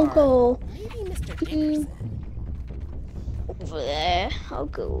I'll go Maybe Mr. Dickerson. over there. I'll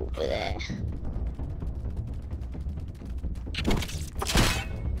go over there.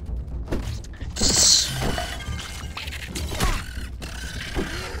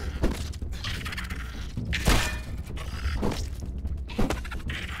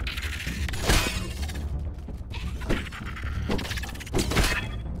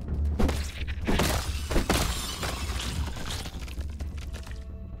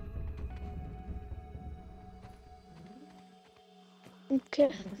 Okay.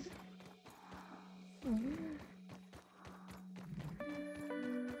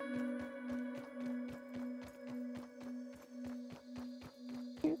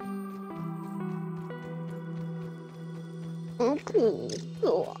 Okay,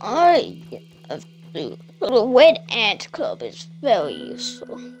 so the Wet Ant Club is very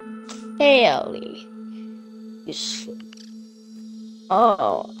useful. Fairly useful.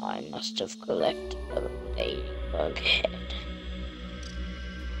 Oh, I must have collected a ladybug head.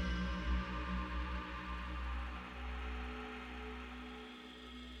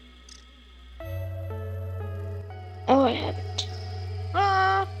 Oh, I haven't.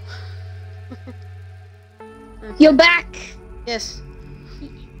 Ah! You're back. Yes.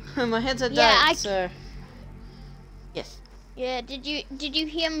 My headset Yeah, died, so... Yes. Yeah, did you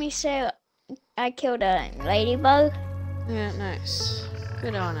hear me say I killed a ladybug? Yeah, nice.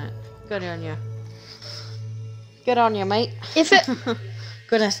 Good on it. Good on you. Good on you, mate. If it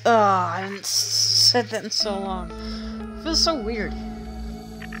Goodness. Oh, I haven't said that in so long. It feels so weird.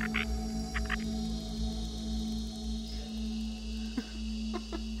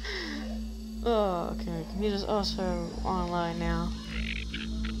 Oh, okay. Computer's also online now.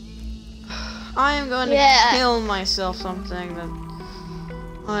 I am going to kill myself something that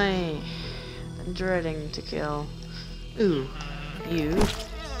I am dreading to kill. Ooh, you.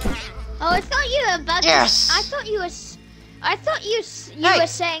 Oh, I thought you were about Yes! to, I thought you Hey! were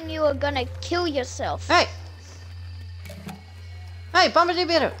saying you were gonna kill yourself. Hey! Hey, Bombadil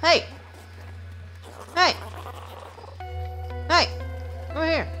Beetle! Hey! Hey! Hey! Over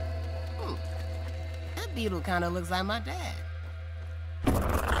here! That beetle kind of looks like my dad.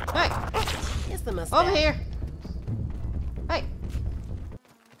 Hey! It's the mustache. Over here! Hey!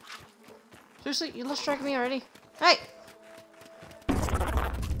 Seriously, you lost track of me already? Hey!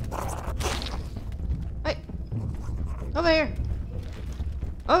 Hey! Over here!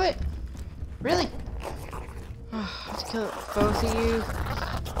 Over it! Really? Let's kill both of you.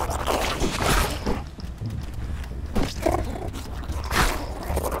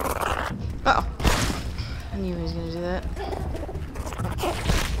 Uh-oh. I knew he was gonna do that.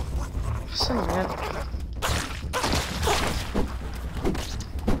 Son of a gun.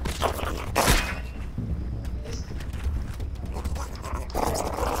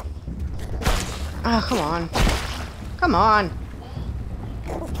 Oh, come on. Come on.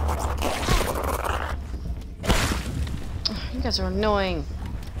 You guys are annoying.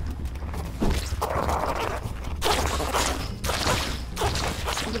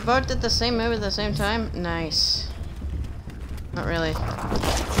 You both did the same move at the same time? Nice. Not really.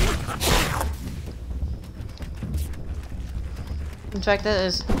 In fact, that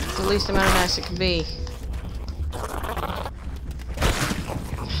is the least amount of nice it can be.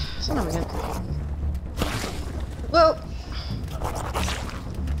 Son of a gun. Whoa!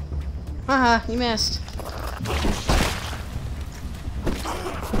 Haha, you missed.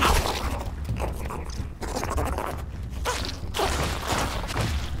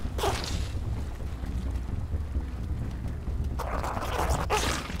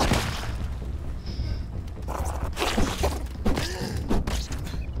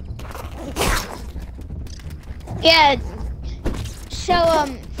 Yeah. So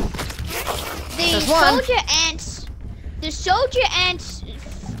the soldier ants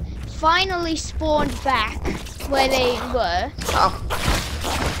finally spawned back where they were. Oh.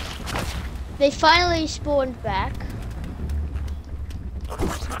 They finally spawned back.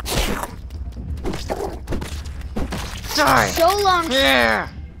 Die! So long. Yeah!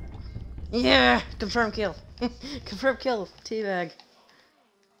 Yeah! Confirm kill. Confirm kill. Teabag.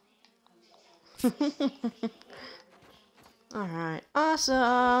 Alright.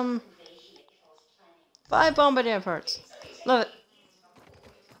 Awesome! 5 Bombadil parts. Love it.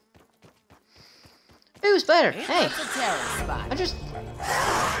 Ooh, spider! Hey!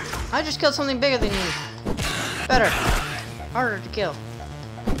 I just killed something bigger than you. Better. Harder to kill.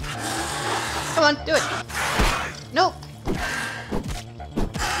 Come on, do it! Nope!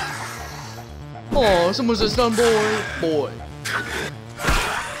 Oh, someone says done, boy! Boy.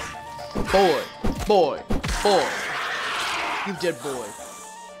 Boy. Boy. Boy. You dead boy.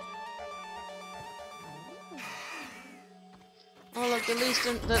 Oh look, the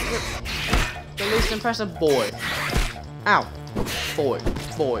least impressive boy. Ow. Boy.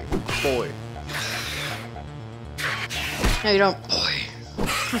 Boy. Boy. No, you don't. Boy.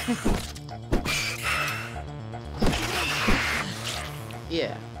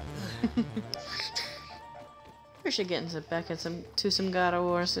 Yeah. We should get back to some God of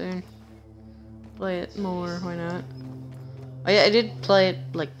War soon. Play it more, why not? Oh yeah, I did play it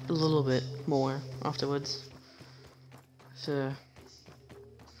like a little bit more afterwards. So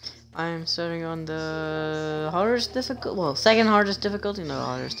I'm starting on the hardest difficulty. Well, second hardest difficulty, no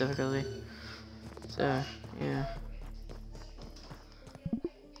hardest difficulty. So yeah.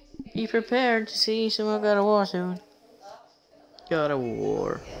 Be prepared to see some more God of War soon. God of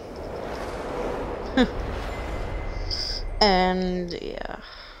War. And yeah.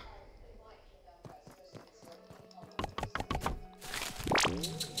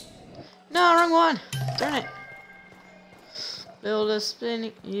 No, wrong one. Darn it. Build a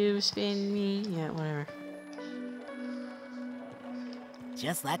spin. You spin me. Yeah, whatever.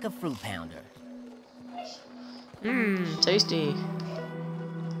 Just like a fruit pounder. Mmm, tasty.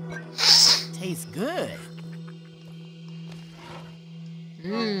 Tastes good.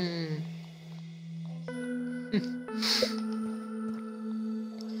 Mmm.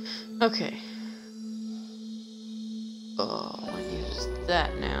 Okay. Oh, I use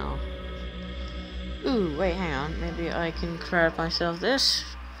that now. Ooh, wait, hang on. Maybe I can craft myself this.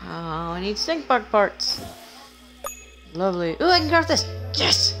 Oh, I need stink bug parts. Lovely. Ooh, I can craft this.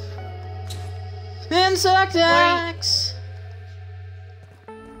 Yes! Insect axe!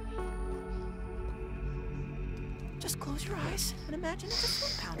 Just close your eyes and imagine it's a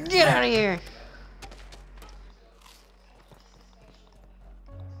foot pounder. Get out of here!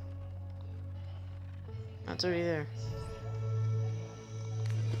 That's already there.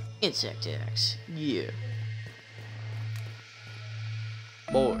 Insect axe. Yeah.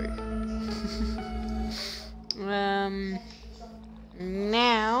 Boy.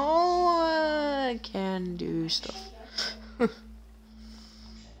 Now I can do stuff.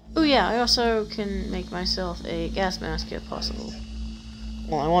 Oh yeah, I also can make myself a gas mask if possible.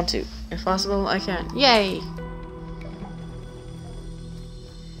 Well, I want to. If possible, I can. Yay!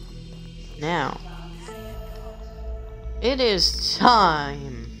 Now, it is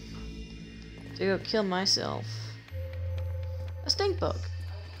time to go kill myself a stink bug.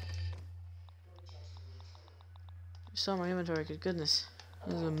 I saw my inventory, good goodness.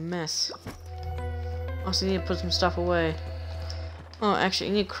 This is a mess. Also need to put some stuff away. Oh, actually,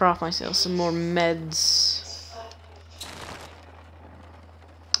 I need to craft myself some more meds.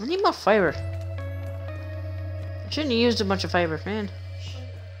 I need more fiber. I shouldn't have used a bunch of fiber, man.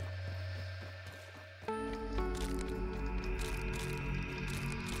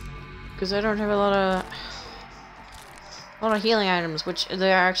 Because I don't have a lot of healing items, which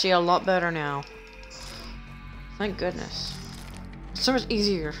they are actually a lot better now. Thank goodness. It's so much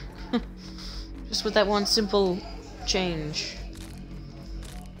easier. Just with that one simple change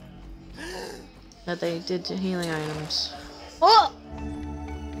that they did to healing items. Oh!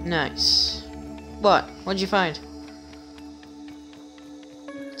 Nice. What? What'd you find?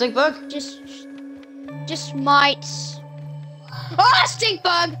 Stink bug? Just mites. Ah, stink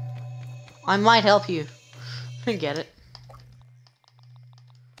bug! I might help you. Get it.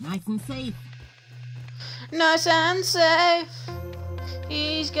 Nice and safe. Nice and safe.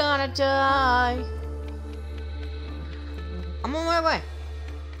 He's gonna die. I'm on my way.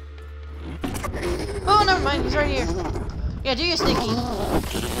 Oh, never mind. He's right here. Yeah, do your stinky.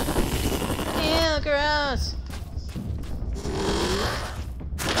 Ew, gross.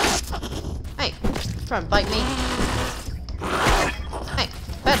 Hey, trying to bite me. Hey,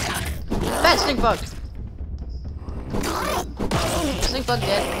 bad stink bug. Stink bug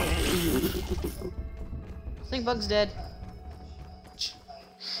dead. Stink bug's dead.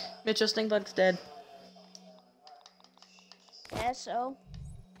 Mitchell, stink bug's dead. Yeah, so.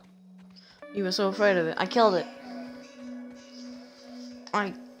 You were so afraid of it. I killed it.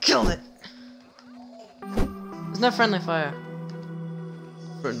 I killed it. There's no friendly fire.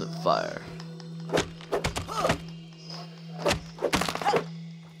 Friendly fire.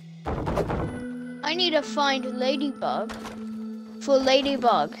 I need to find Ladybug for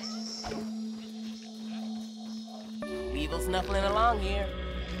Ladybug. Weevil snuffling along here.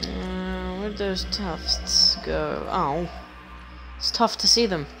 Where'd those tufts go? Oh. It's tough to see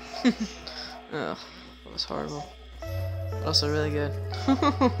them. Ugh, that was horrible. But also really good.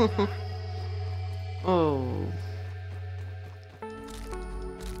 Oh.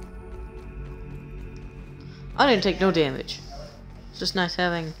 I didn't take no damage. It's just nice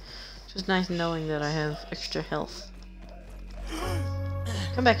knowing that I have extra health.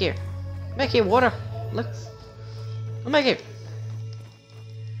 Come back here. Come back here, water. Look. Come back here.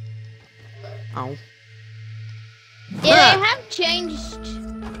 Ow. Yeah,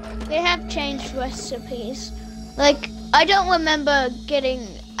 they have changed recipes. Like, I don't remember getting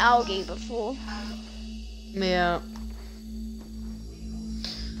algae before. Yeah.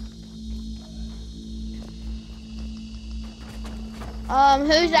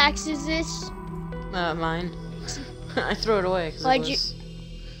 Whose axe is this? Mine. I threw it away because I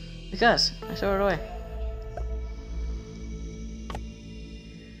threw it away.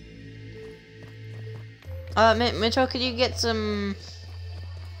 Mitchell, could you get some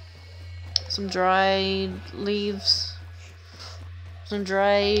dried leaves? Some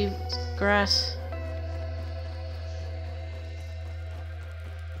dry grass?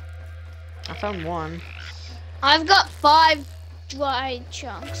 I found one. I've got 5 dry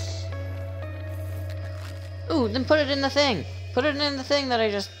chunks. Ooh, then put it in the thing. Put it in the thing that I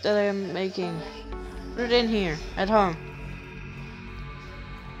am making. Put it in here at home.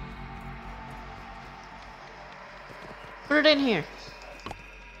 Put it in here.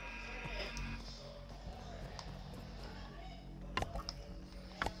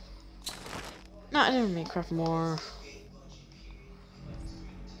 No, I didn't make craft more.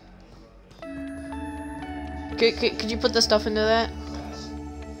 Could you put the stuff into that?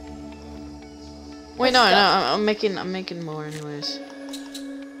 Wait, no, I'm making more anyways.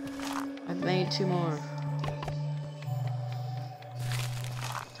 I've made 2 more.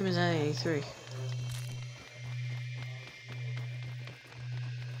 How many is that? 3.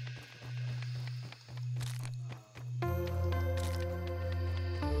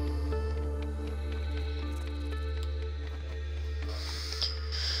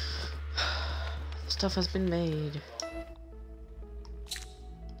 Stuff has been made.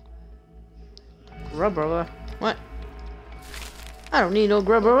 Grubber? What? I don't need no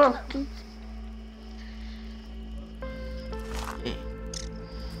grubber.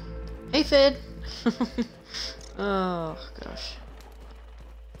 Hey, Fid. Oh gosh.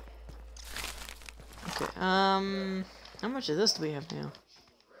 Okay. How much of this do we have now?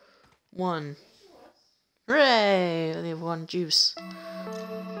 1. Hooray! We have 1 juice.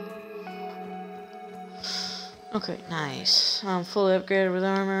 Okay, nice. I'm fully upgraded with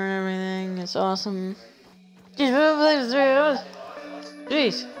armor and everything. It's awesome. Jeez.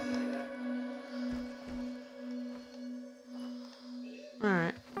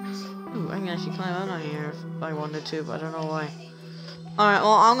 Alright. Ooh, I can actually climb out on here if I wanted to, but I don't know why. Alright,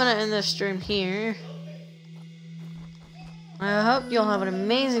 well, I'm gonna end this stream here. I hope you'll have an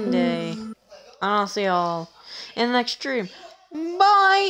amazing day. And I'll see y'all in the next stream. Bye!